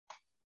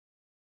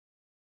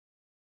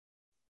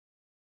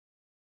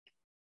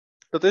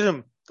Dat is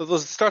hem. Dat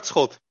was het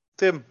startschot.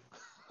 Tim.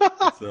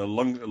 Het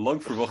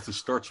lang verwachte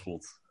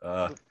startschot. $1000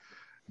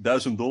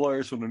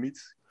 is er nog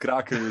niet.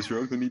 Kraken is er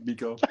ook nog niet,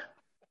 Nico.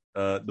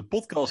 De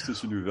podcast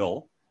is er nu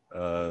wel.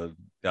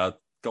 Het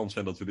kan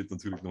zijn dat we dit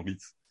natuurlijk nog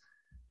niet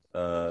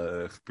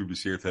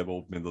gepubliceerd hebben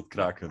op het moment dat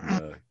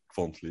Kraken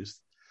kwant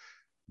list.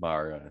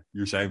 Maar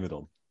hier zijn we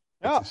dan.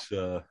 Ja. Het is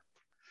een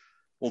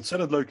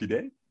ontzettend leuk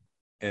idee.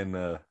 En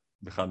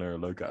we gaan er een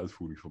leuke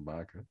uitvoering van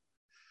maken.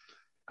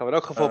 Gaan we in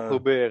elk geval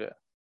proberen.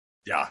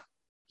 Ja,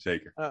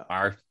 zeker. Ja.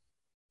 Maar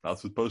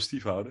laten we het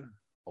positief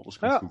houden. Alles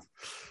komt goed.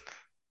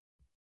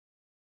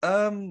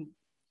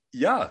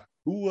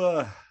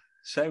 Hoe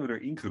zijn we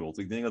er ingerold?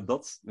 Ik denk dat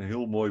dat een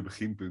heel mooi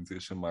beginpunt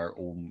is maar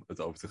om het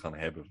over te gaan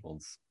hebben.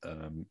 Want,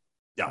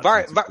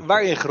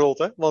 waar ingerold,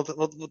 hè? Want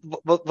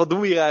wat doen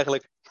we hier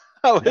eigenlijk?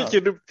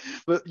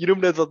 Je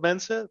noemt net wat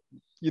mensen.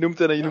 Je noemt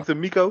een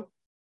Mico.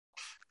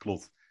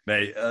 Klopt.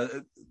 Nee,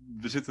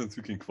 we zitten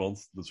natuurlijk in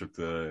kwant. Dat is ook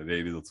de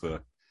reden dat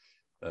we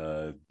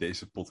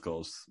deze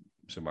podcast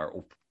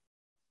op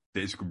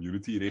deze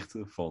community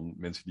richten van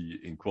mensen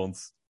die in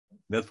Quant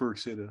Network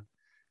zitten,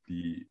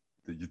 die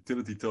de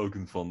utility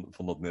token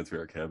van dat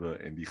netwerk hebben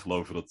en die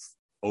geloven dat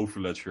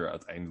Overledger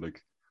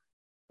uiteindelijk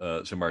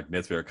het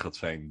netwerk gaat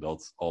zijn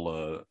dat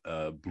alle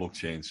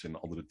blockchains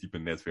en andere type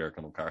netwerken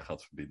aan elkaar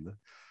gaat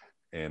verbinden.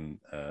 En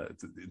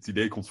het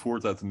idee komt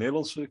voort uit de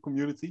Nederlandse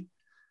community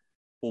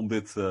om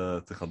dit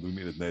te gaan doen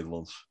in het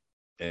Nederlands.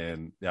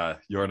 En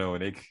ja, Jarno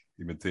en ik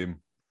met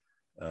Tim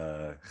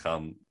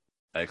gaan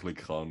eigenlijk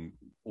gewoon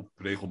op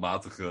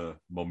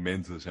regelmatige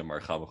momenten,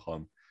 gaan we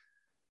gewoon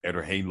er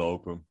doorheen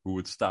lopen. Hoe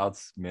het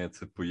staat met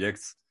het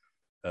project,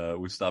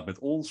 hoe het staat met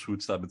ons, hoe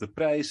het staat met de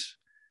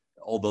prijs,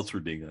 al dat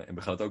soort dingen. En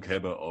we gaan het ook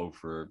hebben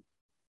over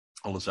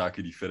alle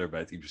zaken die verder bij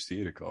het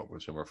investeren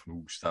komen. Van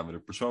hoe staan we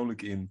er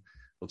persoonlijk in?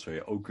 Wat zou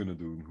je ook kunnen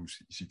doen? Hoe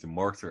ziet de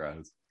markt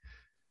eruit?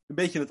 Een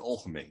beetje in het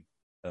algemeen.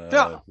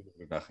 Hoe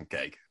we naar gaan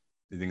kijken.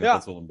 Ik denk dat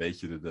dat wel een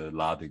beetje de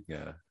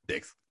lading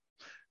dekt.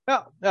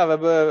 Ja, we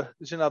hebben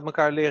dus inderdaad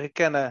elkaar leren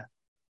kennen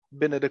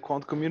binnen de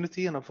Quant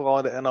community. En dan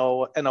vooral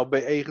de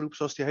NLBE groep,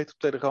 zoals die heet op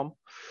Telegram.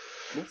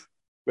 Klopt.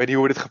 Ik weet niet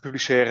hoe we dit gaan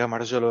publiceren, maar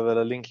dan zullen we wel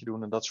een linkje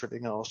doen en dat soort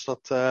dingen. Als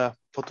dat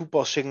van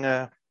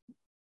toepassing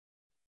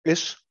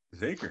is.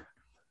 Zeker.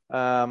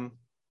 We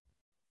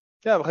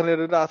gaan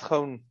inderdaad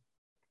gewoon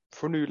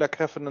voor nu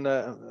lekker even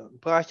een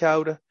praatje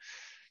houden.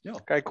 Ja.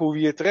 Kijken hoe we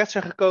hier terecht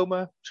zijn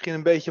gekomen. Misschien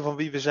een beetje van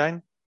wie we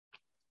zijn.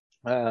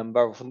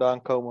 Waar we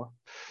vandaan komen.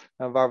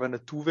 En waar we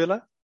naartoe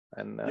willen.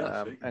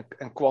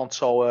 En Quant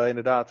zal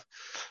inderdaad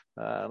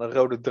een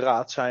rode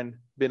draad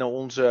zijn binnen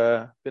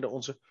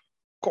onze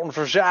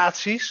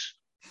conversaties.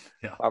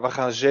 Ja. Maar we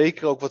gaan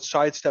zeker ook wat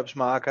sidesteps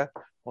maken.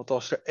 Want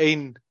als er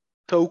één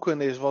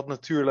token is wat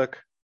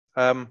natuurlijk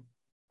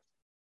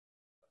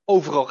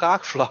overal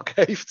raakvlak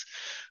heeft,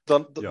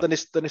 dan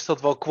is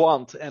dat wel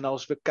Quant. En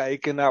als we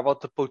kijken naar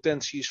wat de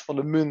potentie is van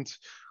de munt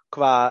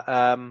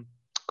qua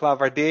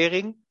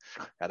waardering,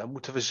 dan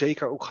moeten we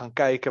zeker ook gaan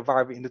kijken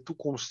waar we in de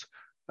toekomst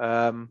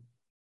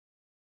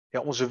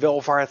onze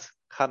welvaart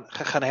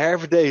gaan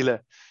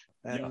herverdelen.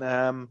 En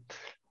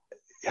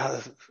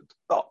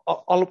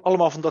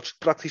allemaal van dat soort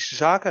praktische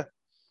zaken.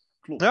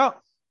 Klopt.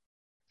 Ja.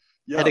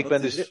 En ik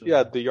ben dus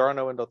de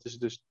Jarno en dat is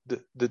dus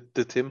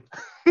de Tim.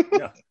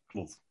 Ja,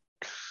 klopt.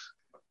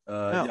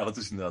 Dat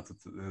is inderdaad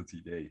het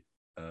idee.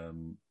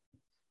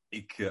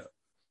 Ik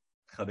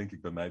ga denk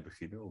ik bij mij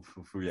beginnen.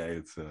 Of wil jij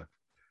het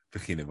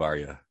beginnen waar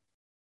je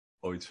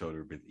ooit zo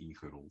er bent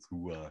ingerold?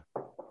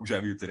 Hoe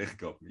zijn we hier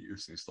terechtgekomen in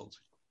eerste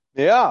instantie?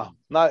 Ja,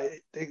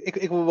 nou,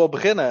 ik wil wel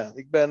beginnen.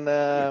 Ik ben...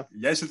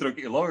 Jij zit er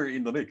ook langer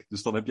in dan ik.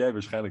 Dus dan heb jij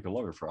waarschijnlijk een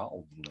langer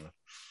verhaal.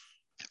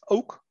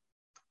 Ook.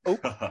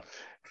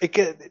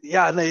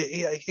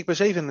 Ik ben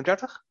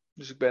 37.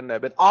 Dus ik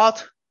ben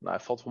oud.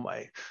 Nou, valt wel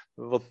mee. We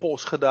hebben wat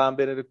post gedaan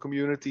binnen de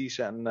communities.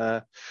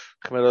 En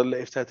gemiddelde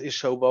leeftijd is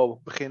zo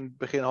wel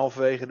begin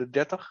halverwege de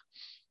 30.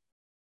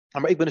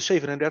 Maar ik ben dus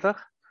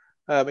 37.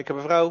 Ik heb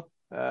een vrouw.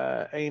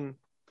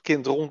 1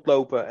 kind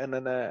rondlopen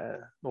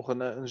en nog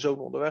een zoon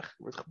onderweg. Ik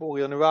werd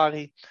geboren in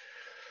januari.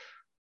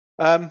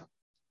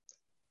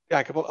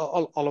 Ik heb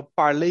al een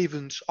paar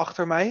levens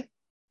achter mij.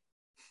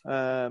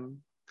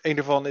 Een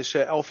daarvan is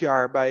 11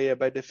 jaar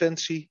bij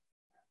Defensie.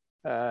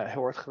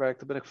 Heel hard gewerkt.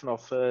 Daar ben ik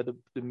vanaf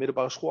de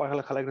middelbare school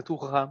eigenlijk gelijk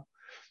naartoe gegaan.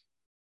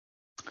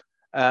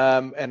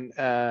 En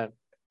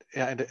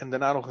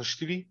daarna nog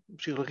een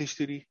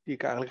psychologie-studie, die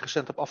ik eigenlijk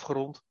recent heb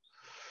afgerond.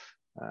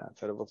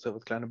 Verder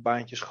wat kleine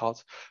baantjes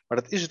gehad.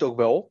 Maar dat is het ook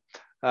wel.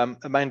 En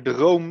mijn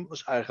droom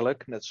was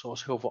eigenlijk, net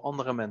zoals heel veel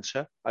andere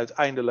mensen,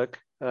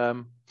 uiteindelijk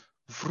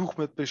vroeg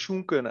met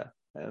pensioen kunnen.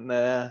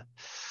 En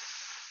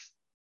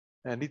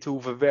niet te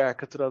hoeven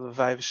werken totdat we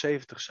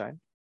 75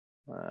 zijn.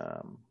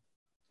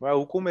 Maar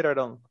hoe kom je daar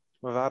dan?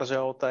 Mijn vader zei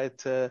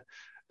altijd,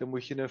 dan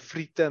moet je een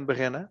frietent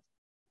beginnen.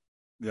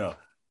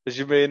 Ja. Als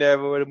je miljonair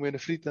wordt, dan moet je een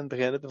frietent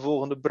beginnen. De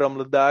volgende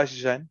Bramledage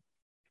zijn.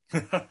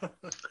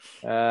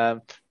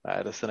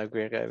 Dat is dan ook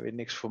weer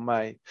niks voor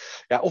mij.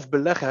 Ja, of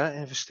beleggen,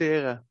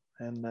 investeren.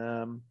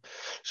 En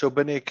zo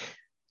ben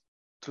ik,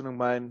 toen ik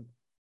mijn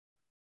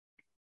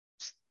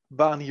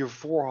baan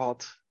hiervoor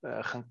had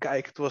gaan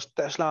kijken. Toen was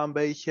Tesla een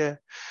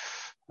beetje...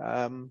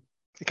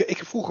 Ik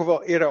heb vroeger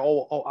wel eerder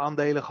al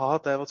aandelen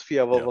gehad, hè,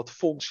 via Ja. wat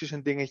fondsjes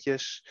en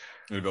dingetjes.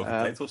 En in welke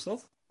tijd was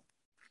dat?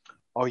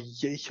 Oh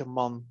jeetje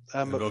man.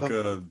 In welke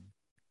via,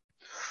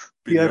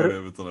 periode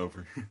hebben we het dan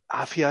over?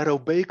 via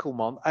Robeco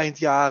man. Eind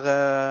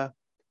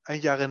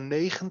jaren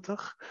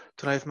 90.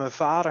 Toen heeft mijn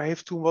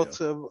vader toen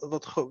Ja.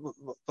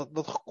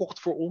 wat gekocht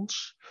voor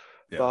ons.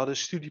 Ja. We hadden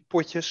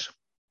studiepotjes.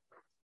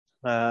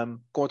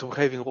 Kom uit de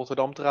omgeving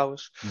Rotterdam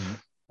trouwens. Mm-hmm.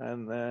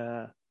 En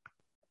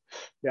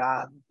we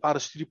hadden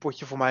een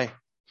studiepotje voor mij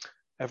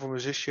en voor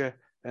mijn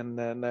zusje. En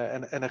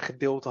een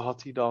gedeelte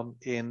had hij dan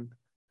in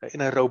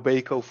een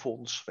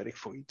Robeco-fonds, weet ik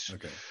voor iets.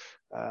 Okay.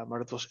 Maar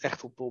dat was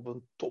echt op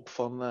een top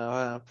van...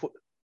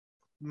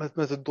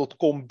 met een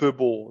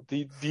dotcom-bubbel,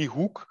 die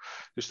hoek.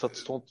 Dus dat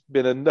stond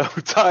binnen no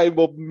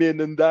time op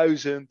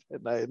 -1000.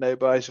 Nee, bij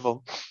wijze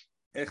van...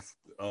 Echt?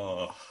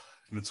 Oh,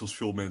 net zoals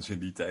veel mensen in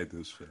die tijd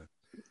dus.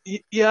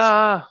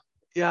 Ja,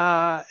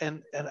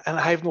 en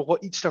hij heeft nog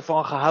wel iets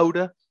daarvan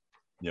gehouden.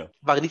 Ja.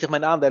 Waren niet echt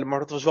mijn aandelen, maar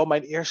dat was wel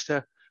mijn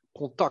eerste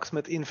contact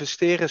met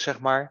investeren, zeg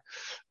maar.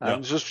 Dus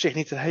dat was op zich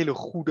niet een hele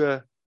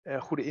goede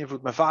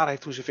invloed. Mijn vader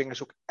heeft toen zijn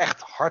vingers ook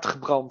echt hard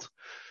gebrand.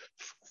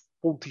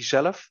 Vond hij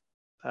zelf.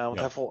 Want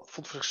hij vond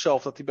voor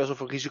zichzelf dat hij best wel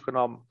veel risico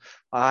nam.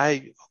 Maar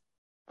hij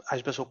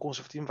is best wel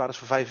conservatief. Mijn vader is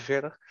van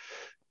 45.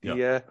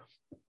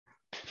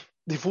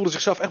 Die voelde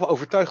zichzelf echt wel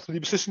overtuigd om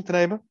die beslissing te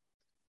nemen.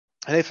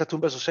 En heeft daar toen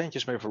best wel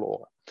centjes mee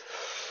verloren.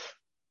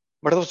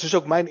 Maar dat was dus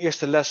ook mijn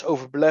eerste les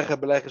over beleggen.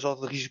 Beleggen is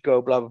altijd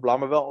risico, bla bla bla.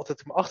 Maar wel altijd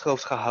in mijn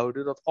achterhoofd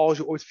gehouden dat als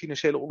je ooit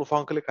financiële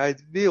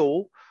onafhankelijkheid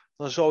wil,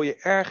 dan zal je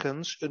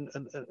ergens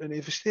een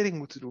investering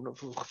moeten doen.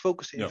 Of een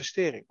gefocuste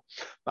investering.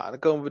 Nou, dan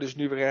komen we dus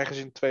nu weer ergens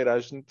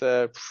in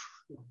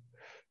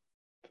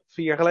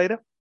 4 jaar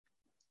geleden.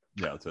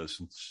 Ja,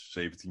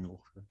 2017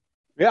 ongeveer.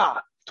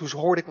 Ja, toen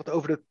hoorde ik wat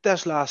over de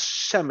Tesla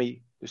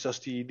Semi. Dus dat is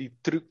die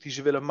truc die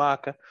ze willen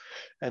maken.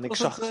 En Was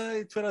dat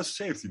in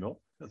 2017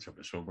 al? Dat zou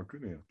best zomaar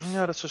kunnen,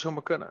 ja, dat zou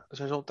zomaar kunnen. Daar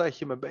zijn ze al een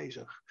tijdje mee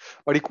bezig.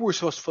 Maar die koers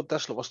van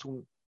Tesla was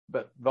toen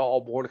wel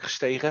al behoorlijk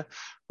gestegen.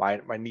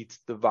 Maar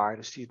niet de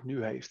waardes die het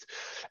nu heeft.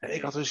 En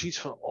ik had dus iets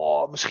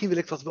van, misschien wil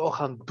ik dat wel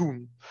gaan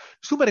doen.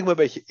 Dus toen ben ik me een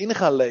beetje in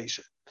gaan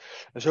lezen.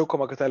 En zo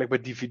kwam ik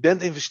uiteindelijk bij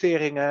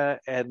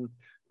dividendinvesteringen. En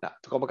toen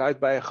kwam ik uit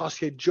bij een gast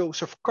die heet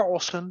Joseph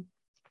Carlson.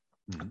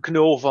 Een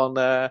knul van,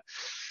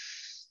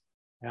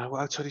 hoe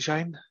oud zou die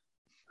zijn?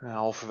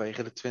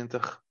 Halverwege de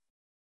 20.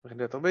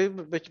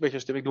 Een beetje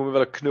als ik noem me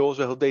wel een knul,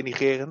 zo heel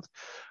denigrerend.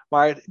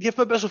 Maar die heeft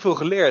me best wel veel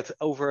geleerd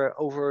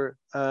over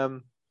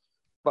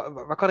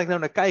waar kan ik nou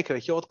naar kijken,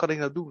 weet je, wat kan ik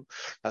nou doen?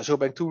 Nou, zo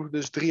ben ik toen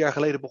dus 3 jaar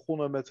geleden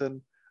begonnen met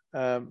een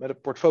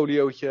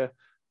portfoliootje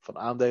van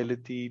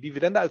aandelen die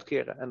dividenden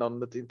uitkeren. En dan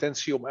met de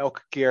intentie om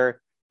elke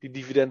keer die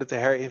dividenden te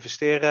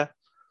herinvesteren.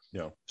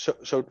 Ja.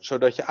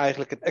 Zodat je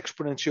eigenlijk een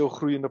exponentieel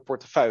groeiende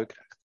portefeuille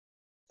krijgt.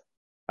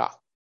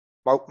 Ja.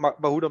 Maar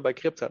hoe dan bij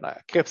crypto? Nou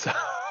ja, crypto,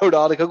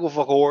 daar had ik ook wel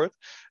van gehoord.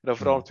 En dan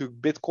vooral natuurlijk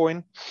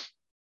Bitcoin.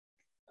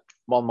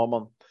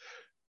 Man.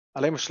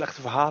 Alleen maar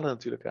slechte verhalen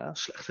natuurlijk. Hè?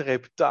 Slechte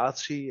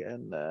reputatie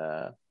en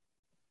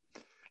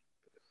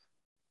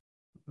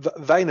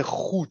weinig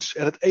goeds.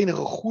 En het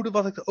enige goede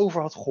wat ik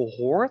erover had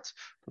gehoord,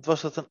 dat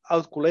was dat een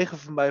oud collega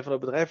van mij van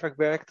het bedrijf waar ik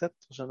werkte,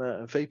 het was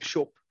een vape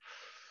shop,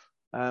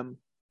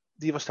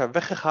 die was daar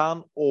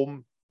weggegaan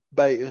om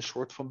bij een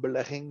soort van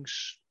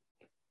beleggings,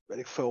 weet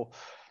ik veel,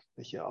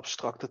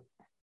 abstracte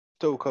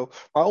toko,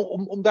 maar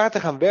om daar te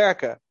gaan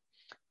werken.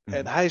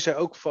 En hij zei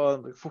ook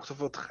van, ik vroeg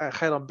wat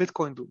ga je dan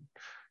Bitcoin doen?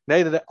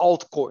 Nee, de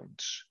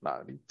altcoins.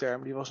 Nou, die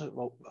term die was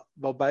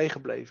wel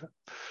bijgebleven.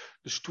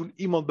 Dus toen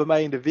iemand bij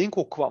mij in de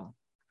winkel kwam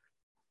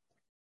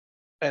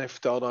en ik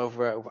vertelde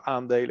over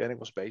aandelen en ik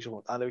was bezig om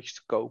wat aandeeltjes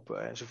te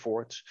kopen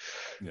enzovoorts.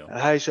 Ja. En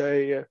hij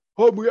zei,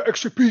 moet je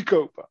XRP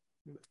kopen?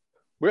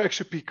 Moet je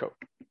XRP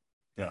kopen?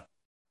 Ja.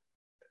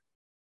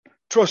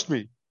 Trust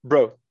me,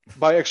 bro,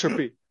 buy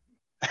XRP.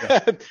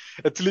 Ja.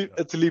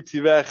 En toen liep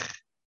hij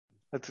weg.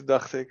 En toen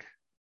dacht ik,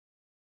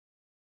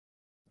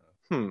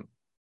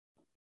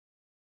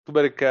 Toen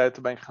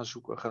ben ik gaan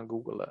zoeken, gaan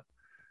googlen.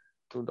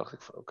 Toen dacht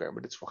ik van oké,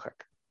 maar dit is wel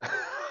gek.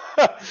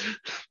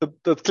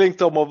 dat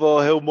klinkt allemaal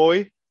wel heel mooi,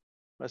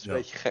 maar het is een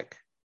beetje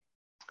gek.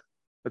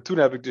 En toen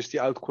heb ik dus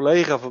die oud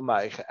collega van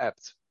mij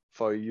geappt.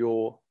 Van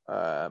joh,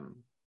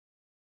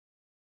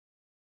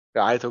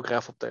 hij heet ook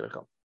Ref op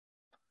Telegram.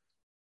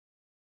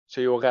 Ik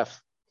zei joh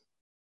Ref.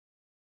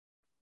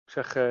 Ik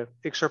zeg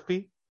XRP.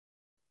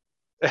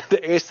 De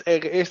eerste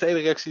ene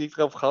reactie die ik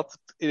erop had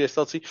in eerste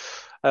instantie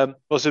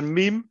was een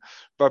meme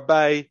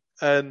waarbij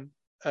een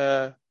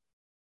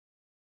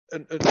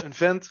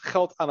vent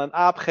geld aan een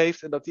aap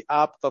geeft en dat die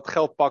aap dat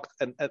geld pakt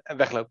en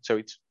wegloopt,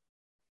 zoiets.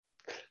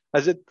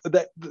 Hij zegt,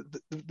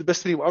 de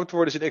beste manier om oud te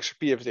worden is in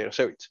XRP investeren,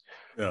 zoiets.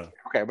 Ja.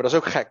 Oké, maar dat is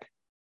ook gek.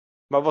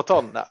 Maar wat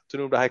dan? Nou, toen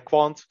noemde hij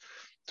Quant.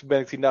 Toen ben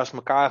ik die naast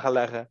elkaar gaan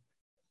leggen.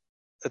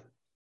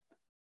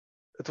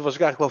 Toen was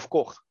ik eigenlijk wel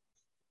verkocht.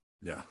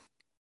 Ja.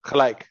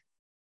 Gelijk.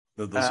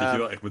 Dan zit je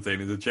wel echt meteen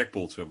in de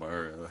jackpot, zeg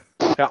maar.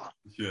 Ja.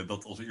 Als je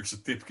dat als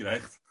eerste tip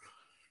krijgt.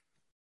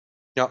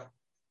 Ja,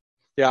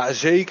 ja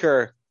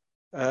zeker.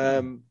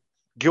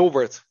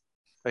 Gilbert.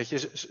 Weet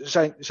je,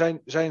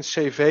 zijn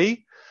cv.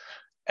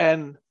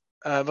 En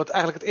wat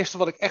eigenlijk het eerste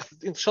wat ik echt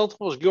interessant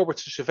vond was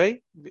Gilbert's cv.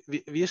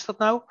 Wie is dat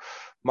nou?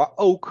 Maar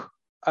ook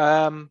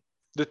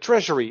de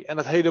treasury en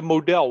het hele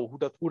model.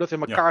 Hoe dat in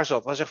Ja, elkaar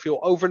zat. Hij zegt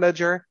veel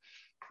overledger.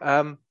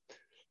 Ehm,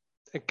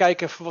 en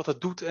kijk even wat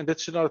het doet. En dit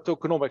is nou de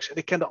tokenomics. En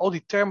ik kende al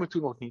die termen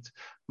toen nog niet.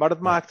 Maar dat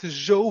nee, maakte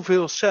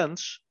zoveel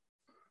sens.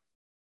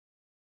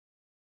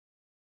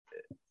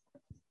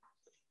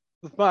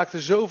 Dat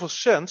maakte zoveel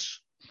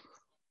sens.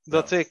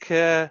 Dat ja. ik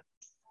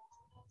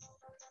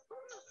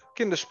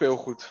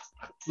kinderspeelgoed.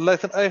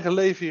 Leidt een eigen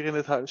leven hier in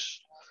dit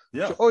huis.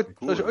 Ja, ik Als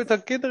hoor je ooit het.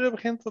 aan kinderen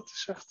begint, dat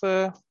is echt.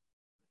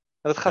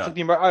 Dat gaat ook Ja,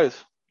 niet meer uit.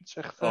 Het is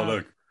echt. oh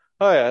leuk.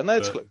 Oh ja, nee,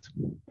 het is Eh, gelukt.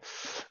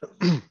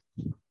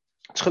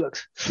 Het is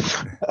gelukt.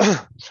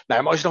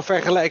 Nee, maar als je dan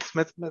vergelijkt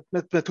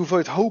met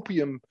hoeveelheid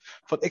hopium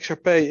van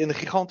XRP in de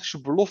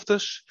gigantische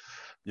beloftes.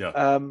 ja,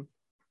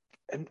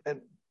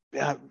 En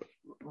ja,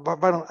 waar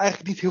dan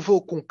eigenlijk niet heel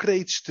veel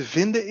concreets te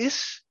vinden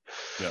is.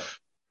 ja,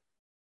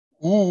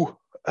 Hoe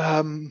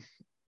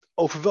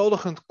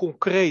overweldigend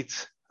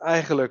concreet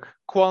eigenlijk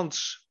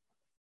Quant's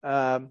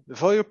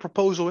value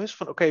proposal is.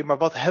 Van oké, maar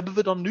wat hebben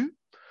we dan nu?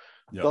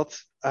 ja,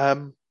 Dat,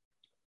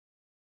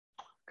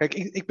 kijk,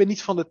 ik ben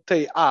niet van de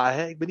TA,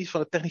 hè? Ik ben niet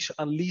van de technische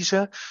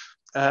analyse.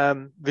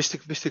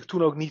 Wist ik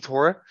toen ook niet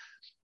hoor.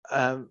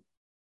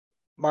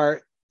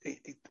 Maar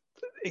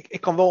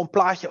ik kan wel een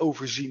plaatje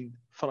overzien.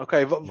 Van oké,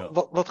 ja.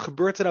 wat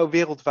gebeurt er nou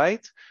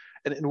wereldwijd?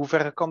 En in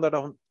hoeverre kan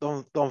daar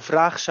dan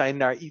vraag zijn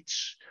naar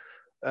iets?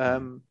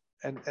 Mhm.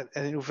 En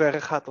in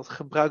hoeverre gaat dat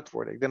gebruikt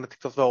worden? Ik denk dat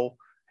ik dat wel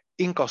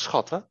in kan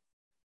schatten.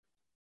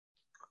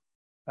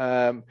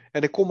 En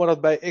ik kon me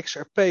dat bij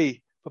XRP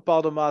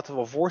bepaalde mate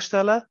wel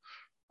voorstellen.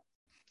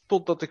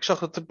 Totdat ik zag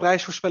dat de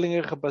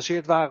prijsvoorspellingen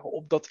gebaseerd waren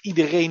op dat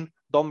iedereen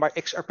dan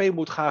maar XRP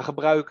moet gaan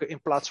gebruiken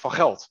in plaats van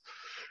geld.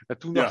 En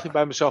toen dacht ik Ja,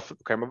 bij mezelf,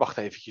 oké, maar wacht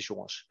eventjes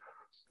jongens.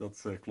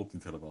 dat klopt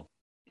niet helemaal.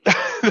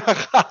 Dan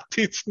gaat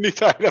iets niet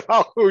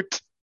helemaal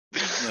goed.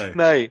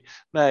 Nee,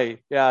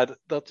 Nee. Ja,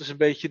 dat is een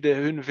beetje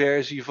hun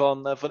versie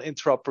van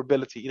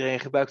interoperability. Iedereen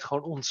gebruikt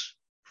gewoon ons.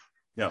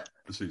 ja,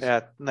 precies.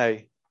 Ja,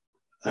 nee.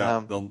 Ja,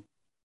 Um, dan,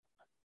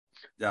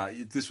 ja,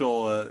 het is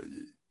wel,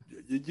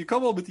 je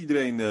kan wel met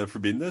iedereen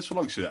verbinden,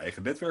 zolang ze je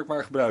eigen netwerk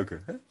maar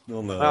gebruiken. Hè?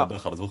 ja, Dan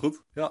gaat het wel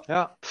goed. Ja,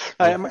 ja.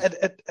 Nou ja, maar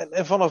logisch.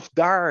 en vanaf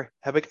daar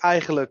heb ik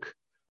eigenlijk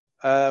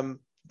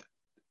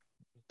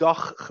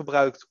dag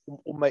gebruikt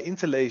om mij in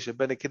te lezen.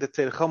 Ben ik in de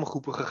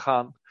telegramgroepen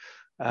gegaan.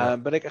 Ja,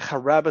 Ben ik echt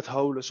gaan rabbit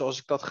holen zoals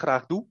ik dat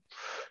graag doe.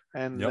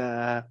 En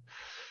ja,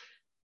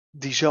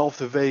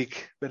 diezelfde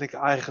week ben ik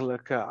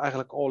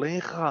eigenlijk all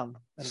in gegaan.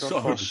 En dat zo,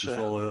 dat was, is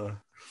wel,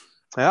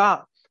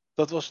 ja,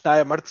 dat was, nou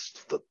ja, maar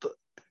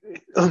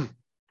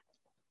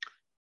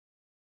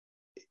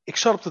ik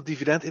zat op dat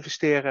dividend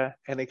investeren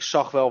en ik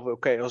zag wel,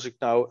 oké, als ik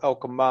nou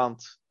elke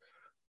maand,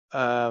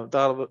 daar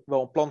hadden we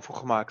wel een plan voor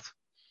gemaakt,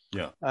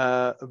 ja,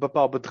 een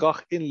bepaald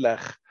bedrag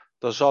inleg,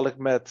 dan zal ik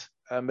met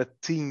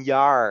 10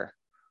 jaar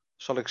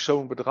zal ik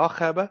zo'n bedrag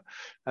hebben.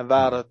 En we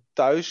mhm, hadden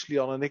thuis,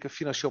 Lian en ik, een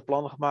financieel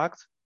plan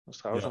gemaakt. Dat is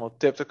trouwens ja, allemaal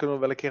een tip, daar kunnen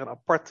we wel een keer een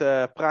apart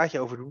praatje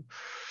over doen.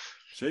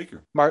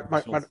 zeker. Maar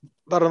Interessant.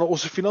 we hadden naar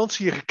onze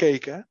financiën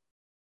gekeken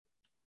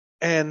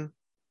en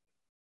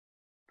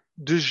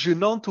de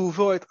gênante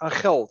hoeveelheid aan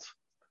geld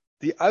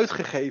die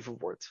uitgegeven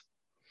wordt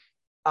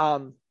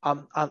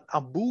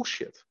aan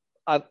bullshit.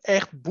 Aan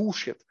echt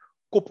bullshit.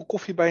 Koppen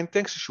koffie bij een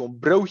tankstation,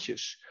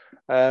 broodjes,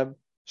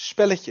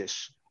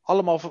 spelletjes.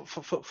 Allemaal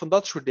van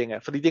dat soort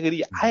dingen. Van die dingen die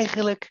je Mhm.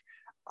 eigenlijk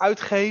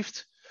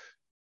uitgeeft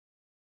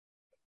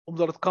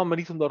omdat het kan, maar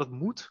niet omdat het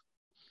moet.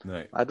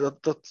 Nee, Maar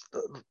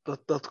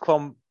dat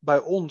kwam bij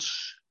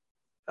ons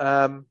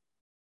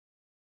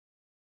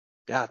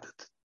ja,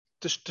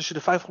 tussen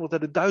de 500 en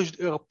de 1000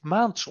 euro per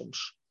maand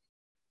soms.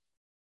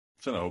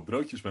 het zijn een hoop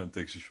broodjes bij een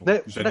tankstation.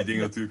 Nee, Nu zijn die nee, dingen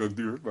nee, natuurlijk ook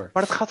duur, maar...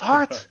 maar dat gaat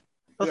hard.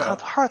 Dat gaat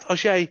Ja, hard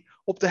als jij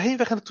op de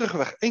heenweg en de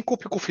terugweg 1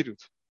 kopje koffie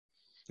doet.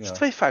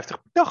 Dat is ja,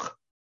 2,50 per dag.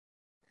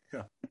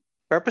 ja,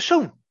 Per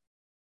persoon.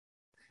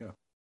 ja.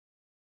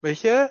 Weet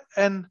je?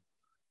 En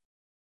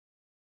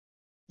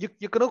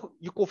je kan ook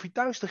je koffie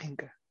thuis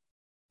drinken.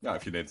 Ja,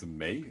 of je neemt hem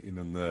mee in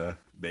een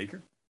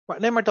beker. Maar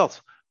nee, maar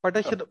dat.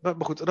 Ja, Maar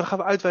goed, dan gaan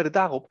we uitweiden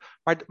daarop.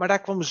 Maar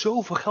daar kwam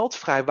zoveel geld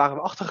vrij, waren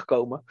we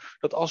achtergekomen.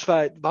 Dat als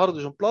we hadden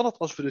dus een plan dat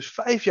als we dus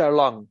 5 jaar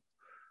lang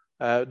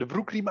de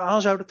broekriem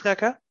aan zouden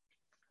trekken.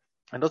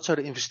 En dat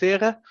zouden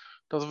investeren.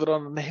 Dat we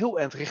dan een heel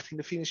eind richting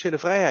de financiële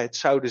vrijheid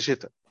zouden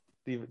zitten.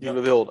 Die we ja,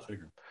 wilden.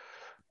 zeker.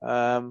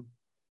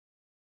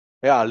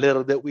 Ja,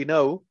 little did we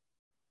know.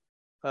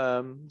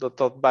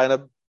 Dat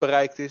bijna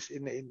bereikt is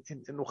in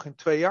nog geen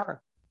 2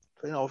 jaar.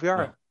 2,5 Ja,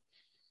 jaar.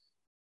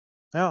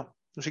 Ja.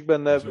 Dus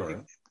bizar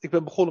hè? ik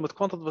ben begonnen met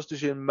Quant. Dat was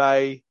dus in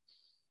mei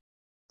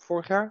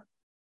vorig jaar.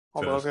 1,5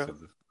 jaar.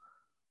 2020.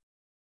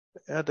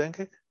 Ja, denk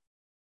ik.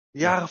 Ja,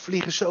 Jaren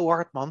vliegen zo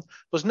hard, man.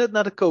 Het was net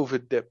na de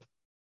COVID-dip.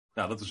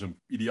 nou dat is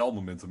een ideaal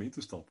moment om in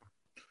te stappen.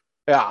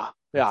 Ja,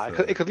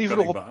 Dat ik had liever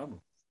kan nog ik op.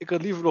 beamen. Ik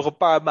had liever nog een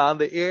paar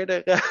maanden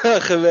eerder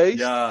geweest.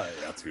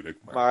 Ja,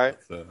 tuurlijk. Maar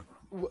Maar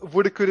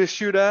woede kunnen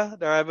Juda,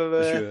 daar hebben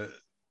als we...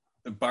 je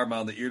een paar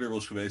maanden eerder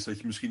was geweest, had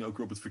je misschien ook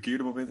weer op het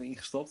verkeerde moment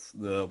ingestapt.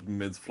 Op het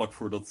moment vlak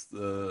voordat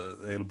de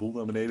hele boel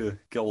naar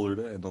beneden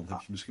kelderde. En dan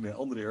heb je misschien een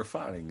andere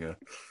ervaring.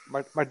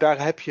 Maar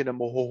daar heb je hem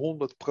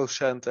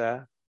 100%.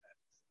 Hè.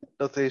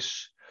 Dat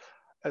is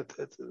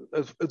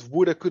het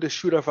woede kunnen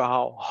Juda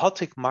verhaal.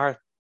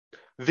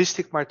 Wist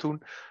ik maar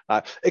toen.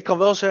 Nou, ik kan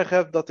wel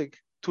zeggen dat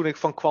toen ik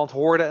van Kwant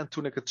hoorde en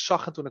toen ik het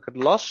zag en toen ik het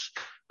las,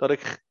 dat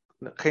ik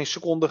geen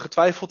seconde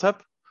getwijfeld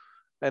heb.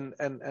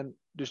 En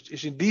dus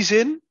is in die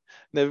zin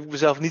neem ik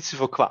mezelf niet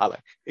zoveel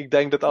kwalijk. Ik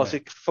denk dat als Nee.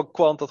 ik van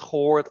Kwant had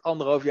gehoord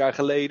 1,5 jaar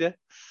geleden,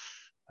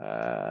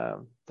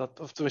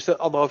 of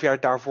tenminste 1,5 jaar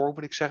daarvoor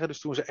moet ik zeggen, dus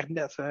toen ze echt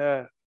net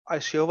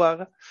ICO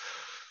waren.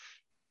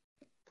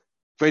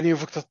 Ik weet niet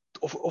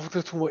of ik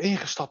er toen wel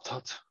ingestapt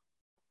had.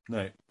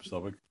 Nee,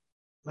 snap ik.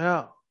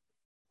 Ja,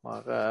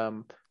 maar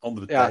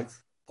Andere ja,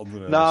 tijd,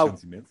 andere nou,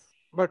 sentiment.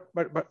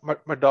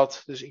 maar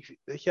dat. Dus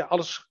weet je,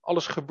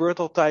 alles gebeurt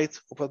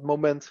altijd op het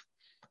moment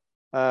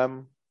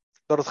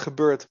dat het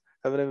gebeurt.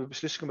 En we nemen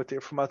beslissingen met de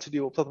informatie die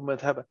we op dat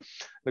moment hebben.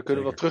 Dan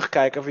kunnen we wel Zeker.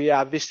 terugkijken van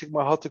ja, wist ik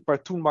maar, had ik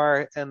maar toen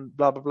maar en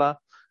bla bla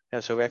bla.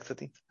 Ja, zo werkt het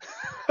niet.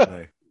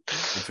 Nee.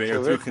 En 2 jaar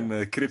Zo terug werkt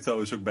het. in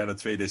crypto is ook bijna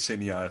 2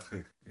 decennia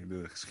in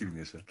de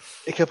geschiedenis. Hè.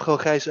 Ik heb gewoon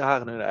grijze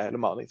haren nu, nee,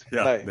 helemaal niet.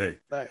 Ja, Nee,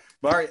 nee. nee.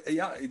 Maar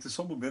ja,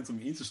 interessant moment om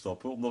in te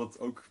stappen. Omdat het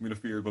ook min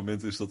of meer het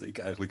moment is dat ik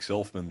eigenlijk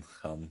zelf ben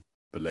gaan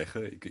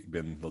beleggen. Ik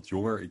ben wat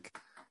jonger. Ik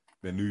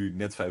ben nu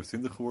net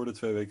 25 geworden,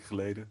 2 weken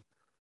geleden.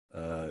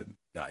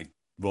 Ja, ik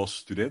was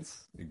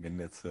student. Ik ben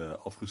net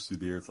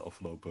afgestudeerd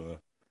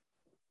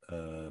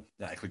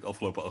eigenlijk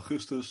afgelopen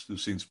augustus.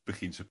 Dus sinds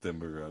begin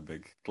september ben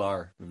ik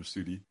klaar met mijn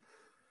studie.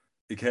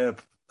 Ik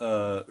heb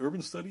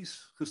Urban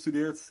Studies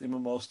gestudeerd in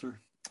mijn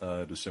master.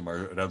 Dus zeg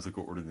maar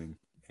ruimtelijke ordening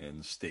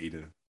en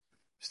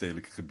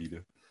stedelijke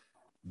gebieden.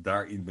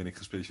 Daarin ben ik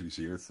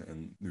gespecialiseerd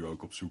en nu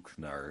ook op zoek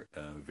naar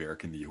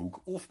werk in die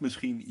hoek. Of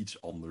misschien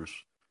iets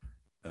anders,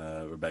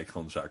 waarbij ik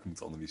gewoon zaken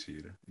moet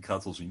analyseren. Ik ga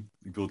het wel zien.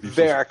 Ik wil het liefst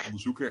als Werk.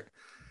 onderzoeker.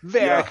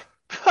 Werk.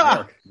 Ja,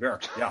 Ha!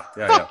 werk. Ja.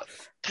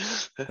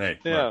 Nee,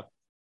 maar Ja,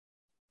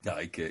 ja,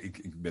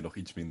 ik ben nog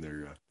iets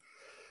minder...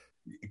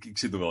 ik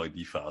zit nog wel in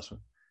die fase.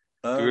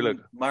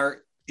 tuurlijk.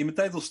 Maar in mijn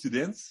tijd als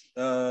student,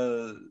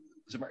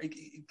 zeg maar,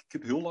 ik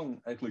heb heel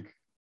lang eigenlijk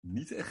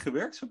niet echt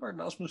gewerkt, zeg maar,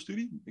 naast mijn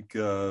studie. Ik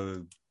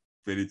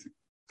weet niet,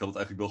 ik had het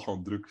eigenlijk wel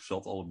gewoon druk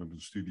zat al met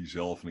mijn studie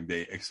zelf en ik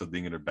deed extra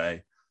dingen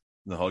erbij.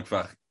 Dan had ik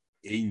vaak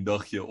 1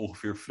 dagje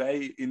ongeveer vrij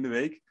in de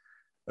week.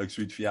 Dan had ik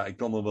zoiets van, ja, ik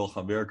kan dan wel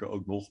gaan werken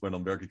ook nog, maar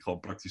dan werk ik gewoon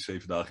praktisch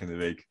 7 dagen in de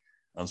week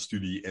aan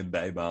studie en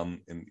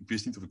bijbaan. En ik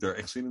wist niet of ik daar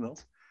echt zin in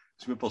had.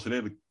 Dus ik ben pas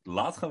redelijk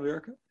laat gaan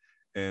werken.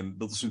 En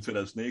dat is in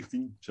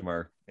 2019, zeg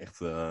maar, echt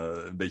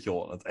een beetje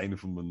al aan het einde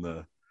van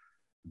mijn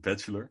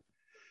bachelor.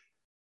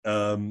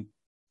 En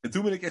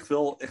toen ben ik echt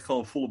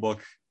gewoon volle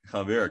bak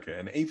gaan werken.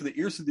 En een van de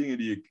eerste dingen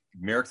die ik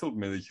merkte op het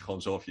moment dat je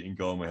gewoon zelf je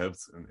inkomen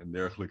hebt en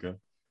dergelijke,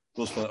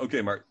 was van,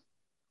 oké, maar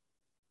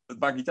het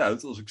maakt niet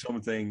uit als ik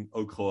zometeen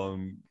ook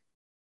gewoon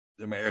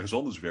zeg maar, ergens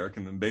anders werk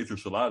en een beter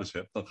salaris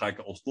heb, dan ga ik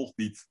het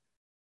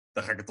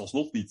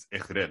alsnog niet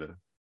echt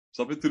redden.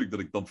 Snap je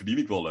natuurlijk dan verdien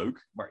ik wel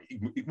leuk, maar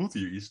ik moet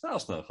hier iets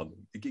naast gaan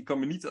doen. Ik kan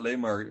me niet alleen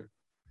maar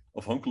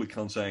afhankelijk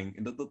gaan zijn.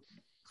 En dat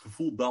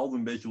gevoel daalde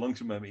een beetje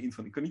langzaam bij me in.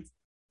 Van, ik kan niet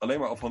alleen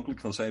maar afhankelijk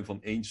gaan zijn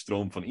van 1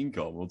 stroom van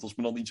inkomen. Want als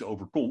me dan iets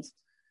overkomt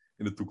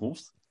in de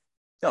toekomst,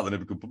 ja, dan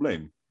heb ik een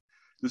probleem.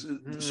 Dus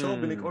zo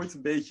ben ik ooit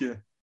een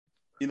beetje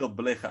in dat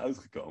beleggen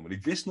uitgekomen. En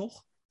ik wist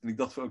nog, en ik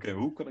dacht van oké,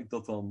 hoe kan ik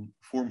dat dan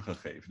vorm gaan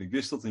geven? En ik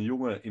wist dat een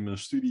jongen in mijn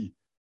studie,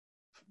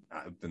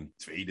 nou, een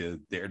 2e,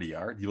 3e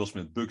jaar, die was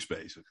met bugs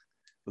bezig.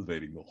 Dat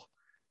weet ik nog.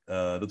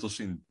 Dat was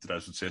in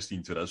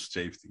 2016,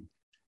 2017.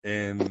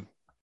 En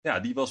ja,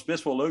 die was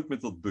best wel leuk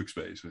met dat bugs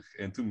bezig.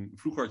 En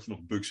vroeger had je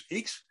nog bugs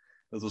X.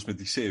 Dat was met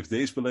die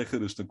CFD's beleggen.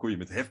 Dus dan kon je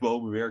met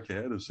hefbomen werken.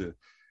 Hè? Dus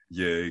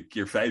je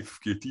keer 5 of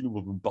keer 10 op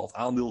een bepaald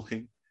aandeel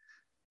ging.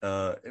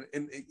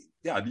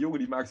 Ja, die jongen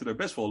die maakte daar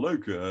best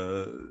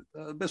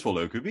wel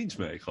leuke winst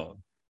mee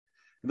gewoon.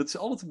 En dat is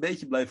altijd een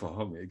beetje blijven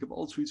hangen. Ik heb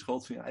altijd zoiets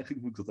gehad van, ja,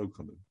 eigenlijk moet ik dat ook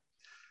gaan doen.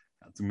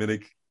 Ja, toen ben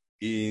ik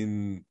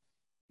in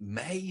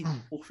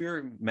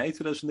ongeveer mei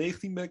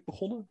 2019 ben ik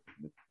begonnen.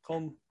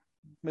 Gewoon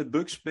met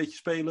bugs, een beetje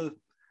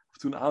spelen. Of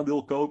toen een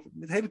aandeel kopen.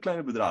 Met hele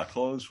kleine bedragen.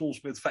 Gewoon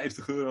soms met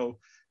 €50,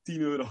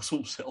 €10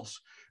 soms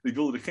zelfs. Ik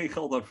wilde er geen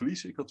geld aan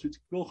verliezen. Ik had zoiets,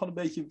 ik wil gewoon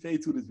een beetje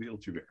weten hoe dit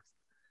wereldje werkt.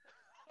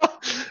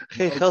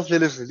 Geen geld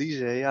willen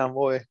verliezen, ja,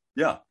 mooi.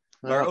 Ja,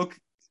 maar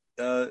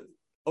Ja.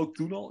 ook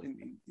toen al,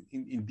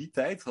 in die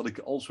tijd, had ik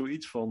al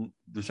zoiets van,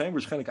 er zijn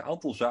waarschijnlijk een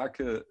aantal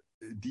zaken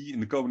die in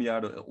de komende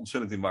jaren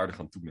ontzettend in waarde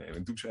gaan toenemen.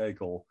 En toen zei ik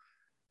al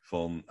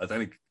van,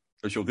 uiteindelijk,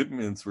 als je op dit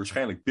moment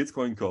waarschijnlijk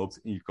Bitcoin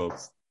koopt en je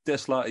koopt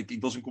Tesla,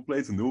 ik was een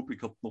complete noob, ik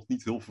had nog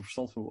niet heel veel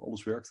verstand van hoe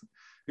alles werkte.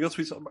 Ik had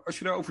zoiets van, als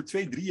je daar over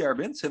 2, 3 jaar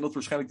bent, zijn dat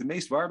waarschijnlijk de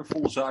meest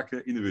waardevolle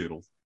zaken in de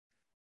wereld.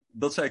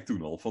 Dat zei ik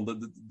toen al,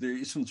 van er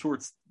is een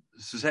soort,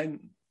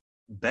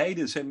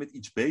 beide zijn met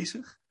iets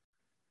bezig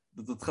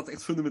dat gaat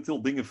echt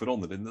fundamenteel dingen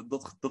veranderen. En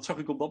dat zag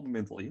ik op dat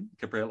moment al in. Ik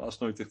heb er helaas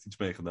nooit echt iets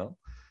mee gedaan.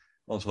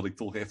 Anders had ik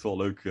toch echt wel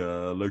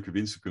leuke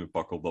winsten kunnen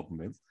pakken op dat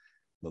moment.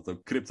 Dat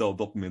ook crypto op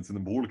dat moment in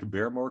een behoorlijke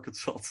bear market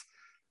zat.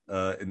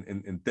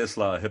 En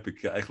Tesla heb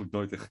ik eigenlijk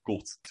nooit echt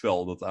gekocht.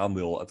 Terwijl dat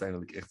aandeel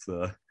uiteindelijk echt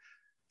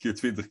keer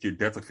 20, keer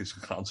 30 is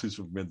gegaan sinds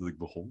het moment dat ik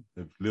begon.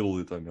 Little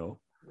did I know.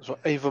 Dat is wel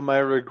een van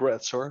mijn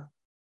regrets hoor.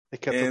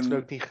 Ik heb dat toen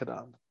ook niet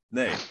gedaan.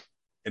 Nee.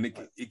 En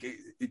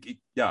ik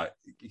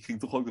ging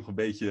toch ook nog een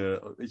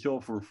beetje, weet je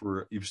wel,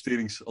 voor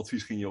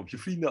investeringsadvies ging je op je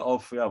vrienden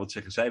af. Ja, wat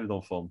zeggen zij er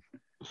dan van?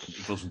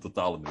 Ik was een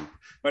totale noob.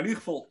 Maar in ieder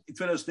geval, in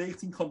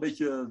 2019 gewoon een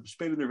beetje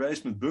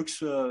spelenderwijs met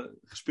bugs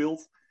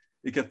gespeeld.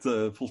 Ik heb,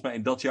 volgens mij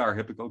in dat jaar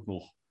heb ik ook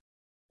nog,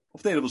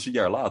 of nee, dat was een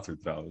jaar later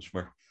trouwens.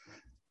 Maar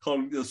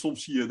gewoon,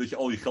 soms zie je dat je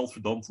al je geld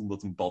verdampt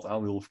omdat een bepaald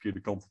aandeel de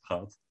verkeerde kant op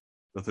gaat.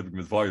 Dat heb ik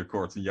met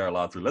Wirecard een jaar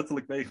later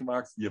letterlijk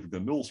meegemaakt. Die heb ik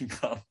naar 0 zien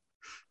gaan.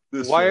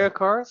 Dus,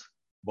 Wirecard?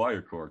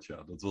 Wirecard,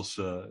 ja. Dat was,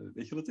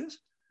 weet je wat het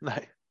is?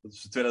 Nee. Dat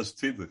is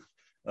 2020.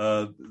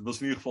 Het was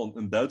in ieder geval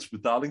een Duits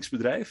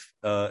betalingsbedrijf.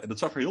 En dat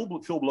zag er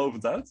heel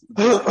veelbelovend uit. Het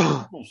was een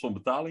toekomst van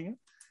betalingen.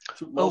 Een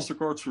soort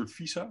Mastercard, een soort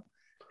Visa.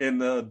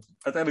 En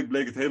uiteindelijk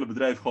bleek het hele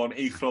bedrijf gewoon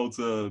één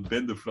grote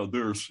bende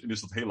fraudeurs. En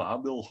is dat hele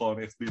aandeel gewoon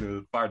echt binnen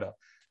een paar dagen.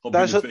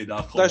 Binnen 2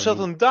 dagen. Daar zat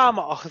een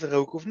dame achter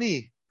ook, of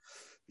niet?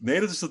 Nee,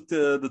 dat is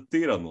de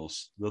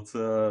Theranos. Dat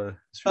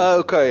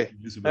oké.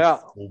 Elizabeth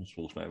Ja. Holmes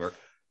volgens mij. Maar,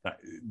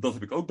 nou, dat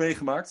heb ik ook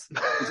meegemaakt.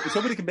 Dus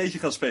zo ben ik een beetje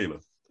gaan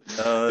spelen.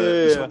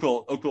 Dus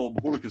ook wel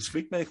behoorlijke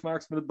schrik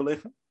meegemaakt met het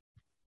beleggen.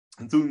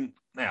 En toen,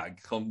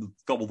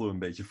 het kabbelde een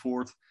beetje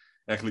voort.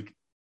 Eigenlijk,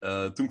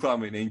 toen kwamen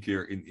we in één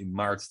keer in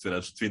maart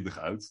 2020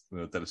 uit.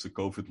 Tijdens de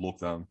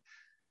COVID-lockdown.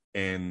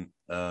 En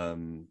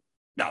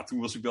toen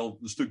was ik wel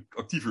een stuk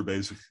actiever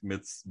bezig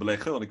met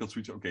beleggen. Want ik had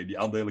zoiets van, oké, die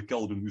aandelen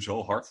kelderen nu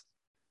zo hard.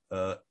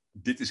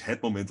 Dit is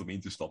het moment om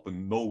in te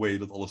stappen. No way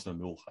dat alles naar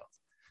 0 gaat.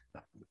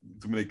 Nou,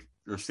 toen ben ik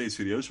er steeds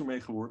serieuzer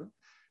mee geworden.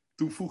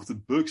 Toen voegde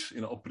Bugs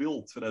in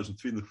april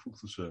 2020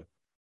 voegden ze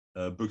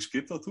Bugs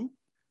Crypto toe.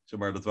 Zeg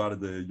maar, dat waren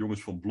de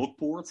jongens van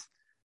Blockport.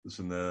 Dat is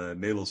een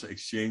Nederlandse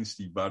exchange.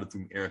 Die waren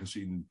toen ergens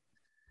in...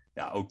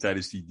 Ja, ook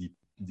tijdens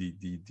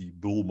die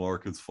bull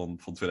market van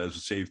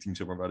 2017,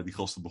 zeg maar, waren die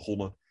gasten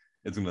begonnen.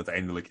 En toen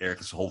uiteindelijk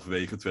ergens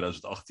halverwege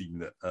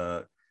 2018...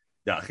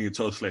 ging het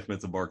zo slecht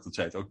met de markt dat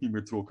zij het ook niet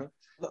meer trokken.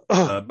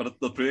 Maar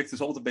dat project is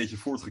altijd een beetje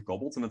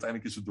voortgekabbeld. En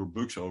uiteindelijk is het door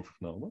Bugs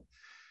overgenomen.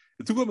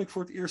 En toen kwam ik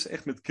voor het eerst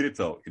echt met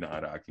crypto in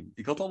aanraking.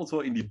 Ik had altijd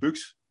wel in die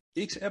Bugs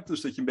X-app,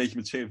 dus dat je een beetje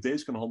met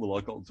CFD's kan handelen,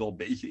 had ik altijd wel een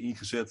beetje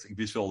ingezet. Ik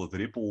wist wel dat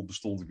Ripple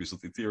bestond, ik wist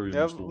dat Ethereum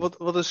bestond.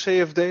 Wat is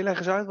CFD? Leg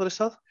eens uit, wat is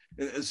dat?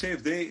 Een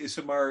CFD is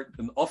zeg maar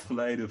een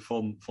afgeleide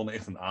van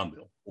echt een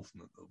aandeel. Of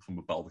een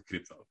bepaalde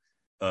crypto.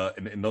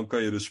 En dan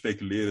kan je dus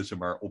speculeren zeg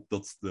maar, op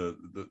dat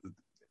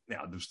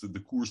dus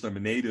de koers naar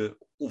beneden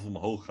of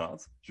omhoog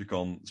gaat. Dus je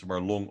kan zeg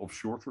maar long of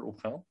shorter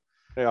opgaan.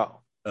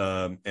 Ja.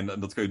 En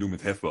dat kun je doen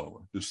met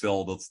hefbomen. Dus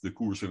stel dat de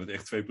koers met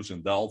echt 2%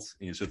 daalt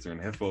en je zet er een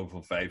hefboom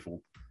van 5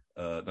 op,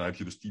 dan heb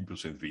je dus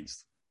 10%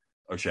 winst.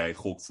 Als jij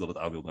gokt dat het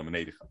aandeel naar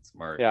beneden gaat.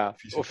 Maar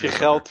of je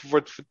geld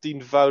wordt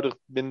vertienvoudigd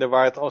minder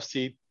waard als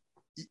die...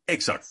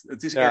 Exact.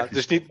 Het is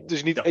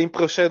dus niet 1%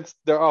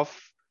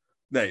 eraf,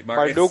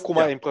 maar 0,1%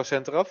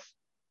 eraf.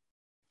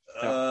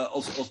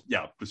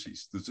 Ja,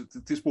 precies. Dus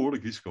het is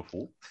behoorlijk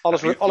risicovol.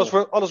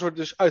 Alles wordt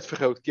dus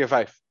uitvergroot, keer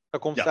 5.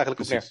 Daar komt het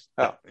eigenlijk precies. op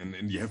neer. Ja.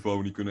 En die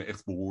hefbomen die kunnen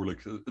echt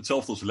behoorlijk...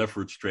 Hetzelfde als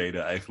leverage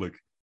traden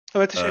eigenlijk.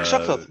 Maar het is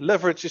exact dat.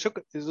 Leverage is ook...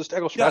 Dat is het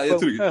Engels. Ja,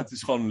 natuurlijk. Het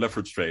is gewoon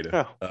leverage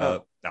traden.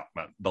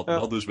 Maar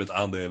dat dus met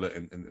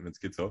aandelen en met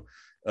crypto.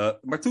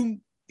 Maar toen,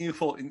 in ieder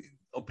geval in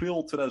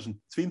april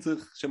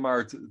 2020, zeg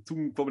maar,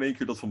 toen kwam in één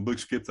keer dat van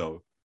Bugs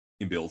Crypto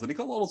in beeld. En ik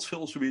had altijd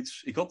veel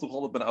zoiets... Ik had toch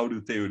altijd mijn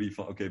oude theorie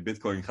van... Oké,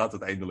 Bitcoin gaat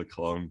uiteindelijk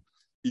gewoon...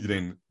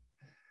 Iedereen...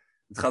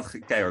 Het gaat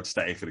keihard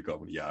stijgen de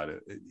komende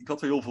jaren. Ik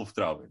had er heel veel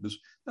vertrouwen in.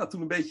 Dus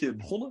toen een beetje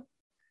begonnen.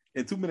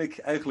 En toen ben ik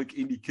eigenlijk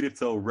in die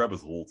crypto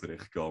rabbit hole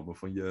terechtgekomen.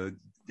 Van je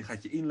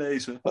gaat je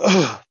inlezen.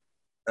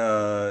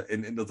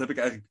 En dat heb ik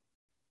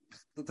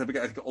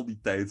eigenlijk al die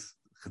tijd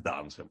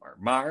gedaan, zeg maar.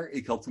 Maar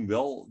ik had toen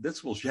wel, net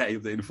zoals jij,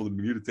 op de een of andere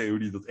manier de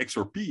theorie dat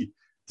XRP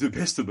de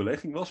beste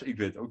belegging was. Ik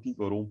weet ook niet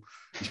waarom.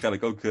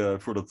 Waarschijnlijk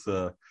ook voor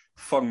dat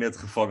vangnet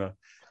gevangen.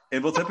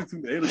 En wat heb ik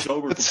toen de hele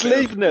zomer... Het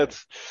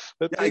sleepnet.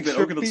 Ik ben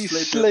ook in dat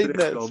sleepnet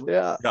terechtgekomen.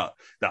 Ja,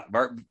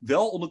 maar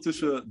wel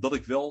ondertussen dat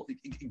ik wel...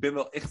 Ik ben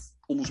wel echt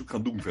onderzoek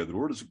gaan doen verder,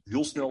 hoor. Dus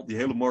heel snel die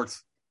hele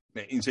markt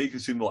in zekere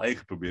zin wel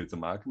eigen proberen te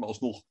maken. Maar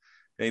alsnog op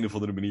een of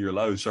andere manier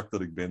lui zak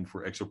dat ik ben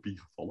voor XRP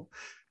gevallen.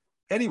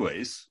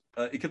 Anyways,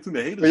 ik heb toen de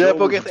hele zomer... Maar jij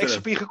hebt ook echt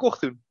XRP gekocht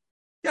toen?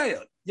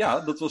 Ja,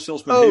 dat was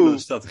zelfs mijn hele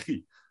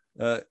strategie.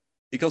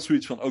 Ik had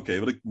zoiets van, oké,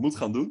 wat ik moet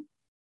gaan doen...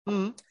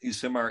 is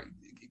zeg maar...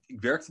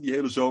 Ik werkte die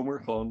hele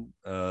zomer gewoon,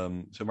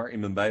 zeg maar, in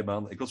mijn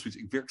bijbaan.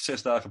 Ik werk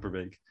 6 dagen per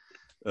week.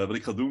 Wat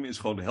ik ga doen is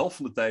gewoon de helft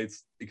van de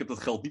tijd... Ik heb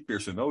dat geld niet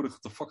per se nodig.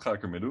 Wat de fuck ga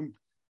ik ermee doen?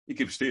 Ik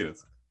investeer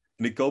het.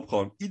 En ik koop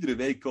gewoon... Iedere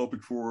week koop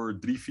ik voor 300-400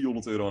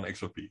 euro aan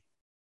XRP.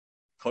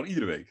 Gewoon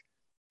iedere week.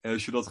 En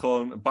als je dat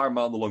gewoon een paar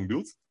maanden lang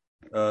doet...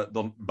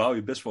 dan bouw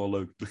je best wel een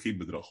leuk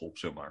beginbedrag op,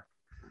 zeg maar.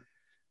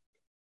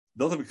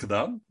 dat heb ik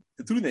gedaan.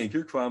 En toen in één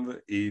keer kwamen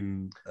we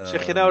in...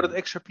 Zeg je nou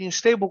dat XRP een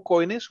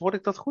stablecoin is? Hoor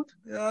ik dat goed?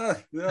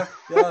 Ja.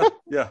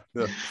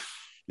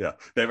 Ja,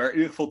 nee, maar in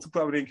ieder geval, toen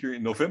kwamen we in één keer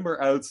in november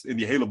uit en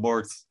die hele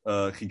markt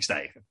ging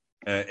stijgen.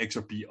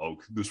 XRP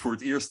ook. Dus voor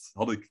het eerst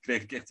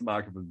kreeg ik echt te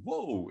maken met,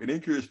 wow, in één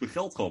keer is mijn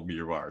geld gewoon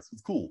meer waard.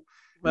 Wat cool.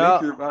 In één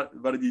keer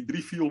waren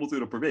die 300-400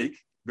 euro per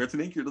week, dat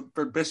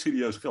werd best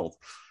serieus geld.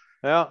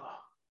 Ja.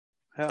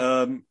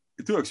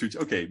 Toen had ik zoiets,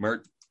 oké,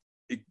 maar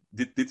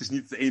dit is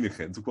niet het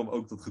enige. En toen kwam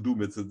ook dat gedoe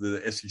met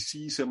de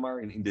SEC, zeg maar,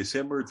 in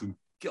december. Toen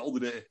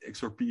kelderde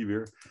XRP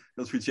weer.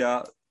 Dat zoiets,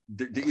 ja,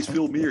 er is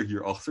veel meer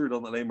hierachter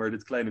dan alleen maar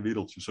dit kleine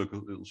wereldje,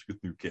 zoals ik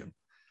het nu ken.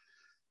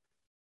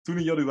 Toen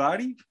in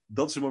januari,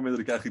 dat is het moment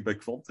dat ik eigenlijk bij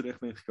Quant terecht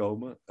ben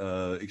gekomen.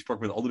 Ik sprak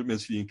met andere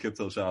mensen die in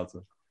crypto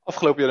zaten.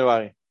 Afgelopen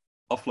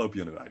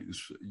januari,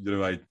 dus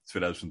januari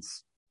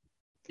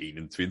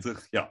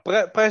 2021, ja.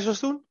 Prijs was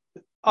toen?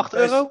 8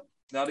 euro?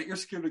 Nou, de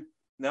eerste keer dat ik...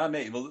 Nou,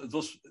 nee, want het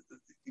was...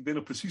 Ik weet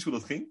nog precies hoe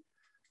dat ging.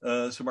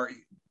 Zeg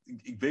maar,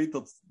 ik weet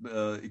dat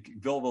ik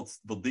wel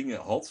wat dingen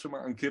had, zeg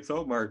maar, aan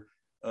crypto, maar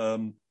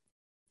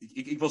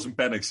ik was een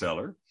panic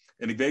seller.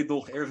 En ik weet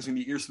nog, ergens in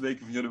die eerste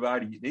weken van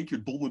januari, in één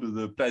keer donderde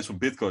de prijs van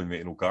Bitcoin weer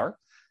in elkaar.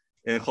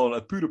 En gewoon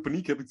uit pure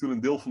paniek heb ik toen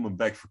een deel van mijn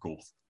bag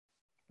verkocht.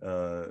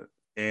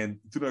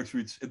 En toen had ik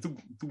zoiets, en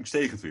toen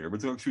steeg het weer. Maar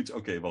toen had ik zoiets,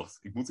 oké, wacht,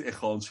 ik moet echt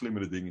gewoon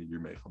slimmere dingen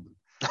hiermee gaan doen.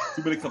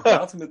 Toen ben ik gaan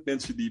praten met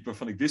mensen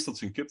waarvan ik wist dat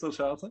ze in crypto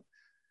zaten.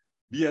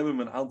 Die hebben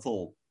me een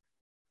aantal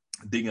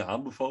dingen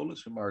aanbevolen,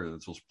 zeg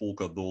maar, zoals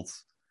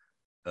Polkadot,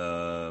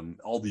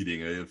 al die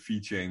dingen,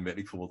 VeChain, weet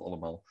ik veel wat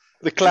allemaal.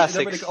 De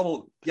classics.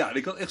 En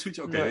ik had echt zoiets,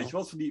 oké, weet je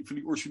wat, van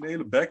die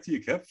originele bag die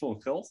ik heb van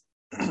het geld,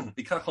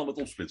 ik ga gewoon het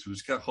opsplitsen.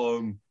 Dus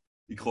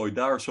ik gooi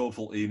daar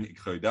zoveel in, ik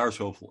gooi daar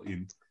zoveel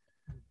in.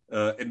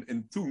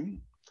 En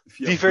toen...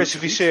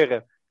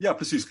 Diversificeren. Ja,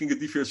 precies, ging het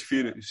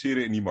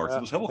diversificeren in die markt. Dat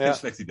was helemaal geen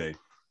slecht idee.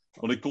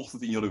 Want ik kocht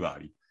het in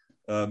januari.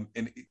 En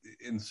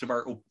zeg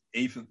maar,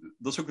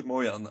 dat is ook het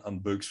mooie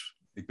aan Bucks.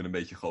 Ik ben een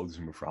beetje chaotisch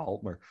in mijn verhaal,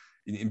 maar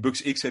in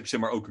Bucks X heb je zeg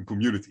maar ook een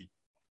community.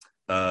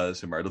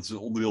 Zeg maar, dat is een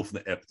onderdeel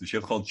van de app. Dus je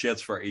hebt gewoon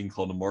chats waarin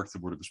gewoon de markten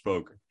worden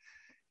besproken.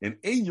 En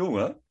één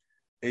jongen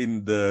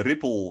in de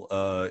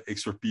Ripple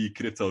XRP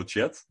crypto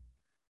chat,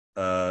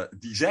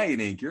 die zei in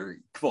één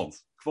keer,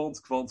 kwant.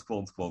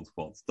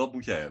 Dat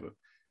moet jij hebben.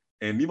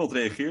 En niemand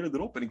reageerde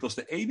erop. En ik was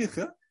de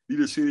enige die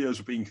er serieus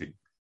op inging.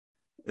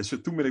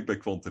 En toen ben ik bij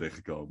Quant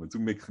terechtgekomen. En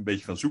toen ben ik een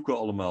beetje gaan zoeken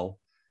allemaal.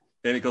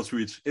 En ik had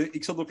zoiets...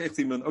 Ik zat ook echt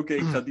in mijn... Oké,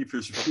 ik ga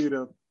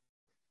diversifiëren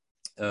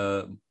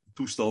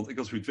toestand. Ik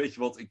had zoiets... Weet je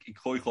wat? Ik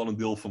gooi gewoon een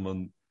deel van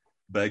mijn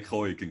bijk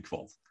gooi ik in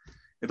Quant.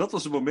 En dat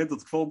was het moment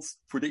dat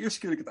Quant... Voor de eerste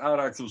keer dat ik het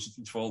aanraakte... was het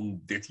iets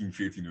van 13,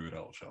 14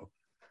 euro of zo.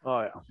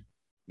 Oh ja.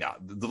 Ja,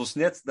 dat was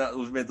net na het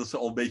moment dat ze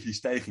al een beetje die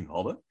stijging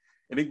hadden.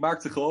 En ik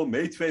maakte gewoon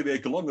mee 2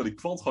 weken lang... dat ik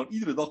Quant gewoon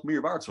iedere dag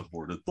meer waard zag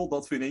worden.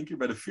 Totdat we in één keer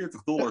bij de $40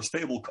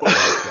 stablecoin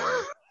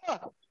kwamen.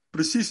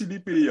 Precies in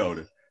die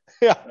periode.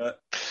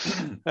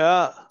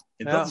 Ja.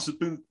 En dat is het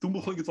punt. Toen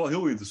begon ik het wel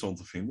heel interessant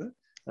te vinden.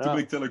 Toen ben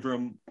ik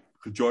Telegram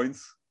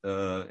gejoind.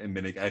 En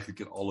ben ik eigenlijk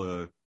in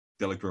alle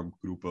Telegram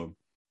groepen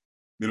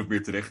min of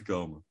meer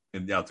terechtgekomen.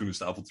 En ja, toen is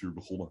het avontuur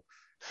begonnen.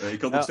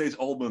 Ik had nog steeds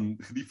al mijn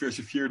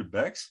gediversifieerde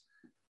bags.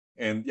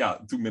 En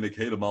ja, toen ben ik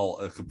helemaal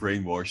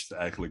gebrainwashed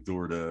eigenlijk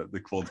door de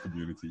quant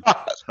community.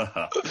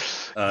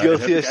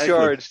 Guilty as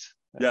charged.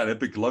 Ja, dan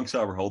heb ik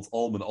langzamerhand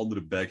al mijn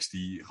andere bags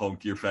die gewoon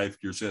keer 5,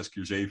 keer 6,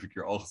 keer 7,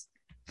 keer 8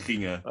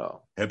 gingen,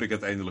 heb ik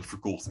uiteindelijk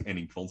verkocht en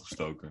in Quant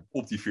gestoken.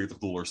 Op die $40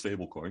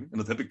 stablecoin. En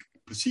dat heb ik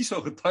precies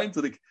zo getimed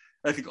dat ik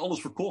eigenlijk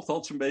alles verkocht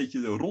had zo'n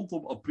beetje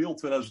rondom april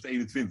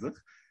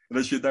 2021. En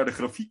als je naar de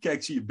grafiek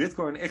kijkt, zie je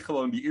Bitcoin echt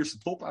gewoon die eerste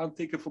top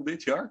aantikken van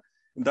dit jaar.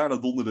 En daarna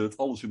donderde het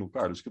alles in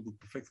elkaar. Dus ik heb dat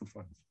perfect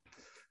getimed.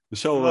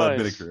 Dus zo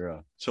ben ik er,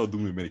 ja.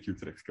 Zodoende ben ik hier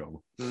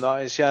terechtgekomen.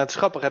 Nice, ja, het is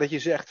grappig hè, dat je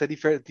zegt, hè,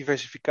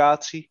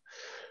 diversificatie.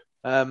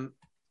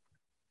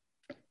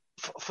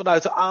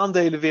 Vanuit de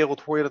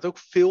aandelenwereld hoor je dat ook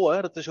veel.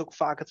 Hè? Dat is ook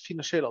vaak het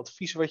financiële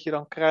advies wat je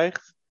dan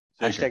krijgt.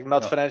 Hashtag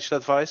not financial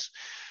advice.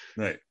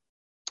 Nee.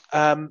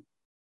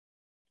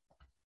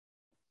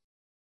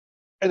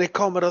 En ik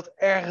kan me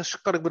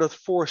dat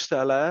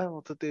voorstellen. Hè?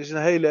 Want het is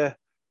een hele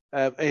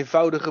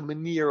eenvoudige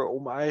manier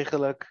om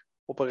eigenlijk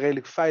op een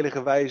redelijk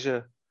veilige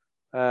wijze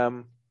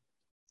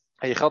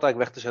je geld eigenlijk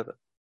weg te zetten.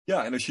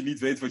 Ja, en als je niet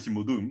weet wat je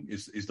moet doen,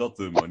 is dat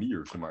de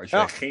manier. Zeg maar. Als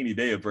je geen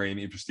idee hebt waar je in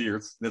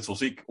investeert, net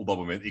zoals ik op dat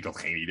moment, ik had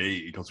geen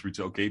idee. Ik had zoiets,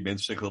 oké,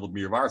 mensen zeggen dat het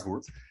meer waard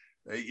wordt.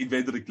 Ik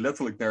weet dat ik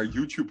letterlijk naar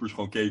YouTubers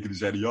gewoon keek en die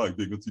zeiden, ja, ik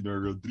denk dat die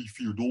naar $3-4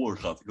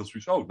 gaat. Ik had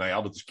zoiets, nou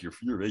ja, dat is keer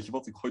 4, weet je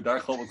wat? Ik gooi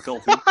daar gewoon wat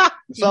geld in. Dan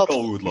zie ik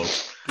al hoe het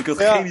loopt. Ik had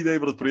geen idee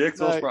wat het project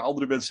was, maar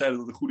andere mensen zeiden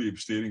dat het een goede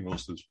investering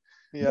was. Dus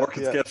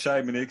market cap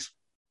zei me niks.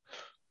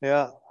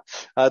 Ja,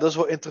 dat is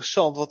wel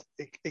interessant, want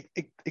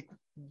ik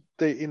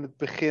deed in het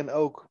begin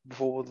ook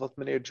bijvoorbeeld wat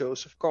meneer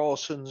Joseph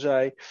Carlson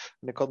zei.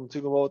 En ik had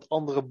natuurlijk wel wat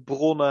andere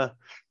bronnen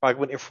waar ik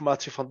mijn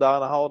informatie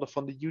vandaan haalde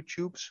van de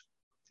YouTubes.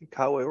 Ik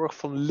hou heel erg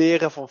van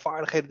leren van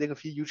vaardigheden, dingen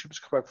via YouTube. Dus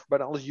ik gebruik voor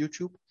bijna alles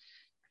YouTube.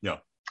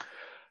 Ja.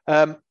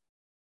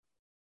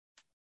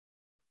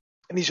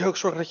 En die zou ook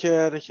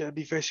zorgen dat je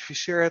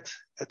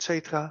diversificeert, et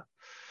cetera.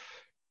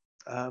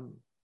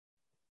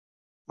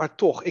 Maar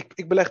toch,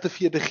 ik belegde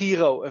via de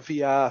Giro en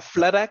via Ja.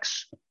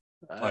 FedEx.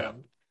 Ja.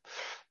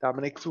 Daar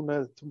ben ik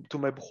toen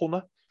mee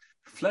begonnen.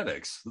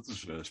 FedEx, dat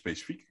is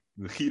specifiek.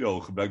 De Giro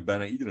gebruikt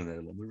bijna iedere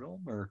Nederlander wel,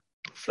 maar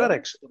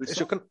FedEx wat is is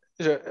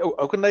dat?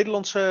 ook een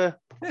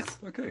Nederlandse. Echt?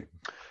 Oké.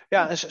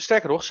 Ja, en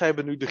sterker nog, zij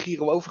hebben nu de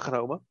Giro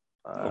overgenomen.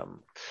 Oh,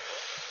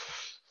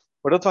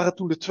 Maar dat waren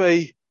toen de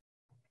twee.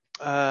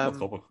 wat ehm,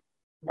 grappig.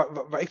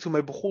 waar ik toen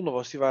mee begonnen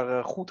was, die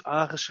waren goed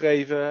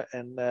aangeschreven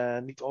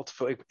en niet al te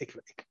veel.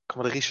 Ik kan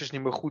me de research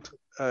niet meer goed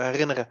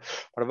herinneren.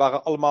 Maar er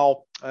waren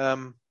allemaal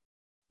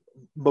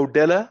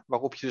modellen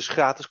waarop je dus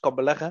gratis kan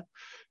beleggen.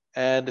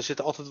 En er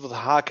zitten altijd wat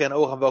haken en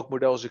ogen aan welk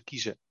model ze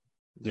kiezen.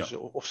 Dus Ja.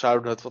 of ze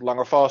houden het wat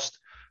langer vast.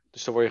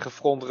 Dus dan word je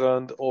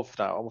gefrontrund of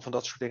nou, allemaal van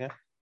dat soort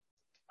dingen.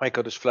 Maar ik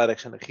had dus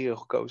FedEx en de Giro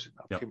gekozen.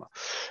 Nou, Ja. prima.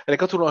 En ik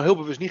had toen al heel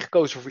bewust niet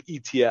gekozen voor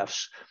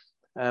ETF's.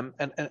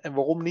 En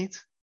waarom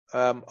niet?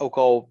 Ook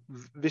al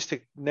wist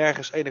ik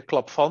nergens ene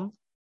klap van.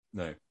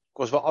 Nee. Ik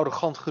was wel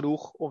arrogant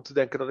genoeg om te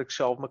denken dat ik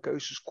zelf mijn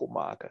keuzes kon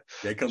maken.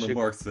 Jij kan Dus de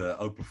markt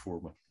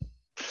outperformen.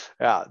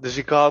 ja, dus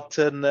ik had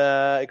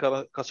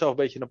zelf een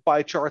beetje een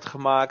pie chart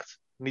gemaakt.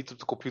 Niet op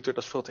de computer,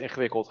 dat is veel te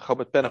ingewikkeld. Gewoon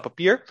met pen en Ja.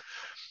 papier.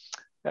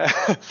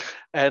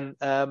 En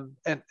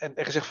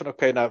gezegd van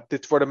oké, nou,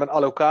 dit worden mijn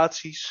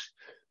allocaties.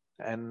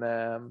 En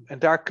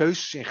daar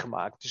keuzes in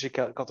gemaakt. Dus ik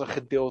had een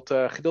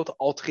gedeelte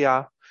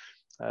Altria.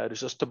 Dus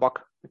dat is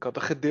tabak. Ik had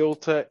een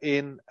gedeelte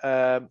in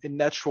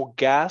natural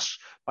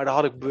gas. Maar daar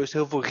had ik bewust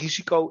heel veel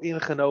risico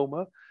in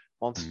genomen.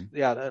 Want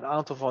ja, een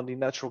aantal van die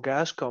natural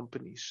gas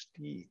companies,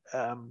 die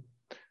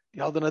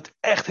hadden het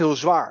echt heel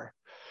zwaar.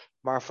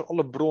 Maar van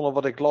alle bronnen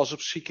wat ik las op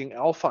Seeking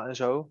Alpha en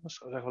zo, dat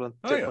is echt wel een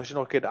tip Ja. als je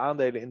nog een keer de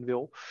aandelen in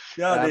wil.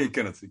 Ja, nee, ik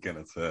ken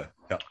het. Ja.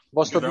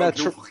 Was Ik heb dat daar ook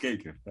heel veel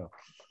gekeken. Ja.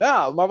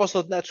 Ja, maar was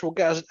dat natural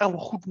gas het echt wel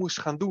goed moest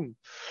gaan doen.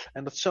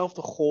 En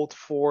datzelfde gold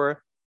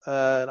voor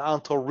een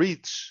aantal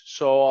REITs,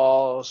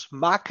 zoals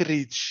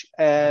Macrich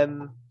en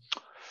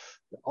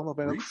de andere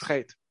ben ik ook REITs?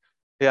 vergeten.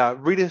 Ja,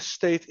 Real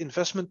Estate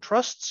Investment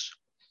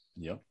Trusts.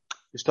 Ja.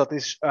 Dus dat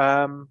is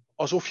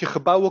alsof je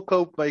gebouwen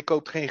koopt, maar je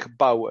koopt geen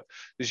gebouwen.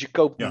 Dus je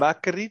koopt Ja.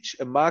 Macrich.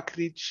 En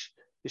Macrich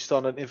is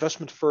dan een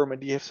investment firm en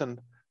die heeft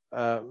een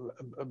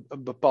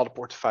bepaalde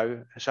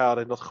portefeuille. En zij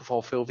hadden in dat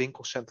geval veel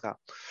winkelcentra.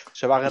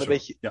 Ze waren een Zo,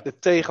 beetje ja. de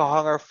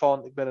tegenhanger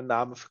van, ik ben de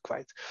namen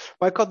verkwijt.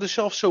 Maar ik had dus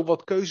zelf zo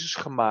wat keuzes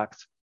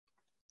gemaakt.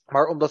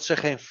 Maar omdat ze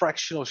geen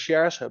fractional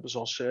shares hebben,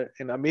 zoals ze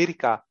in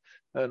Amerika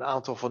een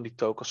aantal van die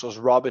tokens, zoals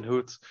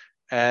Robinhood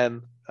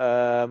en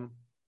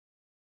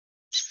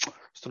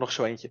is er nog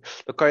zo eentje.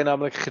 Dan kan je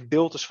namelijk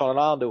gedeeltes van een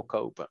aandeel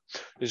kopen.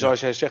 Dus Ja. als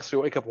jij zegt,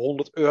 joh, ik heb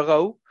 100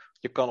 euro.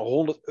 Je kan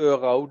 100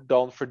 euro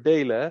dan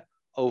verdelen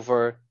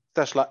over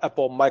Tesla,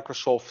 Apple,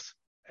 Microsoft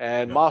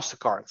en Ja.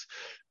 Mastercard.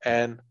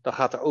 En dan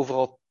gaat er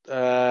overal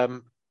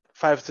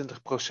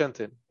 25%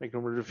 in. Ik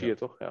noemde er 4, Ja.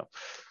 toch? Ja.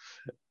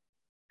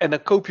 En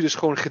dan koop je dus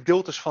gewoon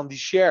gedeeltes van die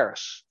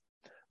shares.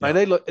 Maar Ja.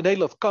 in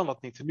Nederland kan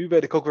dat niet. En nu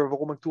weet ik ook weer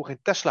waarom ik toen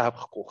geen Tesla heb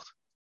gekocht.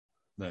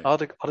 Nee. Dan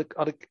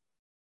had ik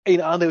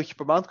 1 aandeeltje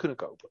per maand kunnen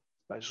kopen.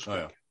 Bij zo'n Oh,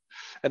 spreken.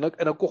 ja.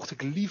 En dan kocht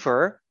ik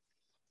liever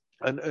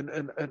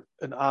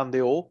een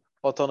aandeel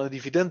wat dan een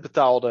dividend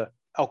betaalde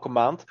elke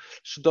maand,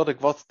 zodat ik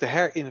wat te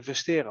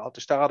herinvesteren had.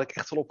 Dus daar had ik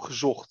echt wel op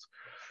gezocht.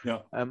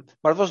 Ja. Maar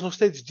het was nog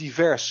steeds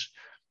divers.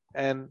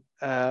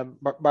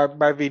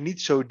 Maar weer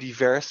niet zo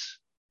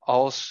divers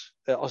als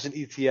een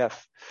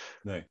ETF.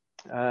 Nee.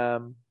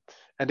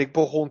 En ik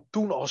begon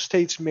toen al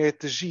steeds meer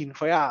te zien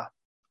van ja,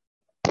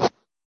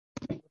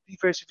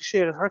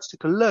 diversificeren is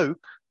hartstikke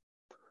leuk.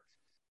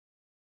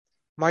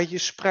 Maar je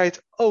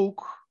spreidt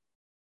ook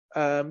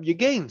je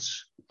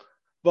gains.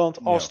 Want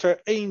als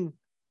er één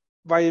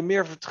waar je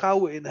meer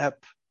vertrouwen in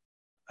hebt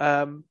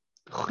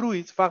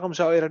groeit, waarom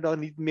zou je er dan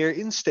niet meer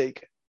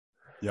insteken?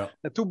 Ja.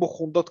 En toen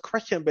begon dat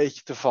kwartje een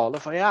beetje te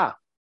vallen van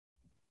ja,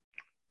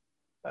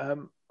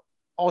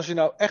 als je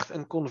nou echt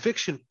een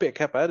conviction pick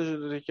hebt, hè,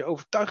 dus dat je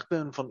overtuigd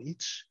bent van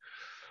iets,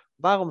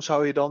 waarom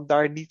zou je dan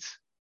daar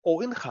niet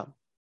all in gaan?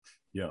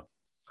 Ja.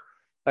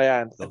 Nou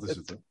ja, Dat is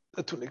het. Hè?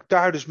 toen ik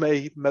daar dus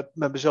mee met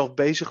mezelf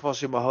bezig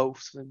was in mijn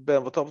hoofd, ik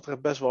ben wat dat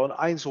betreft best wel een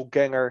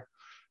Einzelganger.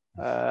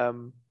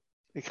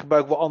 Ik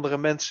gebruik wel andere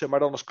mensen, maar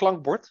dan als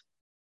klankbord.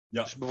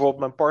 Ja. Dus bijvoorbeeld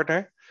mijn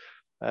partner.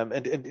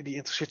 En die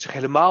interesseert zich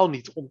helemaal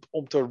niet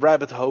om te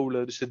rabbit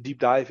holen, dus te deep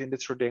dive in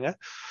dit soort dingen.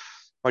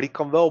 Maar die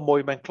kan wel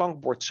mooi mijn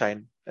klankbord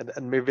zijn.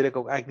 En meer wil ik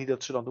ook eigenlijk niet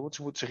dat ze dan doen, want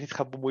ze moeten zich niet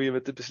gaan bemoeien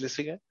met de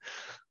beslissingen.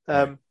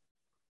 Nee.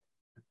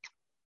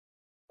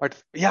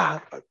 Maar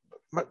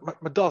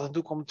dat, en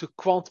toen kwam natuurlijk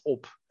kwant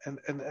op.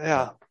 En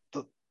ja,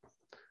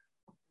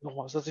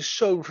 nogmaals, dat is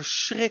zo'n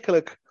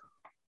verschrikkelijk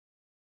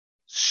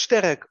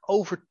sterk,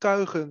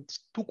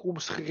 overtuigend,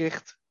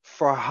 toekomstgericht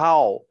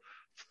verhaal.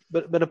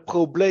 Met een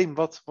probleem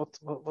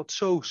wat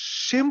zo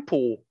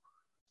simpel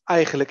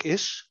eigenlijk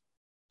is.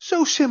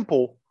 Zo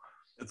simpel.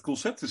 Het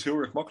concept is heel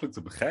erg makkelijk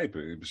te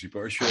begrijpen in principe.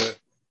 Als je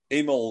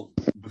eenmaal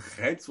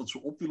begrijpt wat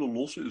ze op willen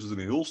lossen, is het een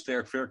heel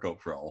sterk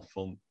verkoopverhaal.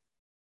 Van,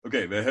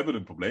 oké, we hebben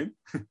een probleem.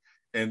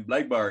 En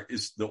blijkbaar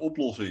is de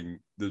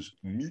oplossing dus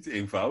niet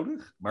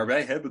eenvoudig, maar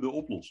wij hebben de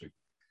oplossing.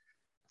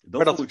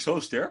 Dat vond ik zo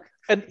sterk.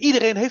 En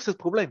iedereen heeft het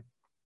probleem.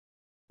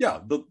 Ja,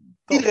 dat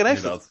iedereen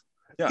heeft inderdaad.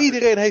 het. Ja.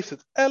 Iedereen heeft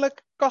het.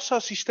 Elk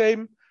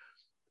kassasysteem,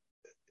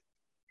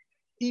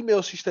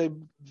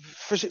 e-mailsysteem,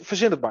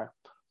 verzin het maar.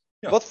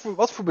 Ja.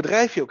 Wat voor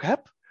bedrijf je ook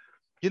hebt,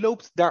 je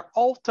loopt daar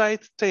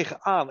altijd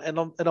tegenaan.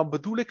 En dan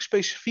bedoel ik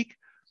specifiek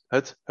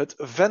het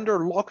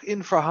vendor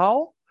lock-in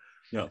verhaal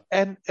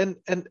en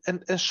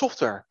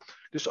software.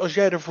 Dus als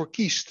jij ervoor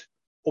kiest,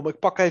 ik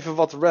pak even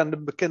wat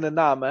random bekende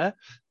namen, hè,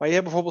 maar je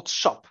hebt bijvoorbeeld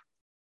SAP.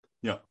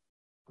 Ja.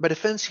 Bij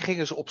Defensie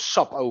gingen ze op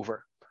SAP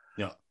over.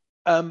 Ja.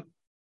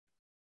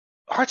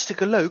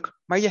 Hartstikke leuk,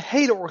 maar je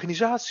hele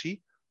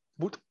organisatie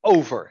moet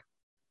over.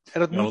 En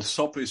dat want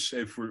SAP is,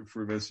 even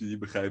voor mensen die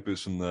begrijpen,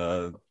 is een...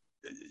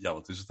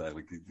 wat is het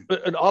eigenlijk?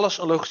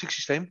 Een logistiek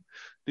systeem.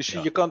 Dus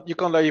je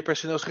kan daar je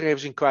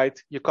personeelsgegevens in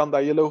kwijt. Je kan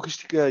daar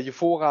je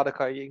voorraden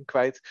kan je in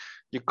kwijt.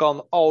 Je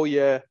kan al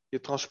je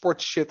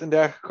transport shit en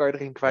dergelijke kan je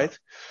erin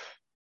kwijt. Ja.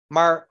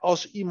 Maar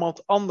als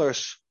iemand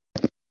anders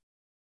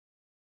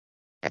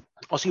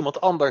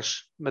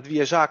met wie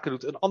je zaken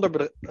doet een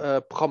ander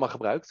programma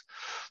gebruikt,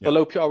 dan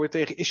loop je alweer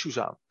tegen issues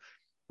aan.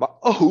 Maar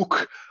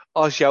ook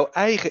als jouw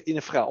eigen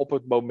infra op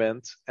het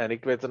moment, en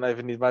ik weet dan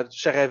even niet, maar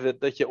zeg even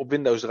dat je op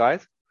Windows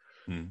draait,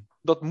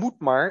 dat moet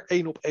maar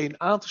 1 op 1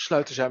 aan te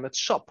sluiten zijn met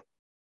SAP.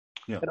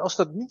 Ja. En als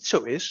dat niet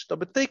zo is, dan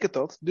betekent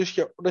dat dus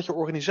dat je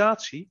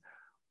organisatie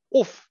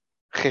of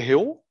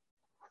geheel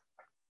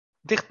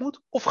dicht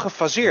moet, of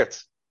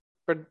gefaseerd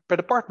per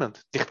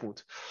department dicht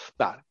moet.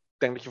 Nou, ik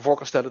denk dat je voor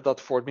kan stellen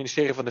dat voor het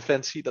ministerie van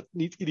Defensie dat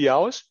niet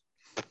ideaal is.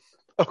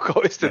 Ook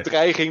al is de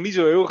dreiging niet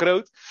zo heel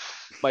groot.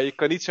 Maar je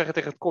kan niet zeggen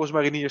tegen het Korps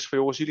Mariniers van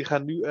jongens, jullie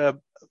gaan nu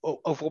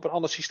over op een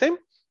ander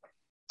systeem.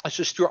 Dus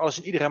je stuurt alles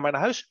en iedereen maar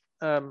naar huis.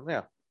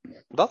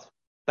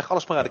 Leg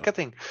alles maar aan de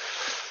ketting.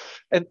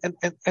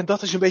 En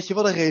dat is een beetje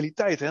wel de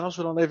realiteit. Hè? En als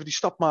we dan even die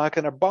stap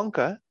maken naar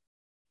banken.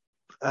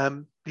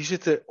 Die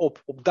zitten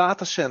op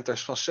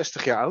datacenters van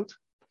 60 jaar oud.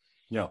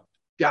 Ja.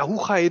 Ja,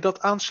 hoe ga je dat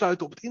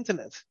aansluiten op het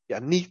internet? Ja,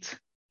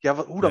 niet. Ja,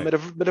 hoe dan?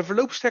 Met een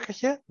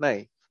verloopstekkertje?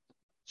 Nee.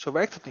 Zo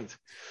werkt het niet.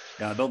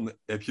 Ja, dan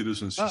heb je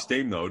dus een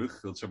systeem nodig.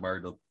 Dat, zeg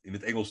maar, dat, in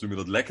het Engels noemen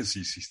we dat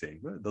legacy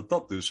systeem.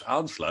 Dat dus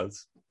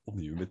aansluit op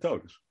nieuwe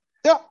methodes.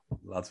 Ja.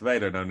 Laten wij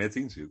daar nou net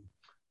in zitten.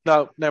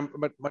 Nou, nee,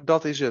 maar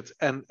dat is het.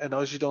 En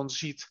als je dan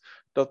ziet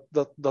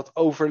dat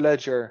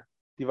Overledger,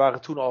 die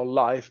waren toen al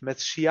live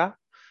met SIA.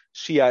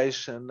 SIA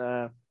is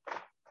een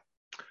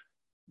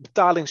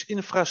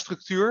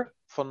betalingsinfrastructuur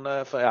van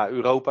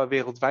Europa,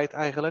 wereldwijd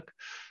eigenlijk.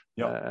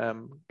 Ja.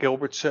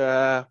 Gilberts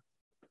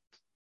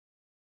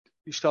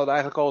die stelde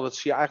eigenlijk al dat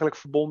SIA eigenlijk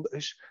verbonden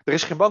is. Er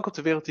is geen bank op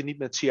de wereld die niet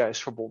met SIA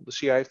is verbonden.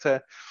 SIA heeft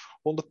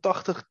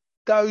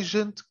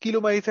 180.000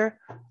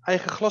 kilometer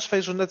eigen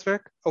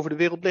glasvezelnetwerk over de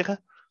wereld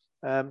liggen.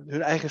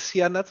 Hun eigen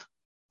SIA-net.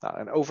 Nou,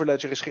 en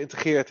Overledger is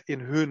geïntegreerd in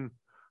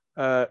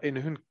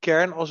hun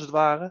kern, als het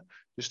ware.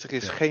 Dus er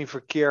is geen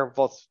verkeer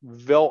wat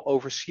wel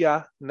over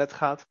SIA-net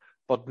gaat,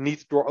 wat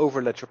niet door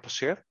Overledger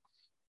passeert.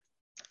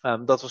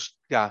 Dat was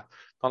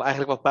dan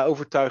eigenlijk wat mij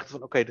overtuigde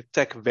van oké, de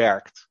tech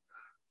werkt.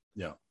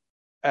 Ja.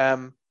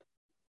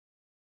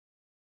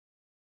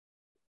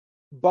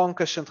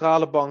 Banken,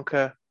 centrale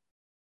banken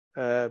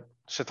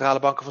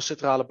van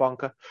centrale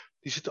banken,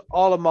 die zitten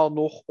allemaal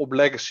nog op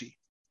legacy.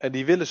 En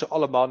die willen ze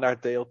allemaal naar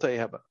het DLT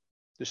hebben.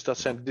 Dus dat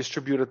zijn de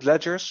distributed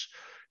ledgers.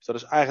 Dus dat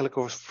is eigenlijk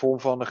een vorm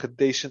van een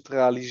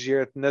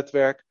gedecentraliseerd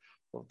netwerk.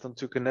 Wat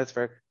natuurlijk een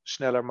netwerk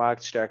sneller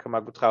maakt, sterker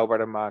maakt,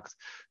 betrouwbaarder maakt.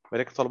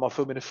 Weet ik het allemaal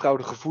veel minder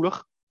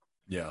fraudegevoelig.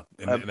 Ja,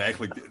 en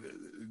eigenlijk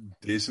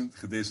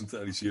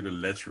gedecentraliseerde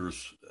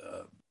ledgers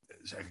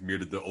is eigenlijk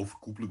meer de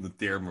overkoepelende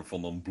termen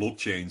van dan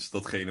blockchains.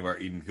 Datgene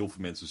waarin heel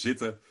veel mensen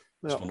zitten.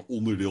 Dat is gewoon een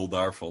onderdeel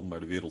daarvan, maar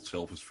de wereld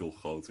zelf is veel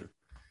groter.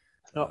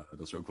 Ja.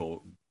 Dat is ook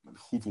wel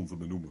goed om te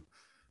benoemen.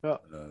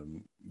 Ja.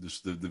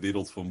 Dus de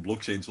wereld van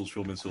blockchain, zoals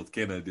veel mensen dat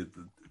kennen,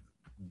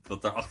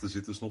 wat daarachter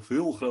zit, is nog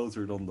veel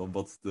groter dan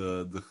wat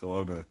de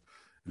gewone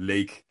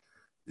leek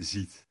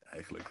ziet,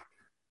 eigenlijk.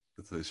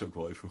 Dat is ook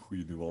wel even een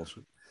goede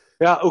nuance.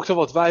 Ja, ook dan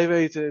wat wij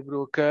weten. Ik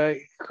bedoel,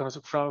 ik kan het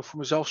ook voor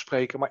mezelf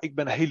spreken, maar ik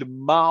ben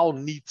helemaal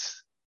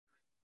niet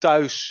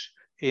thuis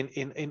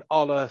in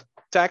alle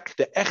tech,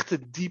 de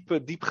echte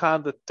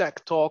diepgaande tech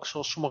talks,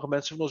 zoals sommige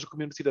mensen van onze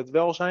community dat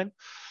wel zijn.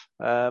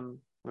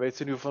 We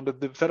weten nu van de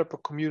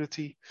developer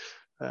community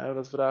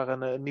dat we daar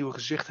een nieuw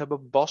gezicht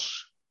hebben.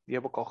 Bas, die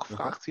heb ik al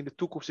gevraagd of hij in de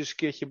toekomst eens een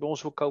keertje bij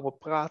ons wil komen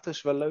praten.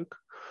 Is wel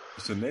leuk.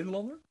 Is het een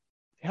Nederlander?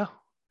 Ja,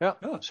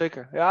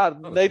 zeker. Ja,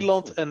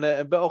 Nederland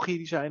en België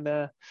die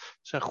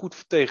zijn goed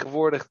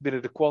vertegenwoordigd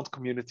binnen de quant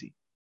community.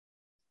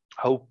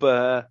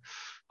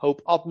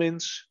 Hoop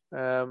admins,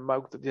 maar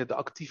ook de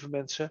actieve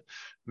mensen.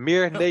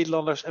 Meer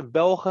Nederlanders en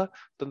Belgen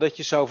dan dat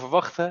je zou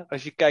verwachten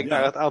als je kijkt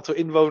naar het aantal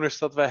inwoners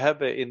dat wij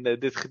hebben in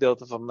dit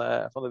gedeelte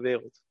van de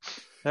wereld.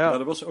 Ja,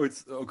 er was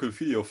ooit ook een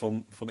video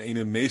van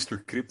ene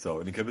meester crypto.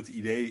 En ik heb het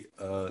idee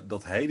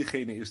dat hij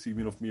degene is die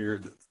min of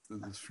meer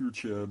het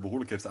vuurtje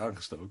behoorlijk heeft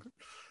aangestoken.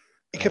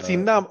 Ik heb die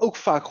naam ook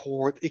vaak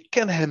gehoord. Ik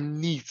ken hem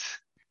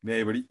niet.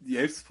 Nee, maar die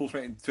heeft volgens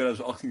mij in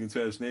 2018 en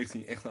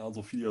 2019 echt een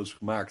aantal video's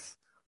gemaakt.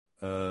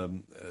 ehm,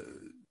 eh,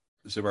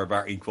 zeg maar,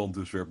 waarin kwant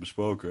dus werd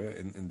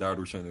besproken. En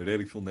daardoor zijn er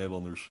redelijk veel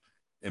Nederlanders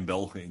en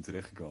Belgen in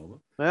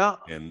terechtgekomen.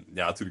 Ja, En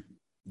ja, natuurlijk,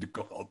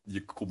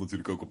 je komt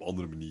natuurlijk ook op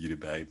andere manieren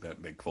bij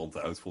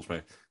kwanten uit. Volgens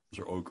mij was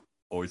er ook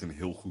ooit een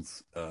heel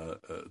goed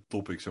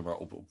topic, zeg maar,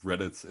 op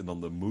Reddit. En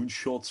dan de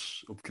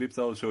moonshots op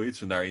crypto,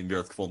 zoiets. En daarin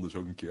werd kwant dus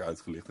ook een keer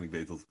uitgelicht. En ik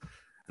weet dat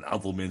een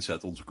aantal mensen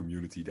uit onze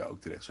community daar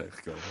ook terecht zijn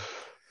gekomen.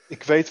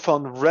 ik weet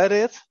van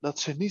Reddit dat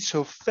ze niet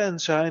zo fan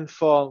zijn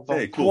van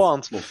Nee, klopt,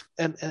 quant. klopt.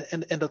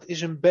 En dat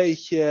is een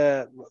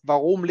beetje,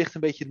 waarom ligt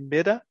een beetje in het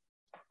midden.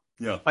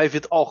 Ja, Maar even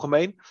in het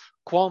algemeen.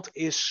 Quant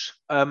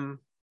is,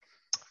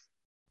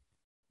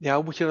 ja,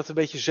 hoe moet je dat een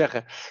beetje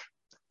zeggen?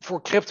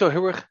 Voor crypto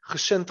heel erg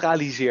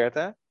gecentraliseerd.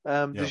 Hè?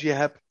 Dus ja, je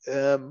hebt,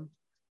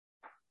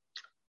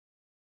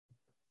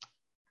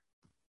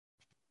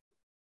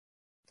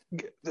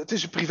 het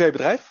is een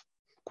privébedrijf,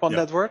 Quant ja,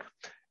 Network.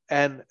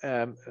 En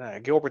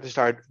Gilbert is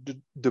daar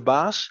de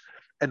baas.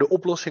 En de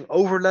oplossing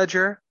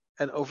Overledger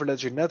en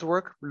Overledger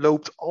Network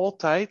loopt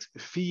altijd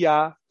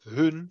via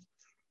hun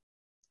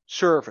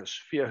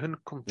service, via hun ja.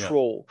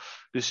 control.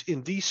 Dus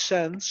in die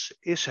sense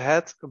is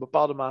het een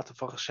bepaalde mate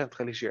van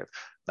gecentraliseerd.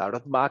 Nou,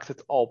 dat maakt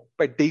het al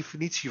per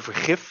definitie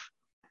vergif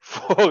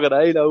voor een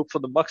hele hoop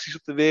van de maxies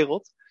op de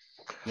wereld.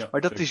 Ja,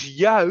 Maar dat zeker. is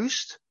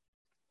juist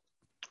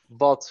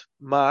wat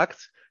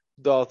maakt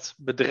dat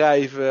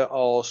bedrijven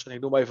als, en ik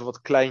noem even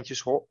wat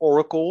kleintjes,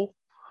 Oracle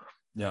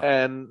Ja,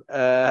 en,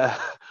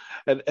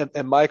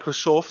 en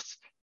Microsoft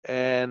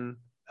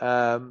en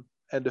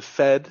de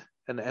Fed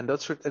en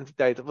dat soort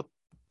entiteiten,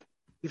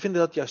 die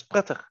vinden dat juist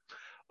prettig.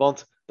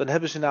 Want dan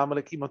hebben ze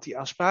namelijk iemand die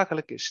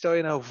aansprakelijk is. Stel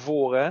je nou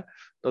voor hè,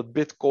 dat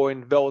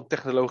Bitcoin wel een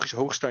technologisch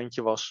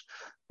hoogstandje was.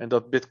 En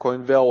dat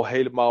Bitcoin wel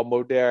helemaal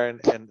modern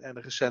en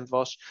recent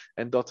was.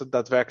 En dat het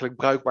daadwerkelijk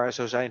bruikbaar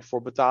zou zijn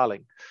voor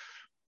betaling.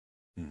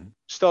 mhm.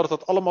 Stel dat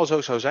dat allemaal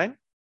zo zou zijn.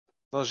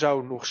 Dan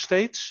zou nog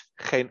steeds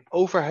geen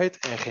overheid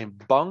en geen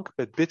bank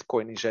met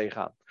Bitcoin in zee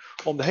gaan.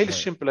 Om de hele Nee,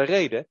 simpele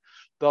reden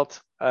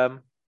dat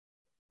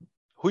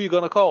who you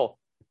gonna call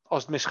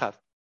als het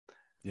misgaat?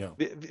 ja.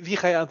 Wie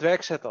ga je aan het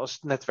werk zetten als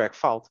het netwerk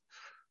faalt?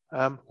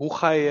 Hoe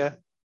ga je.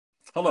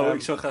 Hallo,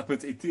 ik zou graag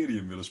met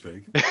Ethereum willen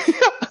spreken.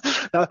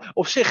 Nou,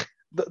 op zich,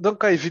 dan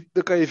kan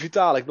je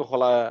Vitalik nog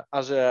wel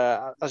aan zijn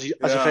Ja,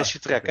 vestje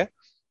oké. trekken.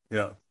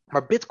 Ja,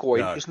 Maar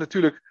Bitcoin ja, is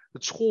natuurlijk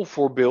het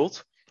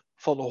schoolvoorbeeld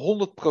van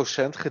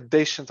 100%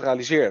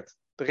 gedecentraliseerd.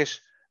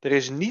 Er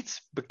is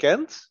niet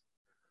bekend,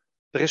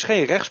 er is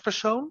geen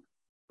rechtspersoon,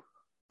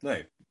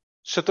 nee,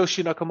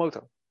 Satoshi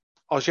Nakamoto.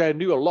 Als jij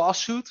nu een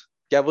lawsuit,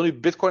 jij wil nu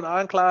Bitcoin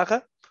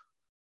aanklagen,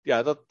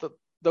 ja, dat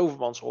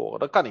dovermans horen.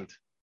 Dat kan niet.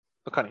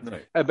 Dat kan niet.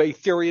 nee. En bij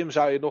Ethereum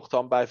zou je nog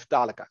dan bij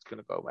Vitalik uit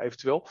kunnen komen,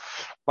 eventueel.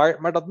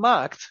 Maar dat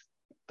maakt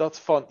dat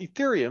van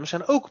Ethereum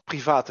zijn ook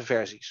private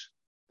versies.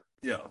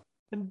 Ja,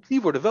 En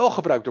die worden wel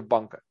gebruikt door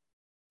banken.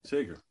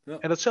 zeker. Ja,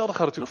 En datzelfde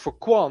gaat natuurlijk klopt.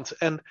 voor Quant.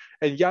 En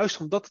juist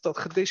omdat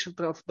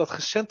het dat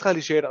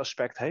gecentraliseerde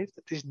aspect heeft,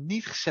 het is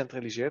niet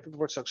gecentraliseerd, het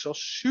wordt straks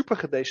zelfs super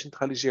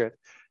gedecentraliseerd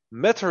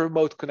met de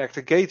remote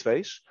connector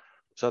gateways.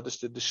 Dus dat is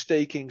de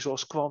staking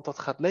zoals Quant dat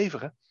gaat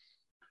leveren.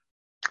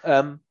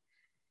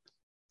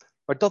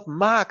 Maar dat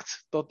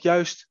maakt dat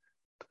juist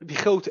die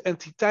grote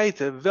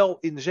entiteiten wel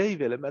in zee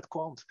willen met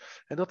Quant.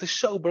 En dat is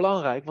zo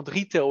belangrijk, want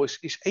retail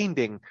is één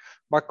ding.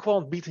 Maar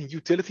Quant biedt een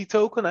utility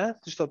token. Hè?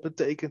 Dus dat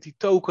betekent die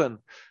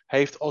token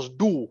heeft als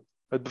doel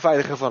het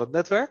beveiligen van het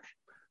netwerk.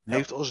 Ja,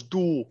 Heeft als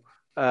doel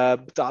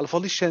betalen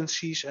van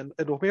licenties en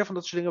nog meer van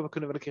dat soort dingen. We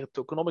kunnen wel een keer een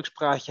tokenomics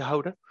praatje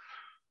houden.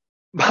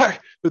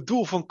 Maar het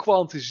doel van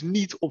Quant is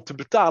niet om te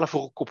betalen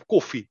voor een kop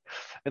koffie.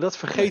 En dat nee.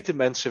 vergeten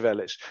mensen wel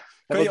eens.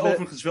 En Kan je wat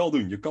overigens wel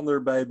doen. Je kan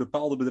er bij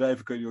bepaalde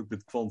bedrijven kun je ook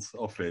met kwant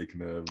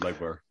afrekenen,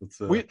 blijkbaar.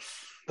 Dat, Moet je,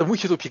 dan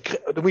moet je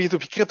het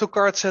op je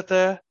cryptocard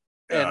zetten.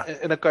 En, ja,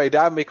 en, en dan kan je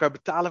daarmee qua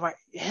betalen.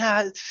 Maar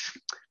ja,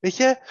 weet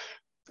je,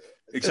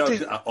 ik het zou is,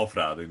 het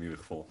afraden in ieder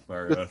geval.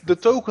 Maar de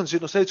token zit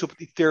nog steeds op het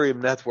Ethereum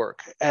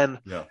network.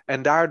 ja,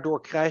 En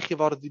daardoor krijg je,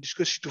 we hadden die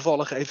discussie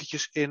toevallig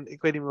eventjes in,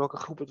 ik weet niet meer welke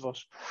groep het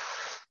was.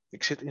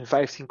 Ik zit in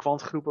 15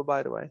 kwantgroepen,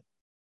 by the way.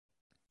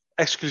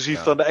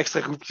 Exclusief van ja, de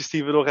extra groepjes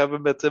die we nog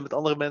hebben met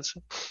andere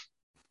mensen.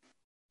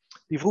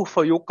 Die vroeg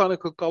van, joh, kan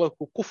ik een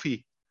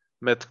koffie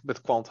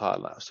met kwant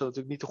halen? Nou, dat is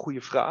natuurlijk niet een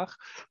goede vraag.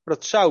 Maar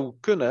dat zou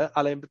kunnen,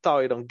 alleen betaal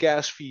je dan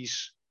gas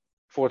fees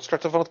voor het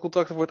starten van het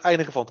contract en voor het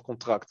eindigen van het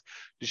contract.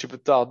 Dus je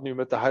betaalt nu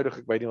met de huidige,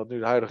 ik weet niet wat nu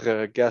de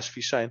huidige gas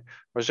fees zijn,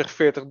 maar zeg $40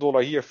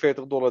 hier,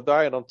 $40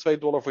 daar en dan $2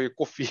 voor je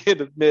koffie in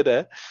het midden.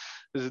 Hè?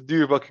 Dus een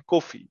duur bakje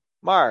koffie.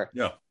 Maar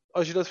ja.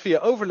 als je dat via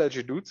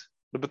Overledger doet,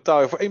 dan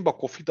betaal je voor 1 bak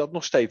koffie dat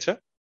nog steeds. Hè?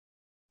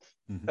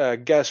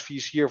 Mhm. Gas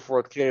fees hier voor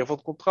het creëren van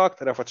het contract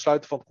en dan voor het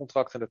sluiten van het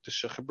contract en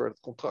daartussen gebeurt het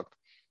contract.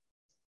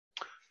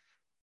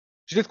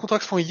 Als je dit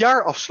contract voor een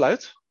jaar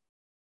afsluit,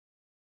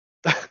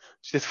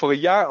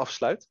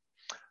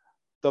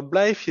 dan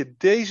blijf je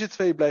deze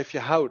twee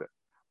houden.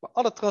 Maar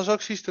alle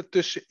transacties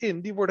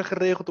ertussenin, die worden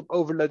geregeld op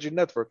Overledger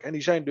Network. En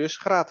die zijn dus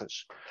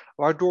gratis.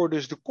 Waardoor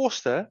dus de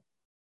kosten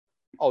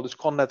al dus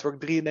Quant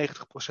Network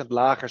 93%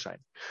 lager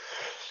zijn.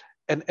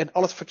 En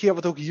al het verkeer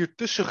wat ook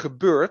hiertussen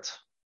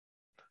gebeurt,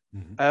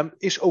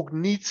 is ook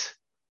niet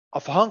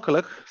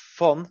afhankelijk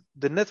van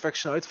de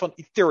netwerksnelheid van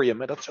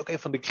Ethereum. En dat is ook een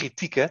van de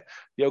kritieken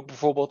die ook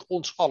bijvoorbeeld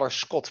ons aller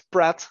Scott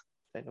Pratt,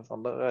 een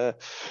van de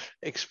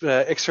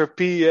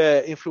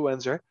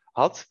XRP-influencer,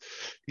 had.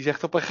 Die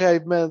zegt op een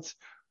gegeven moment,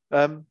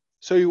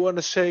 so you want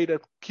to say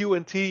that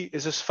QNT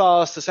is as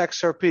fast as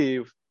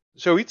XRP?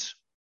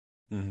 Zoiets.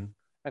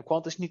 En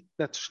Quant is niet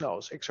net zo snel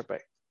als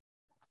XRP.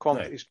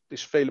 Quant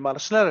is vele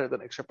malen sneller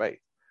dan XRP.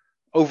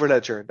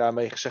 Overledger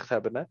daarmee gezegd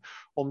hebben. Hè?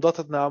 Omdat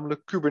het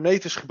namelijk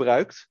Kubernetes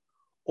gebruikt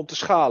om te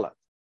schalen.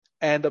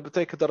 En dat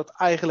betekent dat het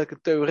eigenlijk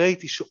een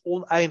theoretische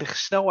oneindige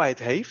snelheid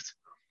heeft.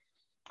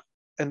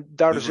 En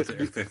daardoor Dit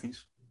wordt echt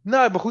technisch.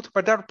 Nou, maar goed,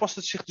 maar daardoor past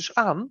het zich dus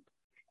aan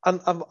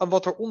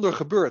wat er onder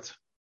gebeurt.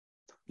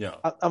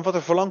 Ja. Aan wat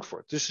er verlangd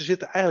wordt. Dus er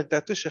zitten eigenlijk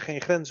daartussen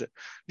geen grenzen.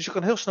 Dus je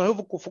kan heel snel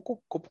heel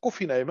veel kop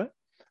koffie nemen.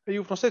 En je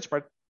hoeft nog steeds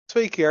maar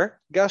 2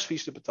 keer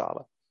gasfees te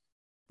betalen.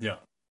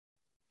 Ja.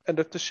 En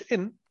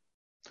daartussenin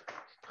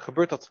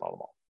gebeurt dat dan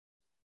allemaal.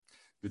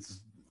 Dit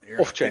is een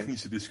erg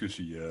technische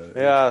discussie.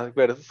 Ja, ik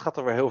weet het. Het gaat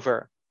er weer heel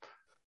ver.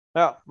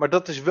 Ja, maar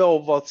dat is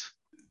wel wat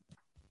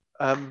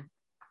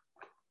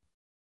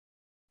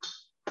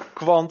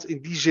Quant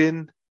in die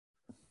zin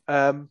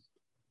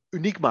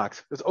uniek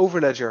maakt. Het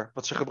overledger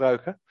wat ze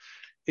gebruiken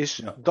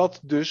is dat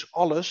dus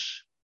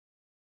alles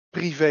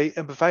privé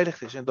en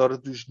beveiligd is. En dat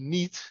het dus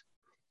niet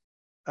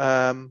 100%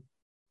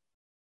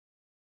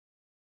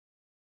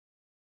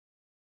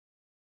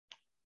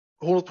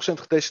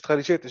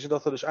 gedecentraliseerd is. En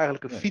dat er dus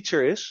eigenlijk een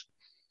feature is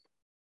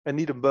en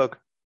niet een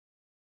bug.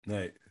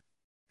 Nee.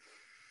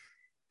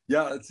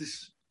 Ja, het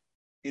is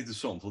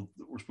interessant. Want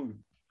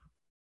oorspronkelijk,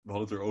 we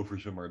hadden het erover,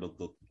 zeg maar,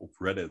 dat op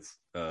Reddit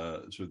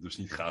ze het dus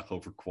niet graag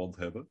over Quant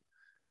hebben.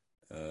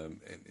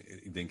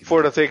 En ik denk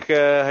voordat ik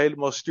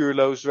helemaal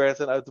stuurloos werd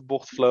en uit de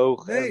bocht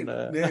vloog.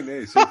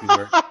 Nee, zeker niet.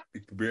 Maar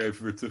ik probeer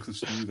even weer terug te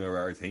sturen naar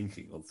waar het heen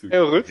ging. Want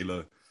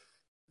natuurlijk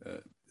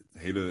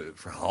het hele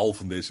verhaal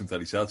van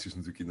decentralisatie is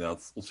natuurlijk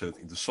inderdaad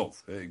ontzettend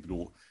interessant. Hè? Ik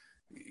bedoel,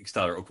 ik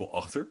sta er ook wel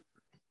achter.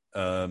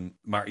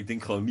 Maar ik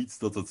denk gewoon niet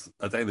dat het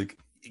uiteindelijk...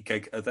 Ik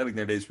kijk uiteindelijk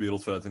naar deze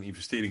wereld vanuit een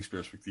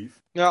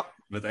investeringsperspectief. Ja.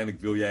 En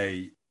uiteindelijk wil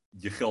jij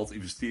je geld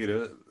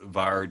investeren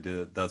waar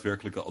de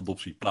daadwerkelijke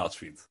adoptie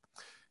plaatsvindt.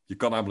 Je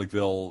kan namelijk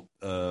wel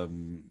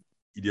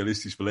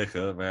idealistisch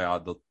beleggen, maar ja,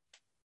 dat...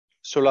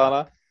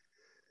 Solana?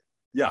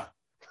 Ja,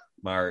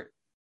 maar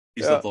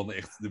is dat dan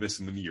echt de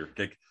beste manier?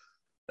 Kijk,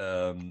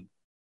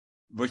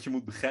 wat je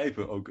moet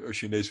begrijpen, ook als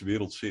je in deze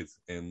wereld zit,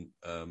 en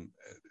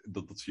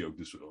dat zie je ook,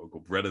 dus ook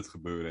op Reddit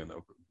gebeuren en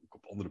ook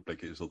op andere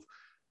plekken, is dat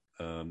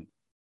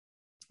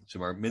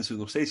zeg maar, mensen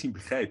nog steeds niet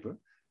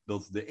begrijpen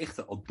dat de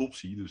echte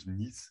adoptie dus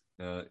niet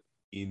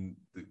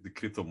in de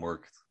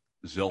cryptomarkt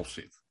zelf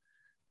zit.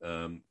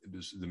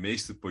 Dus de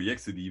meeste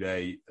projecten die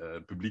wij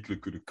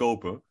publiekelijk kunnen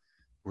kopen,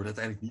 worden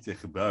uiteindelijk niet echt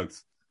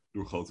gebruikt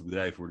door grote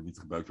bedrijven, worden niet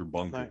gebruikt door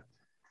banken. Nee.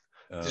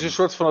 Het is een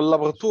soort van een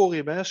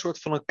laboratorium, hè? Een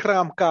soort van een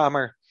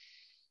kraamkamer.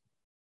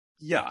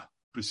 Ja,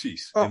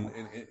 precies. Oh.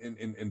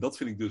 En dat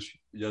vind ik dus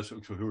juist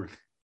ook zo heel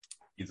erg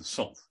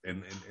interessant.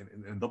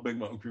 En dat brengt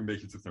me ook weer een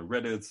beetje terug naar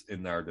Reddit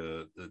en naar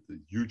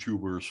de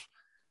YouTubers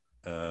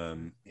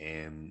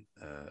en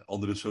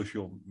andere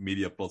social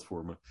media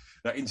platformen.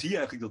 Daarin zie je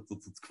eigenlijk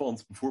dat het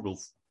Quant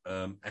bijvoorbeeld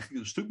eigenlijk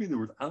een stuk minder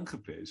wordt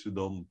aangeprezen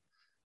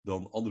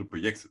dan andere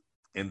projecten.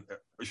 En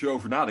als je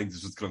erover nadenkt,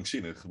 is het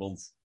krankzinnig.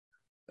 Want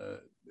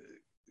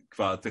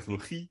qua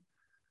technologie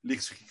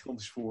liggen ze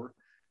gigantisch voor.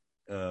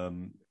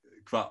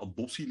 Qua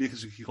adoptie liggen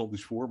ze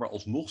gigantisch voor. Maar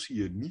alsnog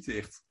zie je niet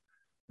echt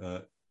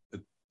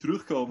het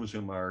terugkomen,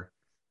 zeg maar,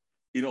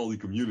 in al die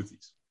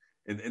communities.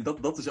 En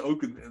dat is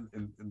ook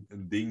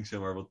een ding, zeg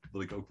maar,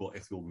 wat ik ook wel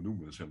echt wil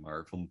benoemen, zeg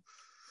maar. Van,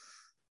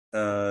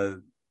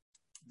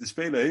 er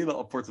spelen hele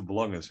aparte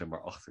belangen, zeg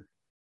maar, achter.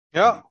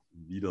 Ja.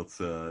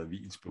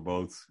 Wie iets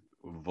promoot,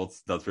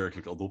 wat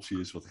daadwerkelijk adoptie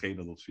is, wat geen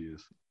adoptie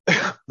is.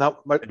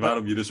 En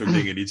waarom je dus ook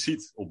dingen niet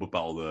ziet op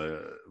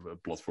bepaalde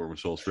platformen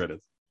zoals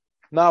Reddit.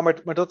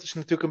 Nou, maar dat is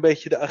natuurlijk een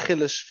beetje de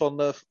Achilles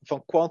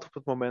van Quant op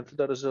het moment.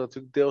 Dat is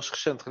natuurlijk deels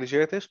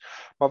gecentraliseerd is.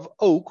 Maar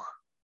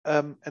ook,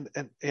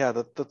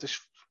 dat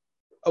is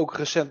ook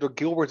recent door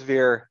Gilbert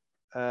weer,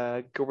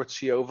 Gilbert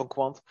CEO van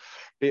Quant,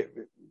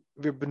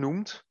 weer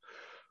benoemd.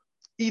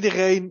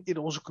 Iedereen in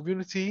onze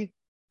community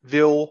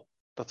wil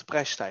dat de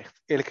prijs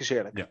stijgt. Eerlijk is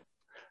eerlijk.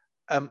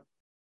 Ja.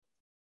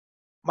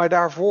 Maar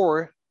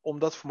daarvoor, om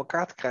dat voor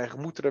elkaar te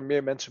krijgen, moeten er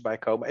meer mensen bij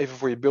komen. Even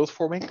voor je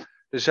beeldvorming.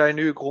 Er zijn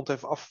nu, ik rond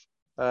even af,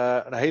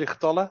 een hele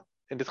getallen.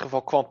 In dit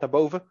geval Quant naar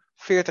boven.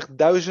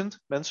 40.000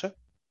 mensen.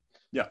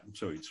 Ja,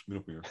 zoiets, min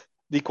of meer.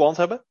 Die Quant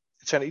hebben.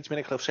 Het zijn er iets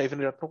minder, ik geloof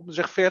 37 nog, dus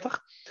zeg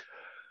 40.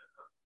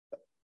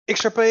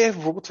 XRP heeft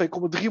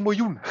bijvoorbeeld 2,3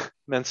 miljoen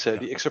mensen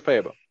die XRP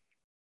hebben.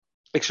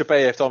 XRP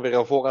heeft dan weer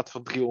een voorraad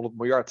van 300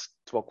 miljard.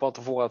 Terwijl Quant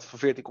een voorraad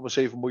van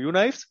 14,7 miljoen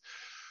heeft.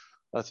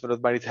 Laten we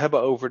het maar niet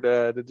hebben over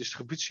de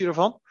distributie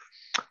ervan.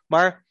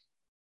 Maar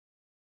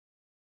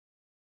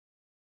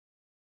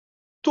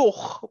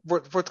toch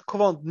wordt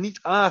Quant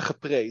niet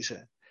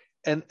aangeprezen.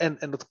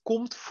 En dat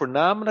komt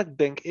voornamelijk,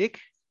 denk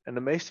ik, en de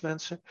meeste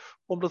mensen,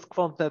 omdat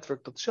Quant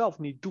Network dat zelf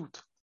niet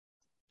doet.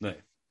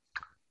 Nee.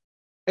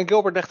 En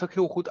Gilbert legt ook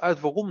heel goed uit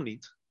waarom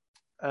niet.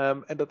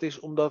 En dat is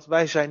omdat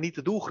wij zijn niet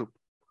de doelgroep.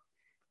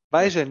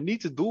 Wij zijn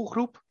niet de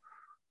doelgroep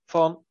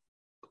van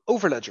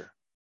Overledger.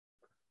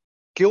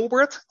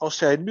 Gilbert, als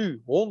jij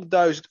nu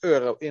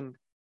 €100.000 in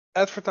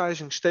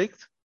advertising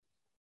steekt,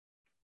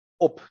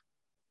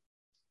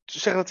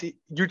 zeg dat hij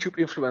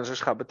YouTube-influencers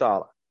gaat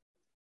betalen.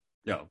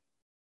 Ja.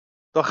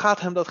 Dan gaat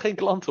hem dat geen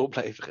klanten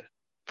opleveren.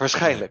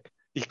 Waarschijnlijk. Nee.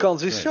 Die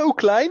kans is zo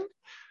klein.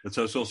 Het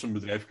zou zelfs een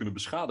bedrijf kunnen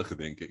beschadigen,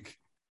 denk ik.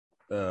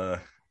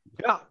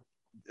 Ja.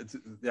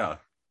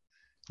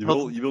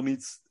 Je wil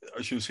niet,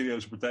 als je een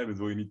serieuze partij bent,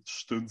 wil je niet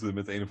stunten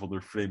met een of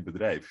ander vreemd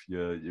bedrijf.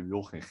 Je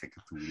wil geen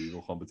gekke tool, je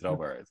wil gewoon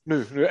betrouwbaarheid.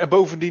 Nu, en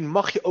bovendien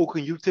mag je ook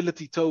een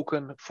utility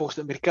token volgens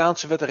de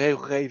Amerikaanse wet en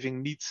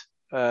regelgeving niet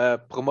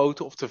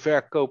promoten of de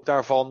verkoop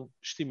daarvan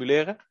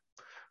stimuleren.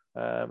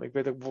 Ik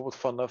weet ook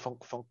bijvoorbeeld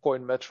van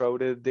CoinMetro,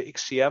 de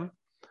XCM.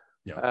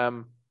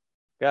 Ja.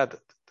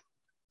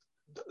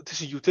 Het is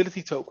een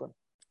utility token.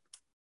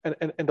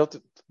 En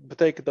dat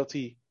betekent dat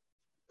hij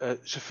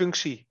zijn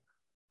functie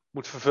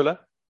moet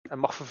vervullen en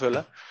mag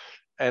vervullen.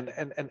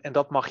 En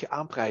dat mag je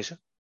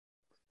aanprijzen.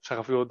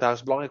 Zeggen van, daar is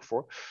het belangrijk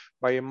voor.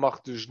 Maar je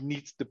mag dus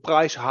niet de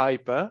prijs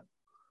hypen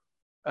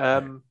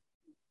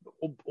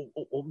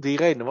om die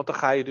reden. Want dan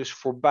ga je dus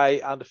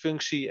voorbij aan de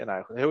functie. En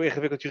een heel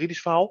ingewikkeld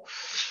juridisch verhaal.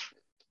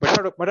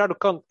 Maar daardoor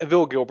kan en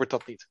wil Gilbert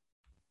dat niet.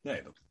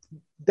 Nee,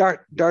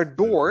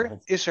 Daardoor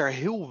is er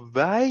heel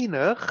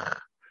weinig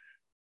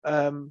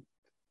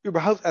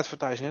überhaupt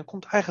advertising. En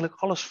komt eigenlijk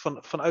alles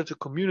vanuit de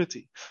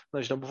community. En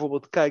als je dan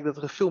bijvoorbeeld kijkt dat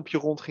er een filmpje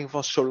rondging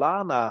van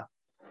Solana.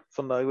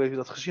 Ik weet niet of je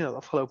dat gezien had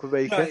afgelopen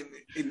weken. Ja,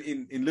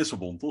 in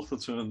Lissabon, toch?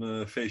 Dat ze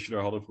een feestje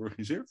daar hadden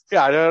georganiseerd?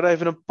 Ja, er hadden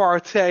even een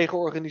partij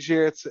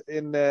georganiseerd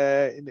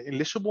in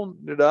Lissabon,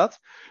 inderdaad.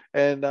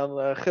 En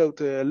dan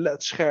grote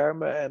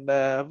LED-schermen.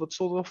 En wat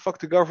stond er? Fuck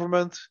the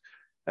government.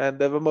 En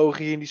we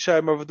mogen hier niet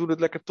zijn, maar we doen het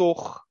lekker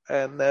toch.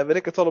 En weet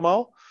ik het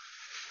allemaal.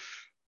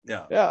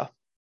 Ja.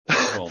 Dat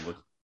is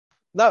handig.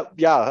 Nou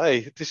ja,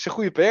 het is een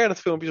goede PR. Dat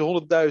filmpje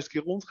is 100.000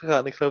 keer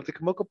rondgegaan. Ik geloof dat ik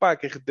hem ook een paar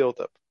keer gedeeld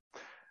heb.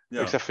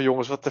 Ja. Ik zeg van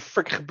jongens, wat de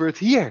fuck gebeurt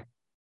hier?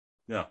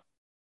 Ja.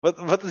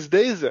 Wat is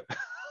deze?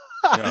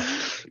 Ja.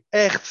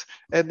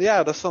 Echt. En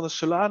ja, dat is dan een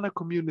Solana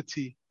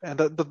community. En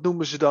dat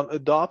noemen ze dan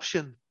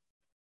adoption.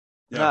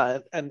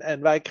 Ja.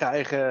 En wij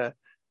krijgen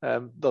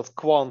dat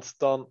Quant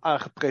dan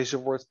aangeprezen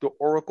wordt door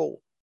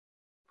Oracle.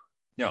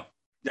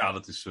 Ja,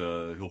 dat is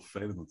heel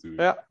vervelend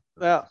natuurlijk. Ja.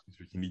 Dat is iets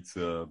wat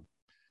je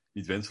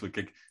niet wenselijk.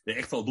 Kijk, de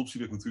echte adoptie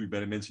ligt natuurlijk bij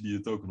de mensen die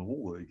de token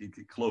holden.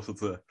 Ik geloof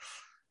dat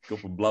ik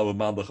op een blauwe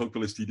maandag ook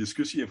wel eens die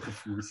discussie heb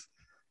gevoerd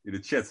in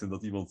de chat. En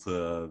dat iemand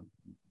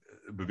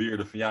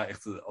beweerde van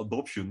echt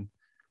adoption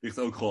ligt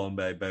ook gewoon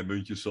bij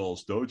muntjes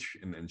zoals Doge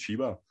en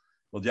Shiba.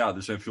 Want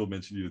er zijn veel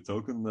mensen die de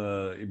token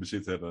in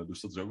bezit hebben.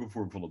 Dus dat is ook een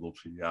vorm van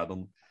adoptie. Ja,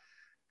 dan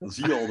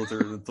zie je al dat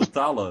er een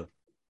totale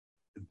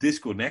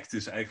disconnect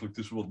is eigenlijk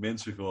tussen wat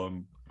mensen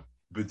gewoon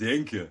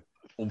bedenken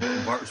om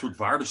een soort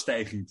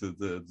waardestijging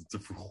te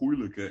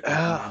vergoeilijken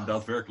en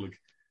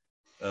daadwerkelijk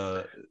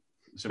waar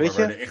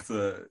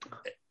de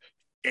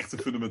echte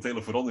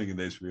fundamentele verandering in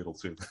deze wereld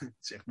zit. Het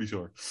is echt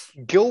bizar.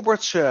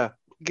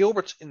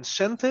 Gilbert's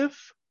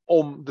incentive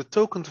om de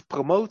token te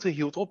promoten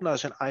hield op na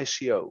zijn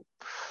ICO.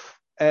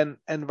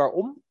 En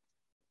waarom?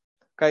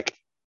 Kijk,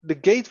 de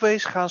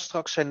gateways gaan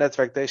straks zijn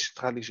netwerk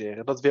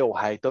decentraliseren. Dat wil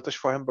hij. Dat is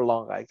voor hem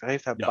belangrijk. Daar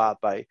heeft hij baat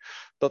bij.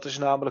 Dat is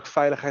namelijk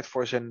veiligheid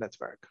voor zijn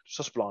netwerk. Dus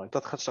dat is belangrijk.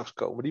 Dat gaat straks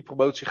komen. Die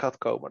promotie gaat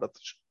komen. Dat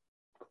is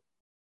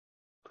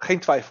geen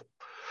twijfel.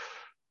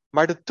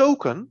 Maar de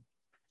token,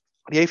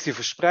 die heeft hij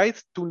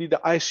verspreid toen hij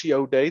de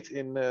ICO deed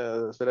in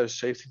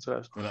 2017,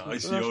 2018.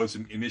 Een ICO is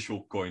een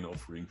initial coin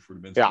offering voor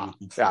de mensen die het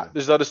niet ja,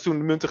 dus dat is toen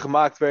de munten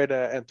gemaakt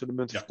werden en toen de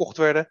munten verkocht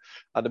werden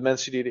aan de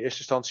mensen die in de eerste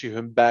instantie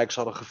hun bags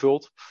hadden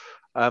gevuld.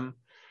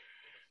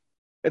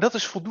 En dat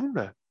is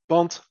voldoende.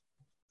 Want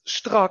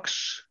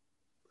straks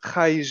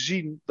ga je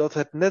zien dat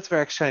het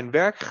netwerk zijn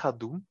werk gaat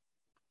doen.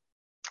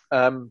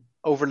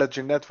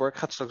 Overledger Network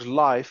gaat straks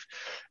live.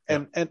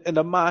 En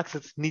dan maakt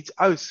het niet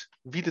uit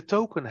wie de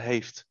token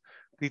heeft.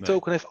 Die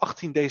token heeft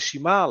 18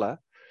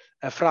 decimalen.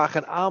 En vraag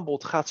en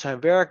aanbod gaat zijn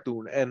werk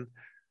doen.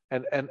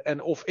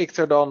 En of ik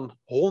er dan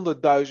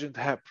 100.000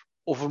 heb.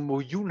 Of 1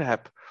 miljoen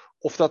heb.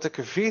 Of dat ik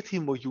er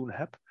 14 miljoen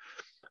heb.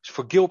 Is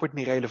voor Gilbert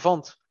niet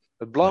relevant.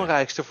 Het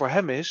belangrijkste voor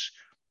hem is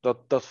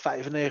dat 95%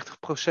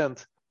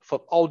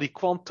 van al die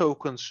Quant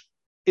tokens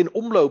in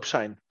omloop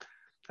zijn.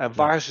 En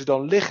waar ze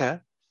dan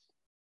liggen,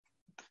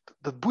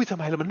 dat boeit hem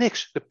helemaal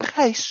niks. De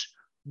prijs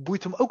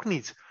boeit hem ook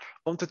niet.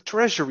 Want de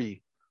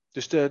treasury,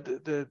 dus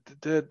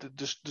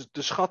de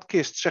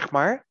schatkist, zeg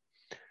maar,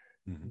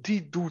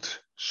 die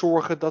doet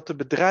zorgen dat de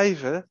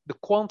bedrijven de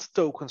Quant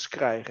tokens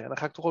krijgen. En dan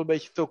ga ik toch wel een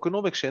beetje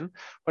tokenomics in.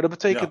 Maar dat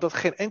betekent dat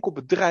geen enkel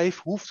bedrijf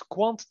hoeft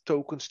Quant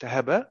tokens te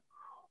hebben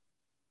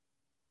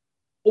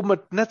om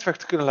het netwerk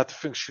te kunnen laten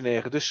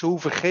functioneren. Dus ze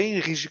hoeven geen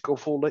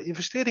risicovolle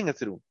investeringen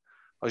te doen.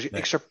 Als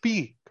je XRP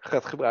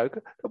gaat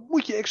gebruiken, dan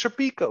moet je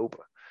XRP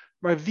kopen.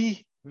 Maar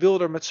wie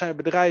wil er met zijn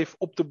bedrijf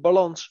op de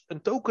balans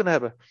een token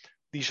hebben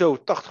die zo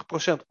 80%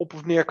 op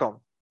of neer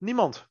kan?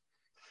 Niemand.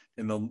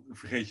 En dan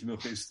vergeet je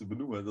nog eens te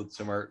benoemen dat,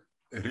 zeg maar,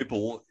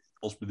 Ripple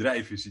als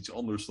bedrijf is iets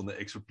anders dan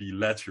de XRP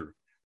Ledger.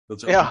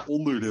 Dat is ook een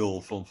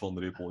onderdeel van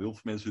Ripple. Heel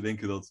veel mensen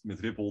denken dat met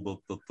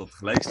Ripple dat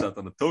gelijk staat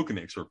aan de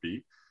token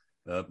XRP.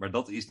 Maar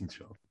dat is niet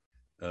zo.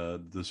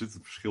 Er zit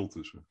een verschil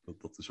tussen.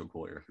 Dat is ook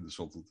wel erg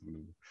interessant om te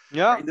benoemen.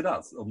 Ja. Maar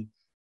inderdaad,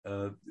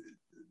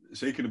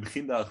 zeker in de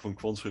begindagen van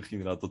Quant zag je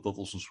inderdaad dat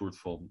als een soort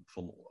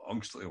van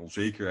angst en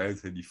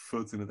onzekerheid, die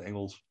FUD in het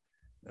Engels,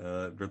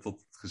 werd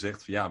dat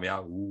gezegd van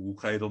maar hoe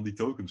ga je dan die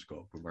tokens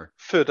kopen? Maar,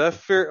 FUD, hè?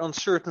 Fear,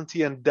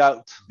 uncertainty and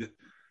doubt.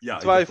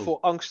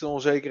 Twijfel, angst en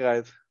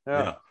onzekerheid.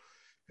 Ja.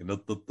 En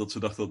dat ze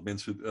dachten dat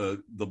mensen,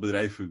 dat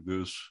bedrijven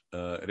dus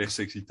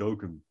rechtstreeks die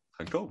token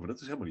gaan kopen. Dat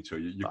is helemaal niet zo.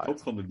 Je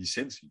koopt gewoon een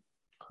licentie.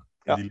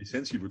 En die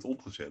licentie wordt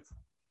omgezet.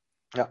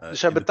 Ja, dus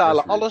zij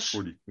betalen alles.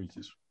 Voor die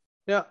puntjes.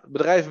 Ja,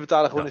 bedrijven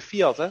betalen gewoon in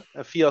fiat. Hè?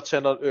 En fiat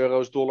zijn dan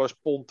euro's, dollars,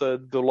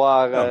 ponten,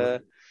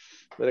 dollaren.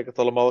 Weet ik het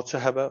allemaal wat ze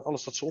hebben.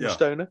 Alles dat ze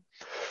ondersteunen.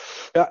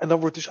 Ja, en dan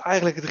wordt dus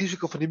eigenlijk het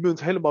risico van die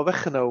munt helemaal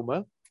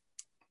weggenomen.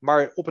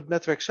 Maar op het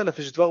netwerk zelf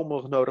is het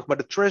wel nodig. Maar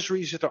de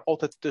treasury zit er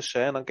altijd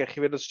tussen. Hè? En dan krijg je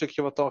weer dat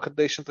stukje wat dan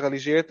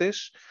gedecentraliseerd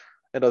is.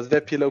 En dat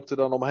webje loopt er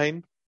dan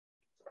omheen.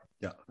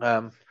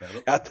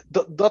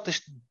 Dat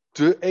is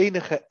de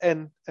enige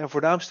en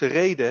voornaamste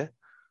reden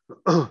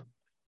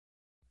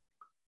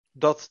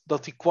dat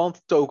die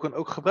Quant token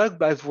ook gebruikt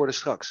blijft worden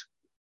straks.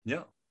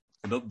 Ja,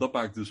 en dat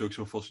maakt dus ook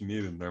zo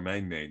fascinerend naar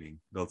mijn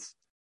mening. Dat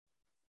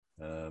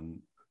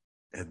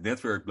het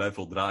netwerk blijft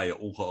wel draaien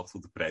ongeacht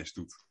wat de prijs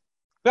doet.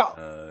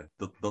 Ja,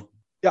 dat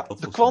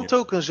de Quant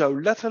token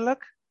zou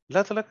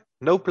letterlijk,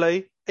 no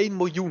play, 1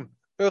 miljoen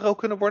euro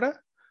kunnen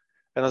worden.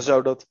 En dan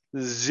zou dat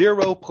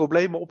 0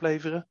 problemen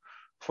opleveren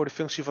voor de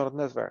functie van het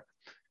netwerk.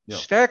 Ja.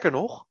 Sterker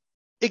nog,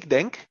 ik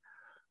denk,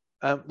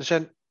 er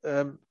zijn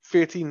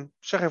 14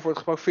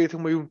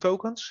 miljoen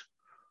tokens.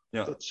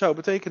 Ja. Dat zou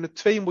betekenen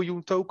 2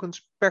 miljoen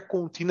tokens per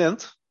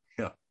continent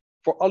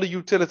voor alle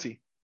utility.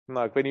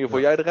 Nou, ik weet niet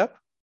hoeveel jij er hebt.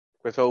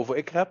 Ik weet wel hoeveel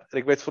ik er heb. En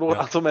ik weet van een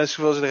aantal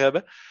mensen hoeveel ze er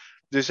hebben.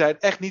 Er zijn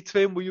echt niet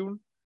 2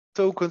 miljoen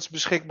tokens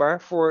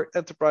beschikbaar voor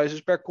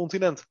enterprises per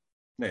continent.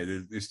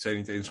 Nee, er zijn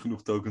niet eens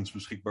genoeg tokens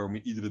beschikbaar om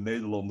iedere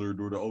Nederlander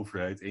door de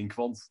overheid 1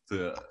 kwant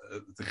te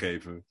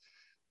geven.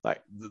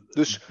 Nee.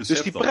 Dus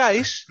die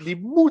prijs die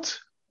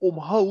moet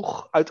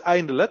omhoog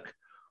uiteindelijk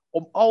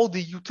om al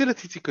die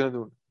utility te kunnen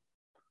doen.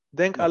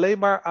 Denk alleen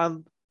maar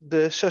aan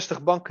de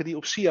 60 banken die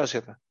op SIA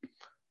zitten.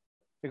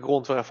 Ik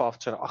rond weer even af,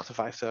 het zijn er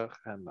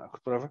 58 en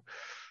whatever.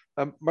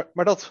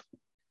 Maar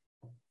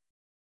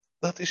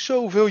dat is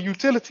zoveel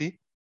utility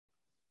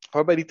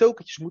waarbij die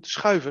tokentjes moeten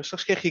schuiven.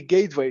 Straks krijg je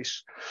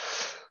gateways.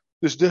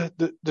 Dus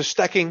de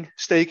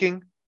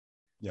staking.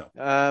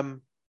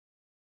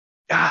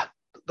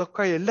 Dan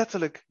kan je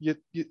letterlijk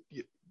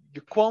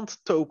je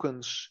Quant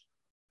tokens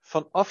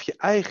vanaf je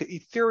eigen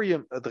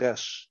Ethereum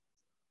adres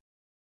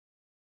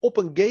op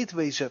een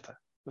gateway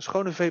zetten. Dus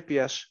gewoon een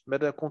VPS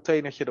met een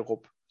containertje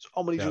erop. Dat is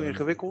allemaal niet zo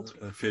ingewikkeld.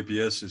 Een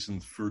VPS is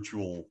een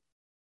virtual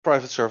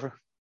private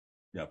server.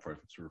 Ja,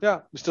 private server.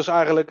 Ja, dus dat is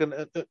eigenlijk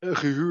een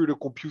gehuurde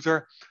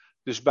computer.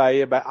 Dus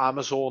bij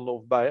Amazon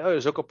of bij... dat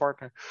is ook een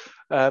partner.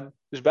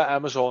 Dus bij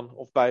Amazon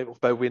of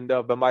bij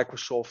Windows, bij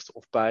Microsoft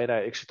of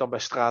ik zit dan bij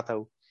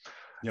Strato.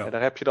 Ja. En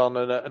daar heb je dan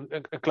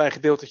een klein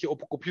gedeeltetje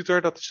op een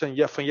computer. Dat is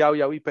dan van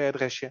jouw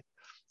IP-adresje.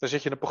 Daar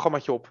zet je een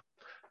programmaatje op.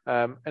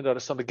 En dat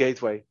is dan de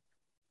gateway.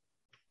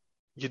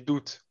 Je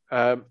doet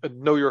een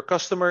Know Your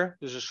Customer.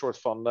 Dus een soort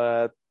van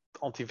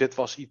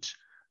anti-witwas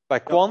iets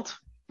bij Quant.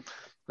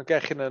 Dan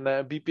krijg je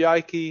een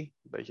BPI-key. Een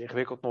beetje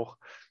ingewikkeld nog.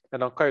 En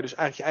dan kan je dus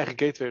eigenlijk je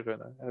eigen gateway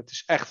runnen. En het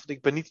is echt, want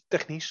ik ben niet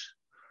technisch.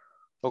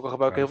 Ook al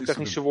gebruik ik heel veel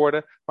technische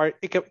woorden. Maar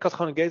ik had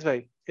gewoon een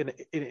gateway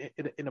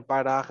in een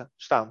paar dagen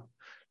staan.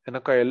 En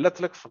dan kan je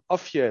letterlijk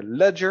vanaf je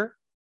ledger.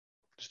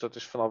 Dus dat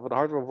is vanaf een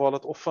hardware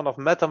wallet of vanaf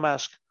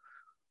MetaMask.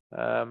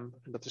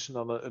 Dat is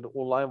dan een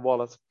online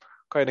wallet.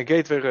 Kan je een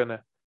gateway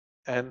runnen.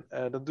 En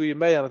dan doe je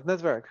mee aan het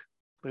netwerk.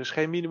 Er is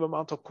geen minimum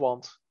aantal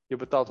Quant. Je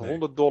betaalt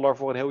 $100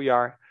 voor een heel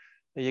jaar.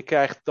 En je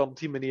krijgt dan op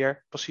die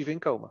manier passief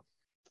inkomen.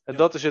 En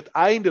dat is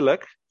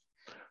uiteindelijk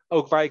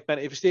ook waar ik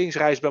mijn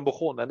investeringsreis ben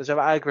begonnen. En dan zijn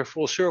we eigenlijk weer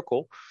full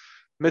circle.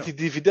 Met die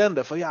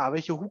dividenden. Van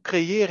weet je, hoe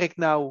creëer ik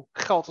nou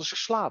geld als ik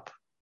slaap?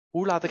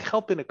 Hoe laat ik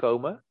geld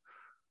binnenkomen?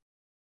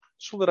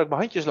 Zonder dat ik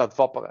mijn handjes laat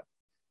wapperen.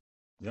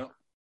 Ja,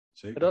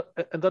 zeker.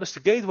 En dat is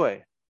de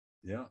gateway.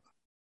 Ja,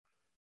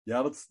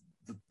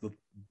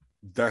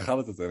 daar gaat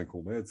het uiteindelijk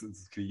om. Hè?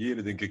 Het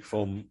creëren, denk ik,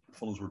 van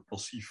een soort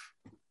passief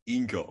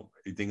inkomen.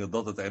 Ik denk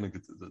dat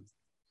uiteindelijk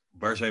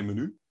waar zijn we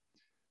nu?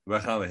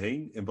 Waar gaan we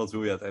heen? En wat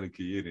wil je uiteindelijk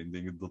creëren? Ik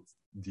denk dat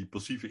die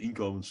passieve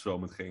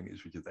inkomensstroom hetgeen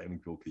is wat je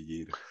uiteindelijk wil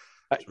creëren.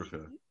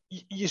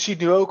 Je ziet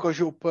nu ook als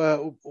je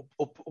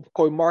op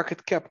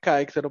CoinMarketCap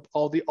kijkt en op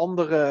al die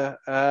andere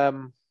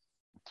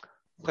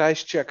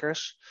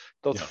prijscheckers,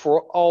 dat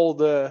voor al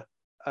de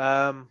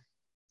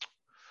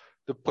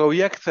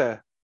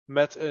projecten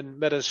met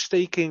een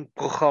staking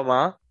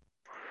programma,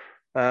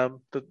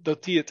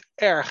 dat die het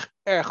erg,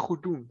 erg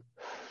goed doen.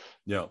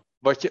 Ja.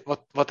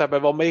 Wat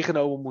daarbij wel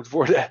meegenomen moet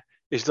worden,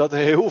 is dat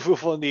heel veel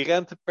van die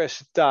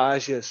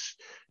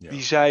rentepercentages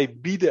die zij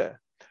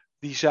bieden,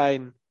 die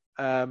zijn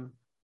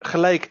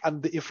gelijk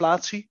aan de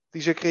inflatie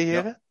die ze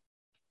creëren.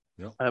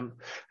 Ja.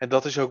 En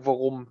dat is ook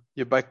waarom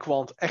je bij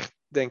kwant echt,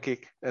 denk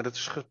ik, en dat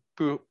is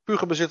puur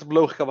gebaseerd op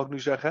logica wat ik nu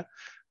zeg,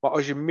 maar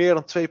als je meer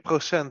dan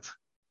 2%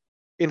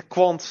 in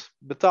kwant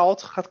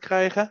betaald gaat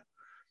krijgen,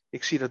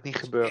 ik zie dat niet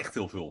gebeuren. Echt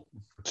heel veel.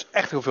 Het is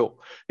echt heel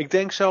veel. Ik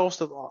denk zelfs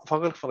dat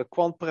afhankelijk van de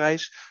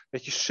kwantprijs,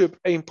 dat je sub 1%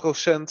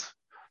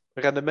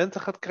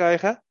 rendementen gaat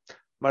krijgen.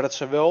 Maar dat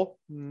zijn wel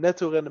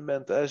netto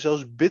rendementen.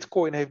 Zelfs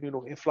Bitcoin heeft nu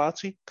nog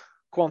inflatie.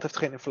 Kwant heeft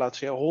geen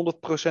inflatie.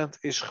 100%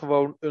 is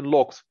gewoon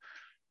unlocked.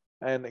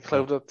 En ik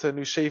geloof dat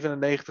nu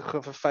 97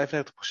 of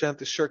 95%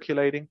 is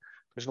circulating.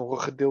 Er is nog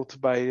een gedeelte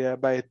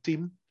bij het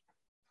team.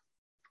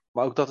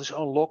 Maar ook dat is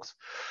unlocked.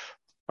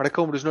 Maar er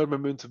komen dus nooit meer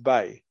munten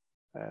bij.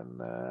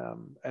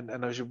 En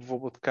als je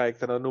bijvoorbeeld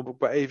kijkt, en dan noem ik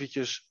maar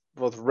eventjes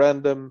wat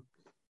random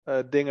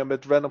dingen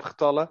met random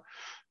getallen.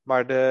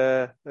 Maar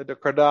de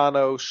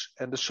Cardano's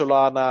en de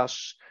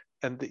Solana's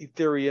en de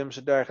Ethereum's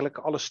en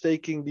dergelijke, alle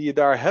staking die je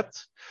daar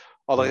hebt,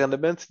 alle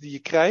rendementen die je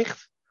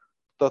krijgt,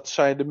 dat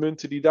zijn de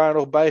munten die daar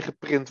nog bij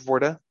geprint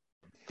worden.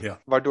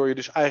 Ja. Waardoor je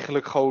dus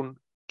eigenlijk gewoon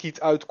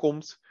kiet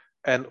uitkomt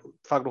en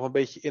vaak nog een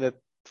beetje in het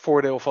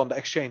voordeel van de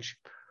exchange.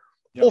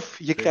 Ja, of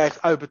je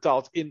krijgt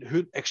uitbetaald in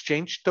hun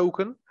exchange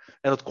token.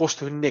 En dat kost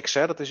hun niks.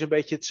 Hè? Dat is een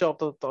beetje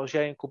hetzelfde als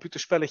jij een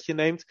computerspelletje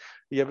neemt.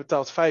 Je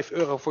betaalt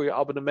 €5 voor je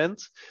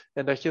abonnement.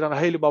 En dat je dan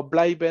helemaal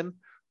blij bent.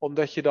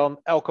 Omdat je dan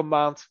elke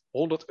maand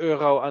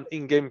 €100 aan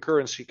in-game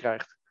currency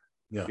krijgt.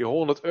 Ja. Die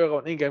 €100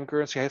 aan in-game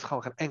currency heeft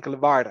gewoon geen enkele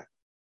waarde.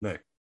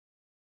 Nee.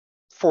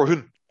 Voor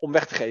hun. Om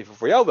weg te geven.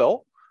 Voor jou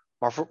wel.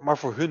 Maar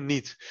voor hun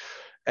niet.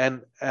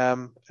 En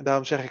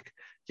daarom zeg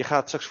ik. Je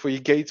gaat straks voor je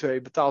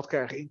gateway betaald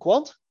krijgen in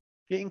kwant.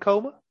 Je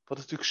inkomen. Wat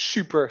natuurlijk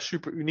super,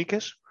 super uniek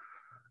is.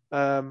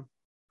 En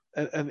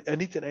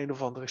niet in een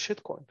of andere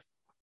shitcoin.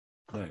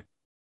 Nee.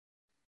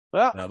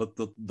 Ja. Ja,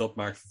 dat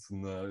maakt het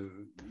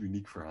een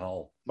uniek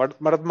verhaal. Maar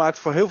dat maakt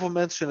voor heel veel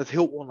mensen het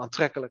heel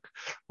onaantrekkelijk.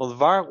 Want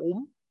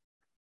waarom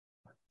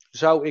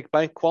zou ik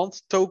mijn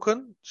kwant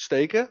token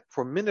steken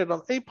voor minder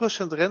dan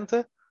 1%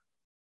 rente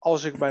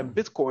als ik mijn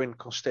bitcoin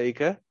kan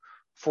steken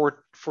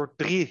voor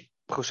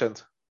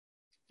 3%?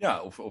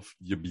 Ja, of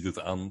je biedt het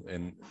aan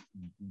en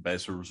bij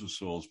services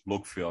zoals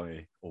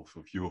BlockFi of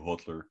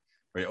hodler,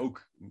 waar je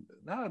ook,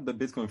 bij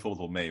Bitcoin valt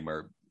het wel mee,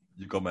 maar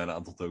je kan bij een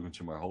aantal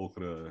tokens maar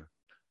hogere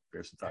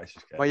percentages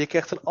krijgen. Maar je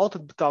krijgt dan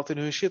altijd betaald in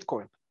hun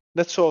shitcoin.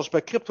 Net zoals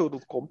bij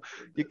crypto.com.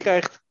 Je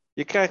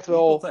krijgt wel,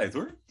 altijd,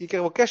 hoor. Je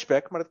krijgt wel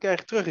cashback, maar dat krijg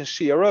je terug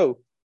in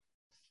CRO.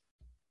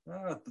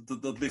 Ja,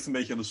 dat ligt een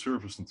beetje aan de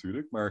service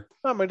natuurlijk, maar...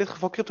 Nou, maar in dit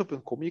geval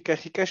crypto.com, je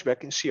krijgt je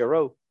cashback in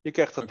CRO. Je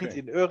krijgt dat niet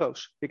in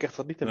euro's. Je krijgt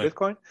dat niet in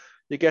Bitcoin.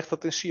 Je krijgt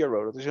dat in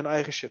CRO. Dat is een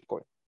eigen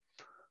shitcoin.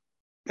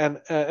 En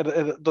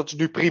dat is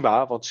nu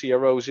prima, want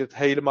CRO zit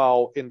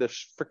helemaal in de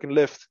freaking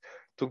lift.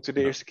 Toen ik er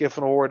de eerste keer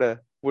van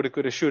hoorde hoe ik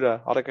kunnen shooten,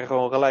 had ik er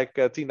gewoon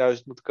gelijk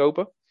 10.000 moeten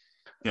kopen.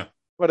 Ja.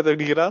 Maar dat heb ik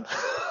niet gedaan.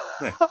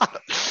 Nee.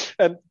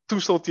 En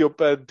toen stond hij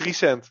op 3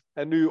 cent.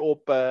 En nu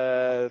op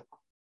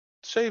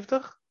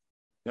 70?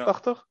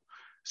 80?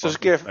 Dus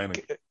dat is een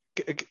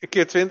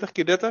keer 20,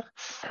 keer 30.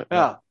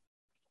 Ja.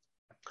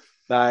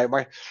 Nee,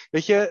 maar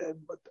weet je,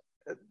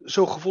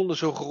 zo gevonden,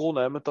 zo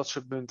gewonnen hè, met dat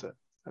soort munten.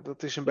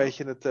 Dat is een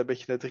beetje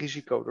het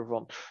risico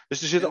ervan.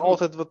 Dus er zitten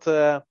altijd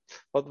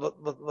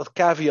wat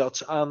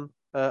caveats aan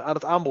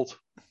het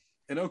aanbod.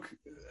 En ook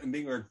een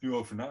ding waar ik nu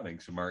over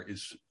nadenk, zeg maar,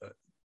 is...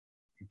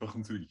 ik begin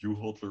natuurlijk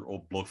hodler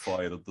op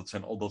BlockFi, dat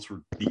zijn al dat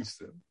soort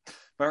diensten.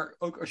 Maar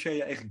ook als jij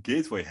je eigen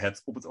gateway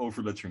hebt op het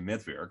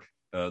Overledger-netwerk,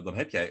 dan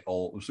heb jij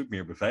al een stuk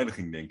meer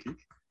beveiliging, denk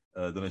ik,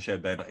 dan als jij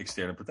het bij een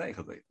externe partij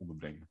gaat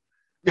onderbrengen.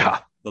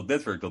 Ja. Dat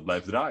netwerk, dat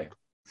blijft draaien.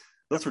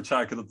 Dat soort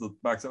zaken, dat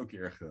maakt het ook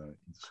erg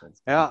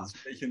interessant. Ja. Dat is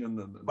een beetje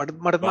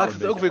maar dat maakt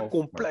het ook weer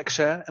complex,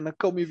 hè? En dan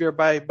kom je weer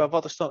bij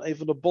wat is dan een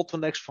van de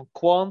bottlenecks van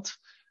Quant.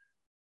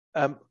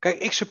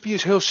 Kijk, XRP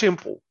is heel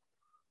simpel.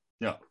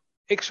 Ja.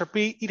 XRP,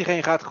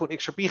 iedereen gaat gewoon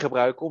XRP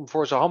gebruiken om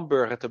voor zijn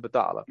hamburger te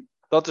betalen.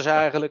 Dat is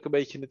eigenlijk een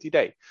beetje het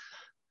idee.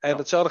 En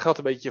hetzelfde geldt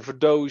een beetje voor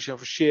Doge en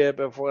voor SHIB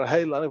en voor een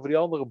hele voor die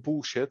andere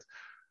bullshit.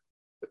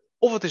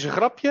 Of het is een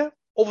grapje,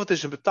 of het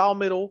is een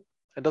betaalmiddel.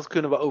 En dat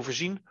kunnen we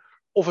overzien.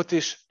 Of het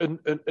is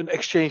een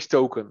exchange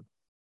token.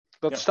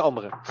 Dat is de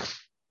andere.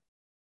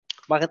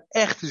 Maar een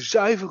echte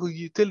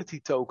zuivere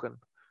utility token.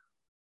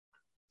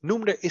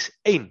 Noem er eens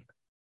één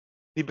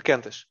die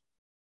bekend is.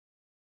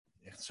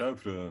 Echt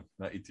zuivere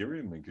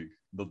Ethereum, denk ik.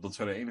 Dat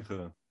zijn de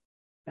enige...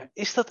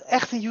 Is dat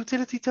echt een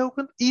utility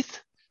token?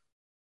 ETH?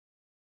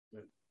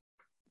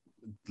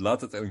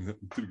 Laat het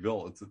natuurlijk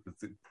wel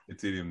het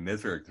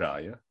Ethereum-netwerk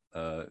draaien.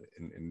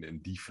 En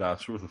die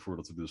vraag zorgt ervoor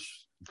dat er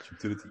dus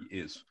utility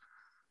is.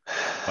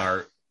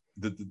 Maar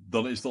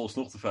dan is het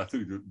alsnog de vraag,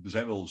 natuurlijk, er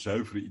zijn wel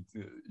zuivere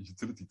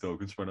utility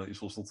tokens, maar dan is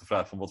het alsnog de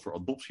vraag van wat voor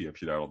adoptie heb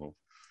je daar dan op?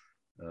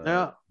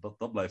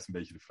 Dat blijft een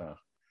beetje de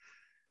vraag.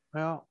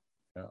 Ja.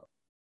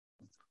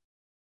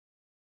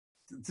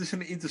 Het is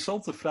een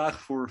interessante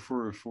vraag voor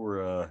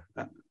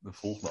de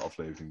volgende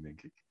aflevering,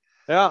 denk ik.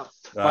 Ja,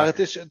 maar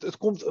het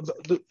komt.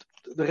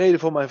 De reden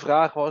van mijn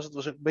vraag was, het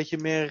was een beetje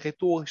meer een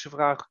retorische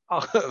vraag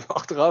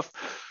achteraf.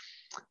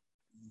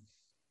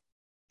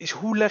 Is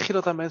hoe leg je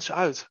dat aan mensen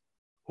uit?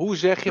 Hoe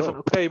zeg je van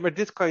oké, maar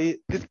dit kan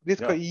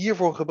je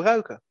hiervoor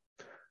gebruiken.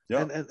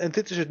 Ja. En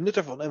dit is het nut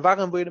ervan. En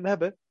waarom wil je hem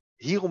hebben?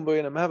 Hierom wil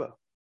je hem hebben.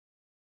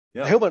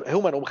 Ja.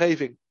 Heel mijn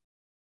omgeving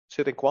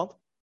zit in kwant.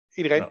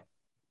 Iedereen. Ja.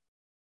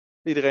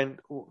 Iedereen,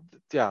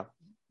 ja.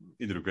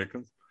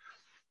 Indrukwekkend.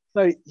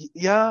 Nee,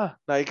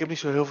 ik heb niet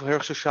zo heel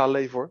erg sociaal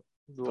leven hoor.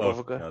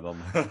 Ja, dan.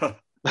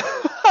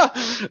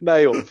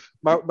 Nee joh.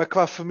 Maar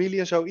qua familie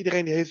en zo,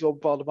 iedereen die heeft wel een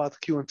bepaalde mate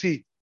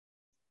Q&T.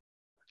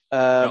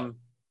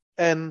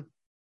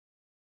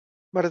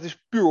 Maar dat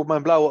is puur op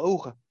mijn blauwe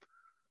ogen.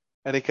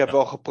 En ik heb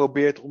wel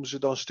geprobeerd om ze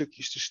dan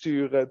stukjes te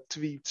sturen,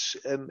 tweets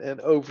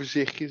en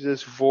overzichtjes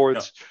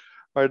enzovoorts. Ja.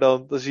 Maar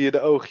dan zie je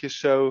de oogjes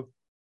zo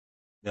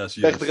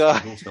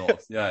wegdraaien. Heel snel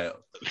af.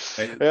 Ja.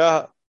 Hey,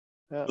 ja.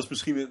 Dat is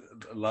misschien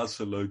het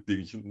laatste leuk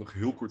dingetje. Nog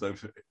heel kort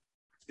even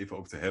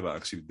over te hebben,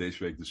 aangezien het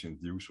deze week dus in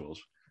het nieuws was.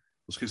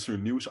 Er was gisteren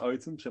een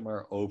nieuwsitem, zeg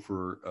maar,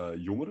 over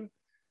jongeren.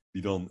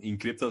 Die dan in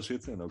crypto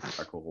zitten. En ook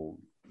vaak al,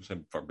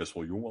 zijn vaak best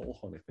wel jong al.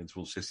 Gewoon echt mensen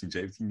van 16,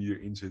 17 die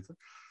erin zitten.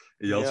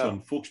 En je had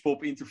zo'n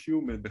Voxpop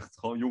interview met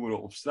gewoon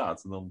jongeren op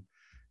straat. En dan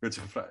werd ze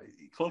gevraagd.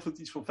 Ik geloof dat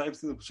iets van 25%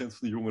 van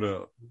de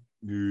jongeren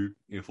nu, in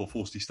ieder geval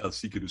volgens die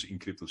statistieken, dus in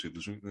crypto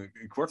zitten. Dus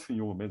een kwart van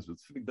jonge mensen.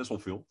 Dat vind ik best wel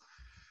veel.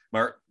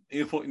 Maar in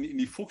ieder geval in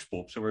die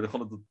Voxpop, zeg maar,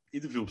 gewoon dat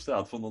interview op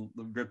straat. Dan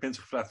werd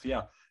mensen gevraagd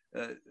van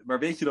maar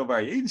weet je dan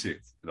waar je in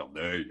zit? En dan,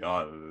 nee,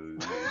 dan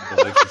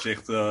heeft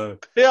gezegd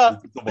dat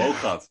het omhoog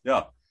gaat.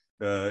 Ja.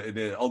 En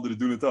de anderen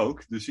doen het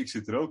ook, dus ik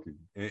zit er ook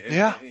in.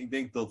 En ik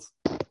denk dat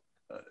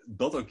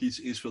dat ook iets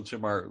is wat, zeg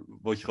maar,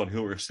 wat je gewoon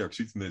heel erg sterk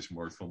ziet in deze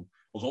markt. Van,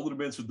 als andere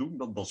mensen het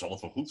doen, dan zal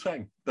het wel goed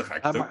zijn. Dan ga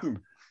ik het ook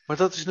doen. Maar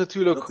dat is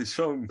natuurlijk,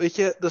 weet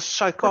je, dat is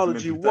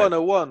psychology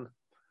 101.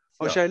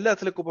 Als jij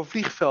letterlijk op een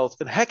vliegveld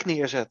een hek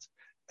neerzet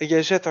en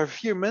jij zet daar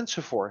 4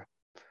 mensen voor.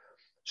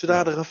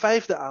 Zodra er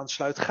een 5e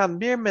aansluit, gaan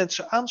meer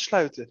mensen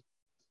aansluiten.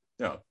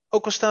 Ja.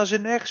 Ook al staan ze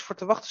nergens voor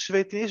te wachten, ze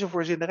weten niet eens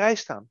waarvoor ze in de rij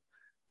staan.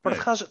 Maar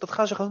dat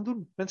gaan ze gewoon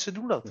doen. Mensen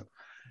doen dat. Ja.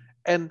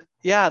 En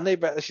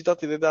maar als je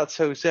dat inderdaad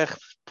zo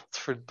zegt,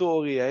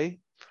 verdorie, hé.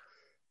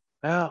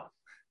 Ja.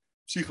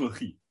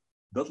 Psychologie.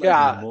 Dat lijkt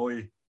me een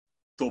mooi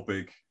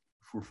topic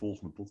voor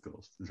volgende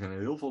podcast. Er zijn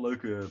heel veel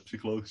leuke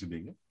psychologische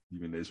dingen die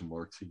we in deze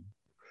markt zien.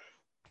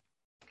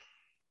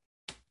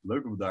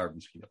 Leuk om het daar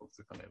misschien over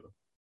te gaan hebben.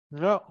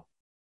 Ja.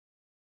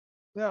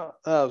 Ja,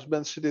 als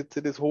mensen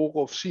dit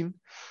horen of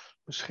zien,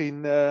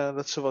 misschien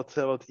dat ze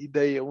wat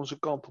ideeën onze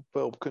kant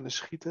op kunnen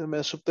schieten.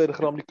 Mensen op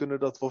Telegram die kunnen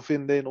dat wel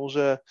vinden in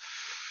onze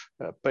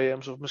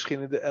PM's of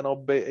misschien in de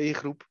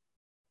NLBE-groep.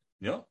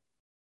 Ja.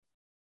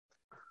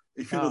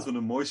 Ik vind dat we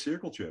een mooi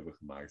cirkeltje hebben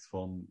gemaakt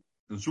van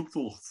een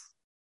zoektocht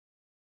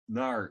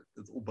naar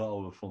het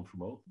opbouwen van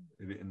vermogen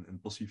en een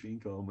passief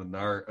inkomen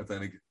naar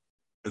uiteindelijk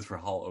het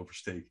verhaal over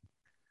steken.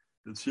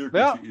 Het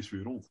cirkeltje is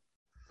weer rond.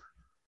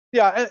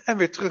 Ja, en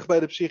weer terug bij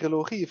de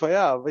psychologie.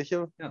 Van weet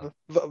je,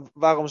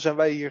 waarom zijn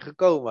wij hier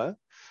gekomen?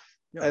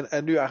 Ja.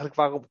 En nu eigenlijk,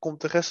 waarom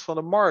komt de rest van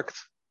de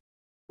markt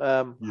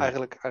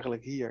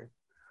eigenlijk hier?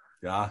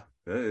 Ja,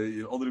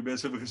 andere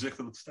mensen hebben gezegd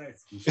dat het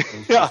stijgt. Dus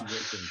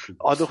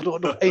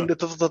nog één,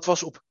 dat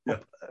was op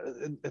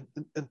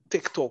een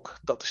TikTok.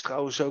 Dat is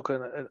trouwens ook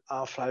een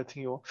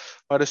aanfluiting, joh.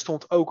 Maar er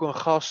stond ook een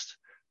gast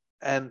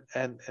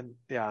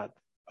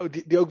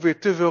die ook weer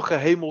te veel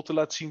gehemelte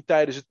laat zien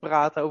tijdens het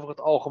praten over het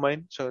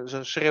algemeen.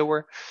 Zo'n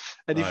schreeuwer.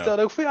 En die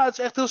vertelde ook van het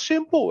is echt heel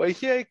simpel. Weet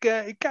je,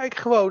 ik kijk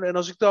gewoon. En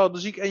als ik dan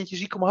zie ik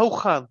eentje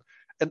omhoog gaan.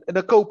 En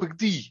dan koop ik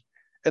die.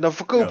 En dan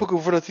verkoop ik hem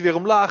voordat hij weer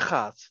omlaag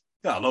gaat.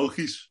 Ja,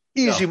 logisch.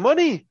 Easy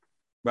money.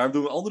 Waarom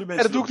doen andere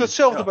mensen en dan doe ik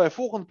datzelfde bij een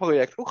volgend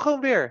project. Ook gewoon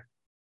weer.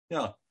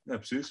 Ja,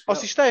 precies. Als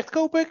die stijgt,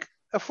 koop ik.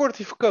 En voordat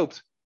hij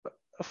verkoopt.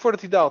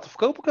 Voordat hij daalt,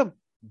 verkoop ik hem.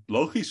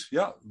 Logisch,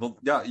 ja. Want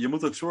je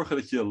moet ook zorgen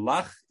dat je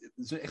laag... Dat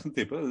is echt een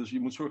tip, hè. Dus je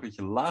moet zorgen dat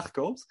je laag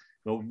koopt.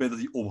 En op het moment dat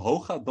hij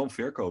omhoog gaat, dan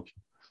verkoop je.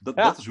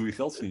 Dat is hoe je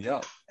geld verdient,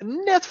 ja.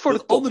 Net voor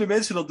dat de top. Andere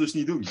mensen dat dus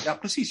niet doen. Ja,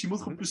 precies. Je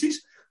moet gewoon precies...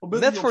 Op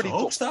het moment dat je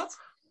hoog staat...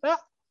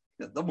 Ja,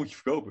 dan moet je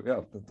verkopen. Ja,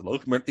 dat is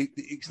logisch. Maar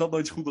ik snap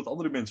nooit zo goed dat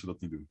andere mensen dat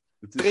niet doen.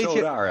 Het is zo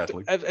raar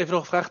eigenlijk. Even nog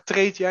een vraag.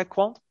 Treed jij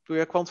kwant? Doe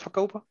jij kwant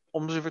verkopen?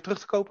 Om ze weer terug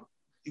te kopen?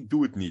 Ik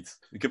doe het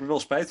niet. Ik heb er wel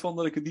spijt van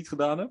dat ik het niet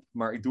gedaan heb.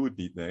 Maar ik doe het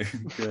niet, nee.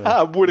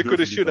 Moeilijk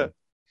kunnen shoulden.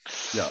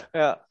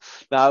 Ja.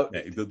 Nou,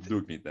 nee, dat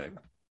doe ik niet, nee.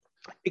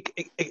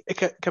 Ik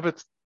heb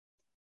het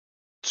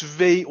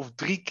 2 of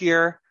 3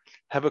 keer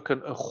heb ik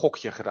een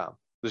gokje gedaan.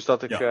 Dus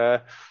dat ik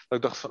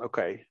dacht van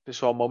oké, dit is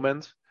wel een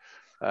moment.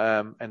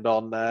 En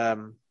dan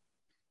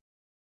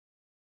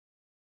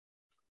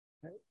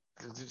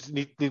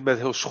niet met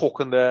heel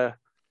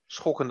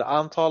schokkende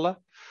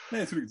aantallen. Nee,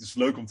 natuurlijk, het is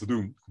leuk om te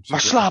doen.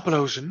 Maar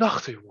slapeloze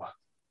nachten, jongen.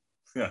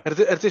 Ja.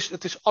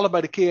 Het is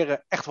allebei de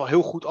keren echt wel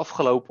heel goed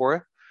afgelopen,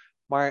 hoor.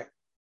 Maar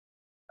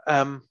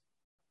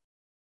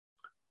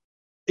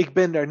ik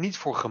ben daar niet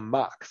voor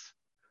gemaakt.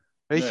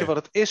 Weet je wat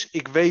het is?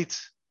 Ik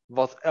weet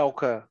wat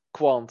elke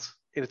kwant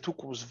in de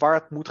toekomst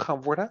waard moet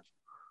gaan worden.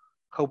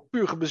 Gewoon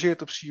puur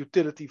gebaseerd op zijn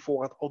utility,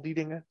 voorraad, al die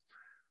dingen.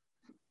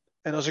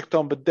 En als ik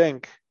dan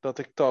bedenk dat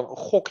ik dan een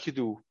gokje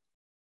doe.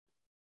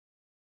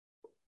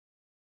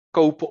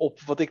 Kopen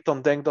op wat ik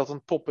dan denk dat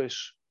een top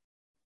is.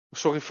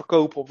 Sorry,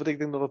 verkopen op wat ik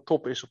denk dat een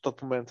top is op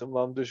dat moment. En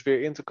dan dus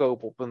weer in te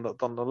kopen op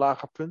dan een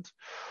lager punt.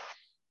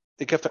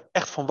 Ik heb er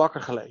echt van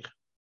wakker gelegen.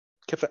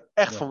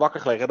 Van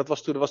wakker gelegen. Dat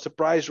was toen was de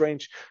price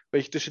range een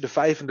beetje tussen de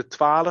 5 en de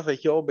 12.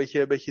 Weet je wel,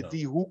 een beetje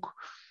die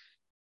hoek.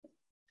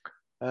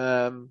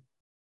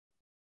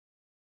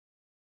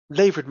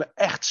 Levert me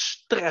echt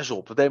stress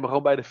op. Het deed me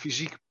gewoon bij de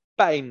fysiek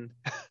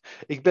pijn.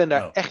 Ik ben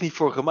daar echt niet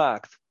voor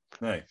gemaakt.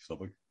 Nee,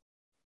 snap ik.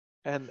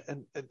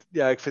 En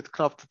ja, ik vind het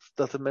knap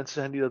dat er mensen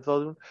zijn die dat wel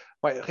doen.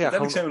 Maar ja,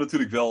 uiteindelijk zijn we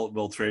natuurlijk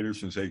wel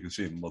traders in zekere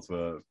zin. Omdat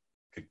we,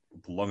 kijk,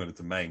 op de langere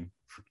termijn,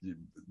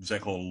 we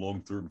zijn gewoon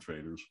long-term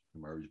traders.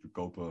 Maar we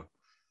kopen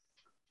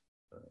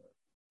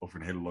over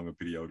een hele lange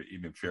periode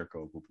in en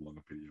verkopen op een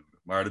lange periode.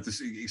 Maar dat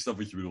is, ik snap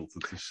wat je bedoelt.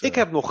 Het is, ik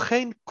heb nog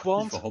geen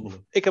kwant.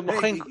 Ik heb nog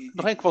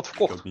geen kwant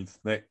verkocht. Ik niet.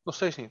 Nee. Nog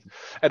steeds niet.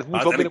 En het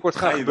moet wel binnenkort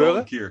gaan gebeuren.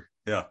 Wel een keer.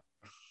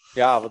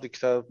 Ja, want ik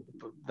sta.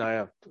 Nou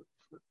ja.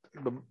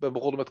 Ik ben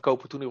begonnen met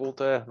kopen toen hij rond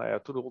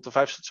de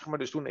 5 zat, zeg maar.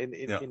 Dus toen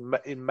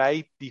in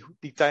mei,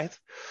 die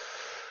tijd.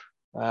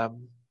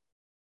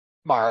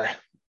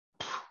 Maar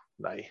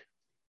nee.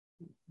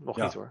 Nog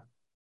niet hoor.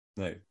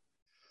 Nee.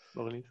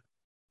 Nog niet.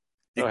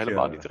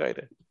 Helemaal niet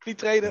treden. Niet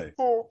treden. Nee.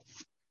 Oh.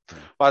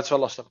 Maar het is wel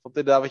lastig. Want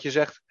inderdaad wat je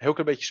zegt, heel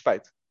klein beetje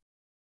spijt.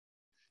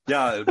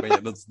 Ja,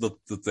 maar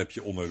dat heb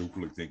je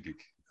onherroepelijk, denk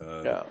ik.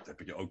 Dat heb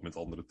je ook met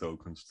andere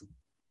tokens.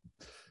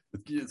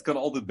 Het kan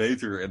altijd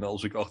beter. En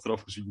als ik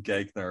achteraf gezien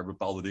kijk naar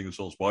bepaalde dingen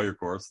zoals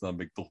Wirecard, dan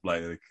ben ik toch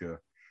blij dat ik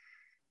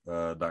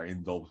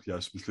daarin wel de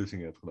juiste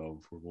beslissingen heb genomen,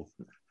 bijvoorbeeld.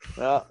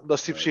 Ja, dat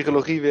is die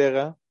psychologie weer,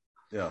 hè?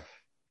 Ja.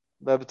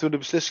 We hebben toen de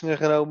beslissingen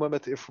genomen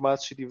met de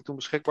informatie die we toen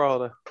beschikbaar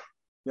hadden.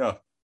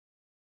 Ja.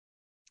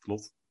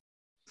 Klopt.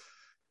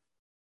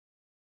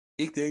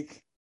 Ik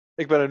denk...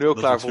 Ik ben er nu al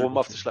klaar voor om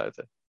af te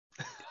sluiten.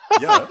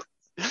 Ja.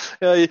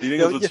 Ik denk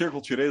dat we het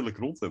cirkeltje redelijk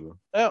rond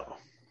hebben. Ja.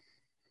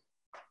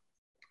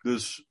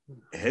 Dus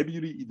hebben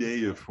jullie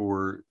ideeën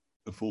voor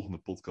een volgende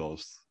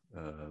podcast?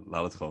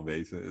 Laat het gewoon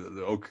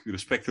weten. Ook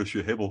respect als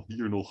je helemaal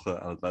hier nog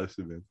aan het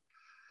luisteren bent.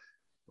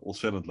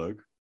 Ontzettend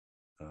leuk.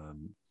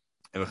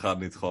 En we gaan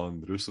dit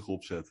gewoon rustig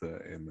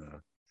opzetten.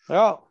 En,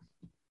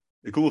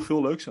 er komt nog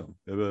veel leuks aan.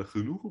 We hebben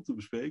genoeg om te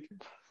bespreken.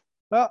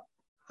 Ja,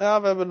 we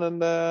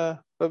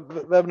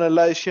hebben een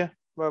lijstje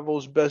waar we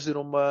ons best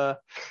doen om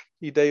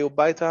ideeën op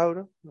bij te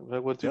houden. Ik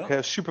ben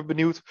natuurlijk super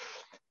benieuwd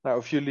naar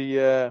of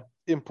jullie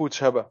inputs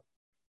hebben.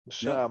 Dus,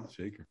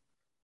 zeker.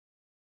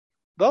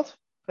 Dat.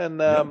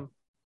 En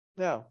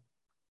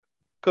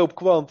koop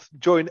kwant,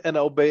 join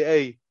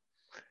NLBE.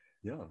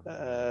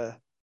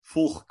 Ja.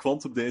 Volg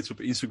Quantupdates op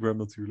Instagram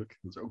natuurlijk.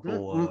 Dat is ook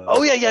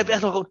wel... jij hebt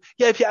echt nog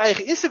jij hebt je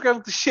eigen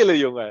Instagram te chillen,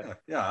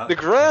 jongen. Ja. De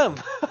gram.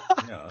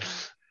 Ja.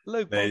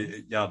 Leuk, man.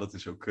 Nee, dat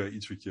is ook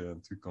iets wat je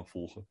natuurlijk kan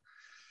volgen.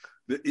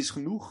 Er is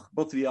genoeg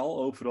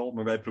materiaal overal,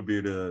 maar wij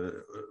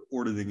proberen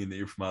ordening in de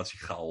informatie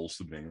chaos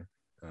te brengen.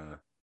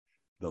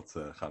 Dat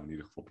gaan we in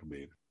ieder geval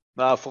proberen.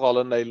 Nou, vooral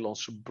een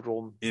Nederlandse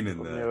bron.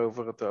 Meer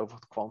over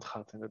het kwant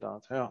gaat,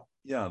 inderdaad.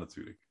 Ja,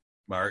 natuurlijk.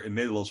 Maar een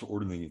Nederlandse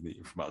ordening in de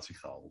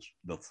informatiechaos.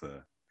 Dat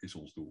is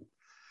ons doel.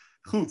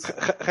 Goed.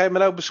 Ga je me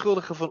nou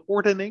beschuldigen van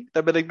ordening?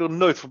 Daar ben ik nog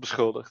nooit van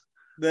beschuldigd.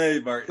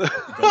 Nee, maar ik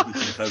hoop dat je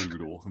begrijpt wat ik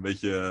bedoel. Een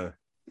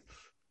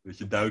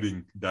beetje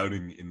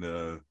duiding in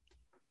de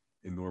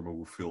enorme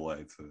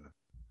hoeveelheid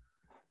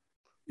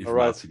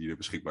informatie die er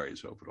beschikbaar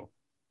is overal.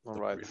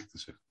 Alright. Dat probeer ik te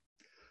zeggen.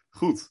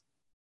 Goed.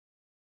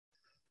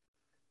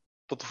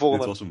 Tot de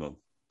volgende. Dit was hem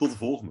dan. Tot de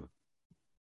volgende.